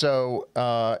 So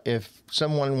if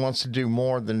someone wants to do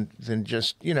more than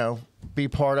just, be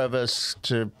part of us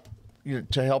to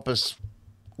help us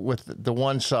with the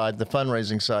one side, the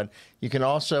fundraising side, you can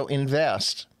also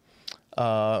invest. We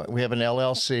have an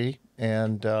LLC,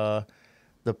 and the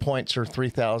points are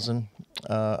 $3,000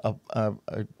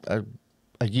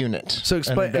 a unit. So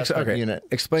explain. Unit.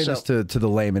 Explain this to the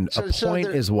layman. A point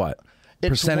is what?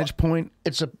 Percentage point?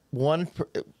 It's a one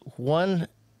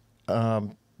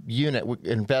unit.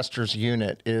 Investor's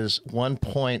unit is 1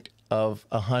 point of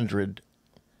 100,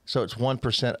 so it's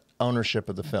 1% ownership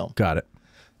of the film. Got it.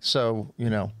 So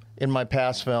in my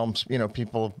past films,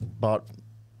 people have bought.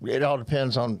 It all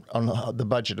depends on the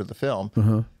budget of the film.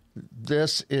 Mm-hmm.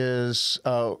 This is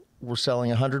we're selling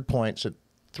 100 points at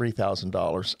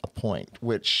 $3,000 a point,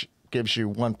 which gives you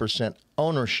 1%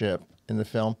 ownership in the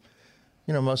film.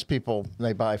 Most people,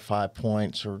 they buy 5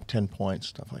 points or 10 points,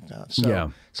 stuff like that.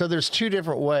 So, So there's 2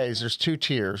 different ways. There's 2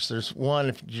 tiers. There's one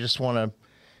if you just want to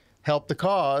help the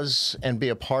cause and be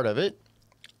a part of it.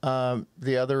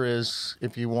 The other is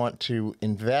if you want to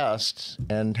invest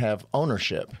and have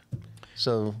ownership.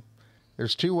 So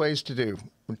there's 2 ways to do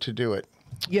it.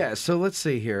 Yeah. So let's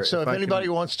see here. So if anybody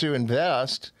wants to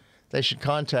invest, they should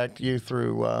contact you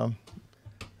through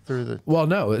the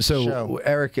no. So show.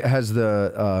 Eric has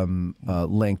the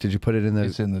link. Did you put it in the?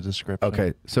 It's in the description.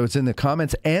 Okay, so it's in the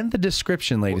comments and the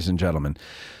description, ladies and gentlemen.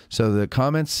 So the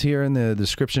comments here in the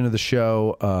description of the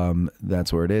show,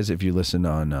 that's where it is. If you listen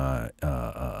on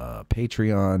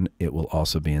Patreon, it will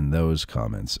also be in those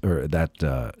comments or that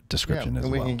description as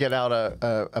and well. we can get out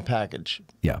a package.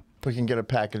 Yeah. We can get a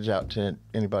package out to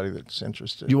anybody that's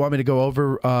interested. You want me to go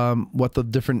over what the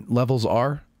different levels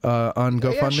are? On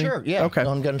GoFundMe? Yeah, sure. Yeah. Okay.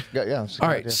 I'm gonna, yeah. All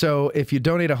right. So if you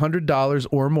donate $100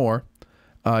 or more,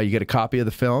 you get a copy of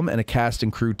the film and a cast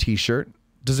and crew T-shirt.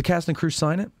 Does the cast and crew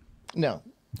sign it? No.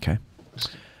 Okay.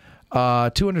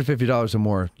 $250 or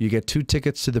more, you get 2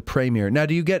 tickets to the premiere. Now,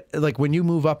 do you get, like, when you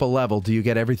move up a level, do you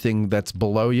get everything that's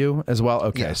below you as well?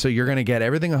 Okay, Yeah. so you're going to get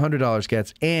everything $100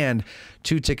 gets and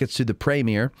 2 tickets to the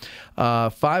premiere.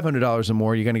 $500 or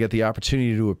more, you're going to get the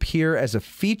opportunity to appear as a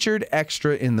featured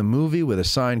extra in the movie with a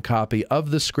signed copy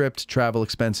of the script. Travel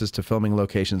expenses to filming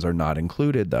locations are not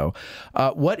included, though.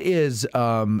 What is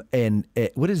a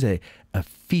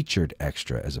featured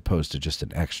extra as opposed to just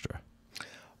an extra?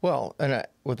 Well, and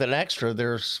with an extra,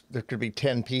 there could be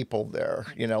 10 people there.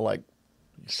 10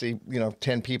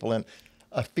 people in.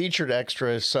 A featured extra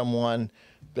is someone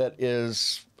that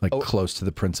is close to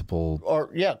the principal, or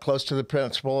close to the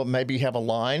principal. Maybe have a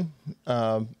line.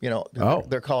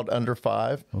 They're called under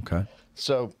 5. Okay.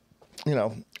 So,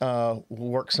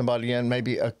 work somebody in,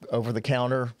 maybe over the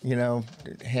counter.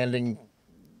 Handing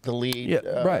the lead.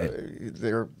 Yeah, right.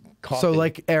 Their coffee. So,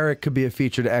 like, Eric could be a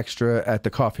featured extra at the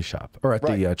coffee shop or at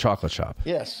the chocolate shop.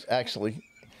 Yes, actually.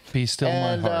 Be still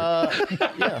my heart.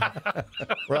 Yeah,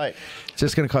 right. It's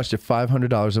just going to cost you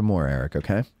 $500 or more, Eric,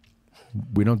 okay?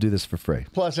 We don't do this for free.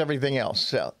 Plus everything else.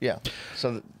 So, yeah.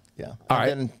 So, yeah. All right.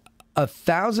 Then,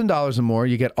 $1,000 or more,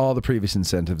 you get all the previous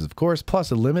incentives, of course, plus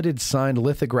a limited signed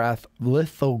lithograph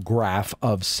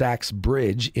of Sachs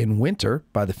Bridge in Winter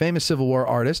by the famous Civil War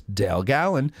artist Dale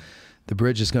Gallen. The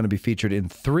bridge is going to be featured in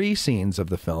 3 scenes of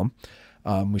the film.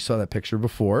 We saw that picture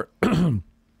before.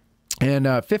 And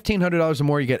 $1,500 or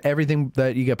more, you get everything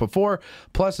that you get before,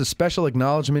 plus a special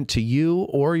acknowledgement to you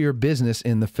or your business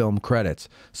in the film credits.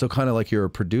 So kind of like you're a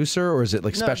producer, or is it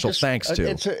like special thanks to?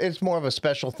 It's more of a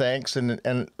special thanks,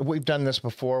 and we've done this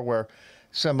before where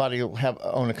somebody will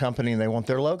own a company and they want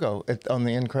their logo on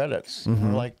the end credits. Mm-hmm.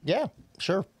 We're like, yeah,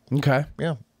 sure. Okay.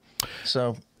 Yeah.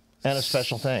 So, and a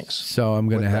special thanks. So I'm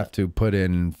going to have to put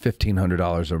in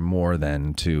 $1,500 or more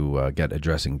then to get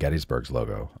addressing Gettysburg's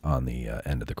logo on the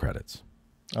end of the credits.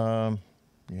 Yeah,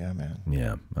 man.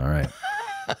 Yeah. All right.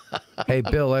 Hey,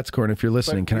 Bill Etzcorn, if you're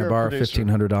listening, can I borrow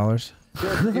 $1,500?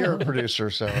 You're a producer,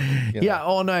 so. You know. Yeah.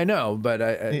 Oh, no, I know, but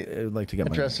I'd like to get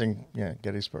my. Addressing,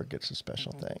 Gettysburg gets a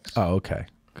special thanks. Oh, okay.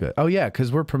 Good. Oh, yeah,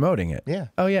 because we're promoting it. Yeah.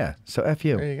 Oh, yeah. So F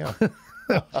you. There you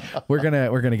go. we're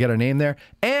gonna get our name there,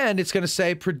 and it's gonna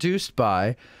say produced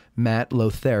by Matt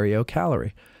Lothario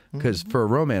Calorie. Because for a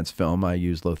romance film, I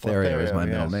use Lothario as my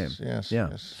middle name. Yes.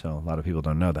 So a lot of people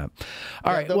don't know that.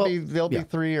 All right. There'll be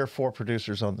 3 or 4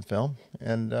 producers on the film,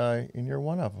 and you're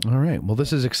one of them. All right. Well,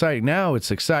 this is exciting. Now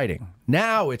it's exciting.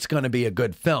 Now it's going to be a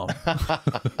good film.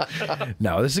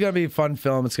 No, this is going to be a fun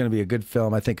film. It's going to be a good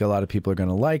film. I think a lot of people are going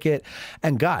to like it.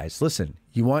 And guys, listen,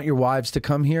 you want your wives to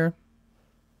come here?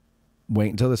 Wait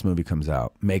until this movie comes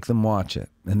out. Make them watch it.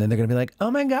 And then they're going to be like, oh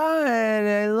my God,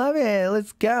 I love it.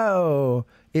 Let's go.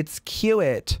 It's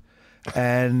cute.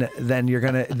 And then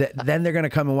then they're gonna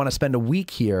come and want to spend a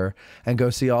week here and go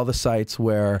see all the sites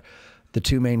where the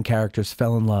 2 main characters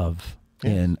fell in love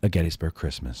in A Gettysburg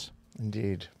Christmas.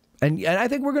 Indeed. And I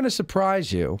think we're gonna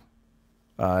surprise you.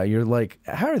 You're like,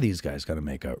 how are these guys gonna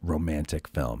make a romantic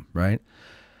film, right?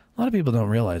 A lot of people don't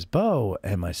realize Bo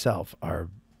and myself are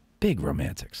big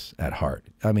romantics at heart.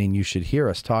 I mean, you should hear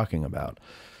us talking about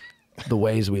the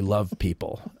ways we love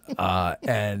people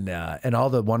and all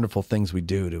the wonderful things we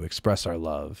do to express our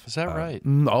love. Is that right?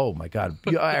 Oh my God,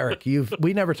 Eric,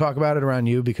 we never talk about it around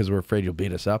you because we're afraid you'll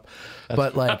beat us up.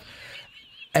 But like,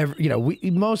 we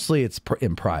mostly it's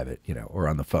in private, or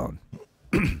on the phone,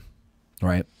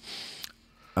 right?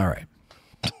 All right.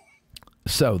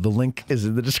 So the link is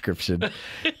in the description.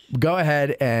 Go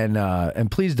ahead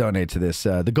and please donate to this.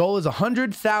 The goal is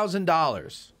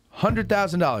 $100,000.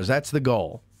 $100,000. That's the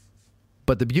goal.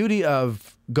 But the beauty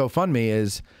of GoFundMe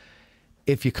is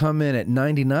if you come in at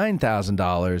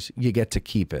 $99,000, you get to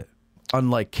keep it.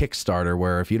 Unlike Kickstarter,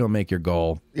 where if you don't make your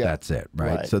goal, that's it,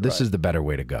 right? So this is the better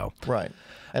way to go. Right.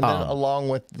 And then along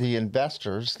with the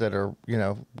investors that are,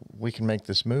 we can make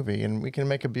this movie and we can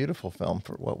make a beautiful film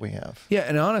for what we have. Yeah,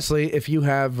 and honestly, if you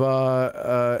have,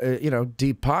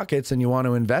 deep pockets and you want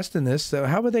to invest in this,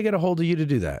 how would they get a hold of you to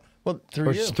do that? Well,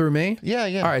 through you. Through me?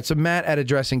 Yeah. All right, so Matt at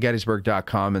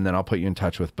addressinggettysburg.com, and then I'll put you in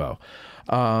touch with Bo.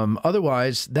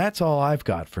 Otherwise, that's all I've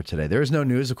got for today. There is no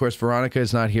news. Of course, Veronica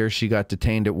is not here. She got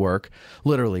detained at work.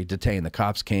 Literally detained. The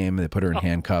cops came. They put her in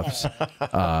handcuffs.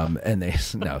 And they,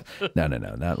 no,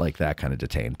 not like that kind of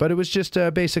detained. But it was just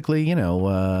basically,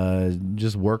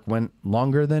 just work went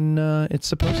longer than it's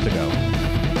supposed to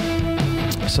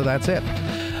go. So that's it.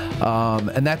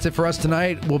 And that's it for us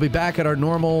tonight. We'll be back at our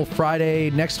normal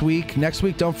Friday next week. Next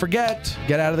week, don't forget,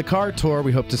 Get Out of the Car Tour.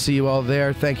 We hope to see you all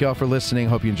there. Thank you all for listening.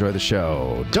 Hope you enjoy the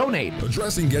show. Donate.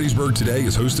 Addressing Gettysburg Today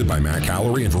is hosted by Matt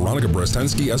Calorie and Veronica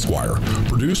Brestensky, Esquire.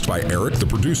 Produced by Eric, the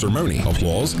producer, Moni.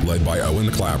 Applause led by Owen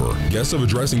the Clabber. Guests of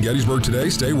Addressing Gettysburg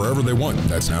Today stay wherever they want.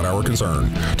 That's not our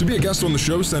concern. To be a guest on the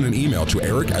show, send an email to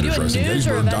Eric at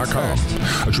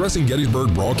addressinggettysburg.com. Addressing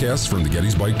Gettysburg broadcasts from the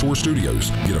Gettys Bike Tour Studios.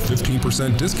 Get a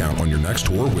 15% discount on your next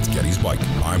tour with Getty's Bike.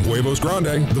 I'm Huevos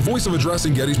Grande, the voice of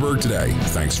Addressing Gettysburg Today.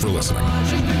 Thanks for listening.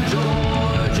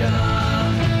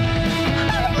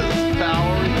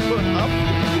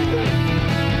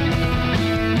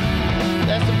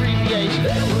 That's abbreviation.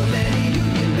 There were many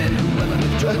Union men who wept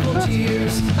with joyful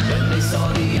tears when they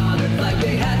saw the honored flag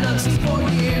they had not seen for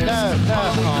years.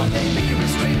 Could they be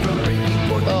restrained from breaking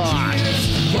forth in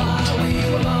cheers while we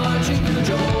were marching through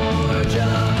Georgia?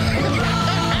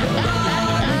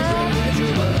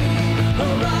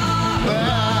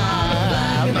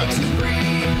 It makes you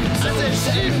free. So we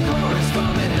sang the chorus from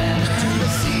Atlanta to the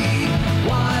sea.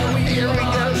 While we were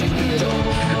marching through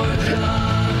Georgia.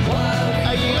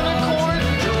 A unicorn?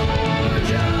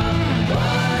 Georgia.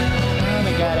 Oh,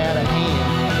 they got out of hand.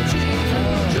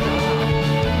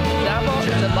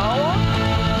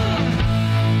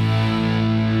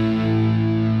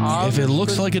 If it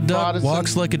looks like a duck,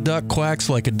 walks like a duck, quacks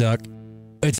like a duck,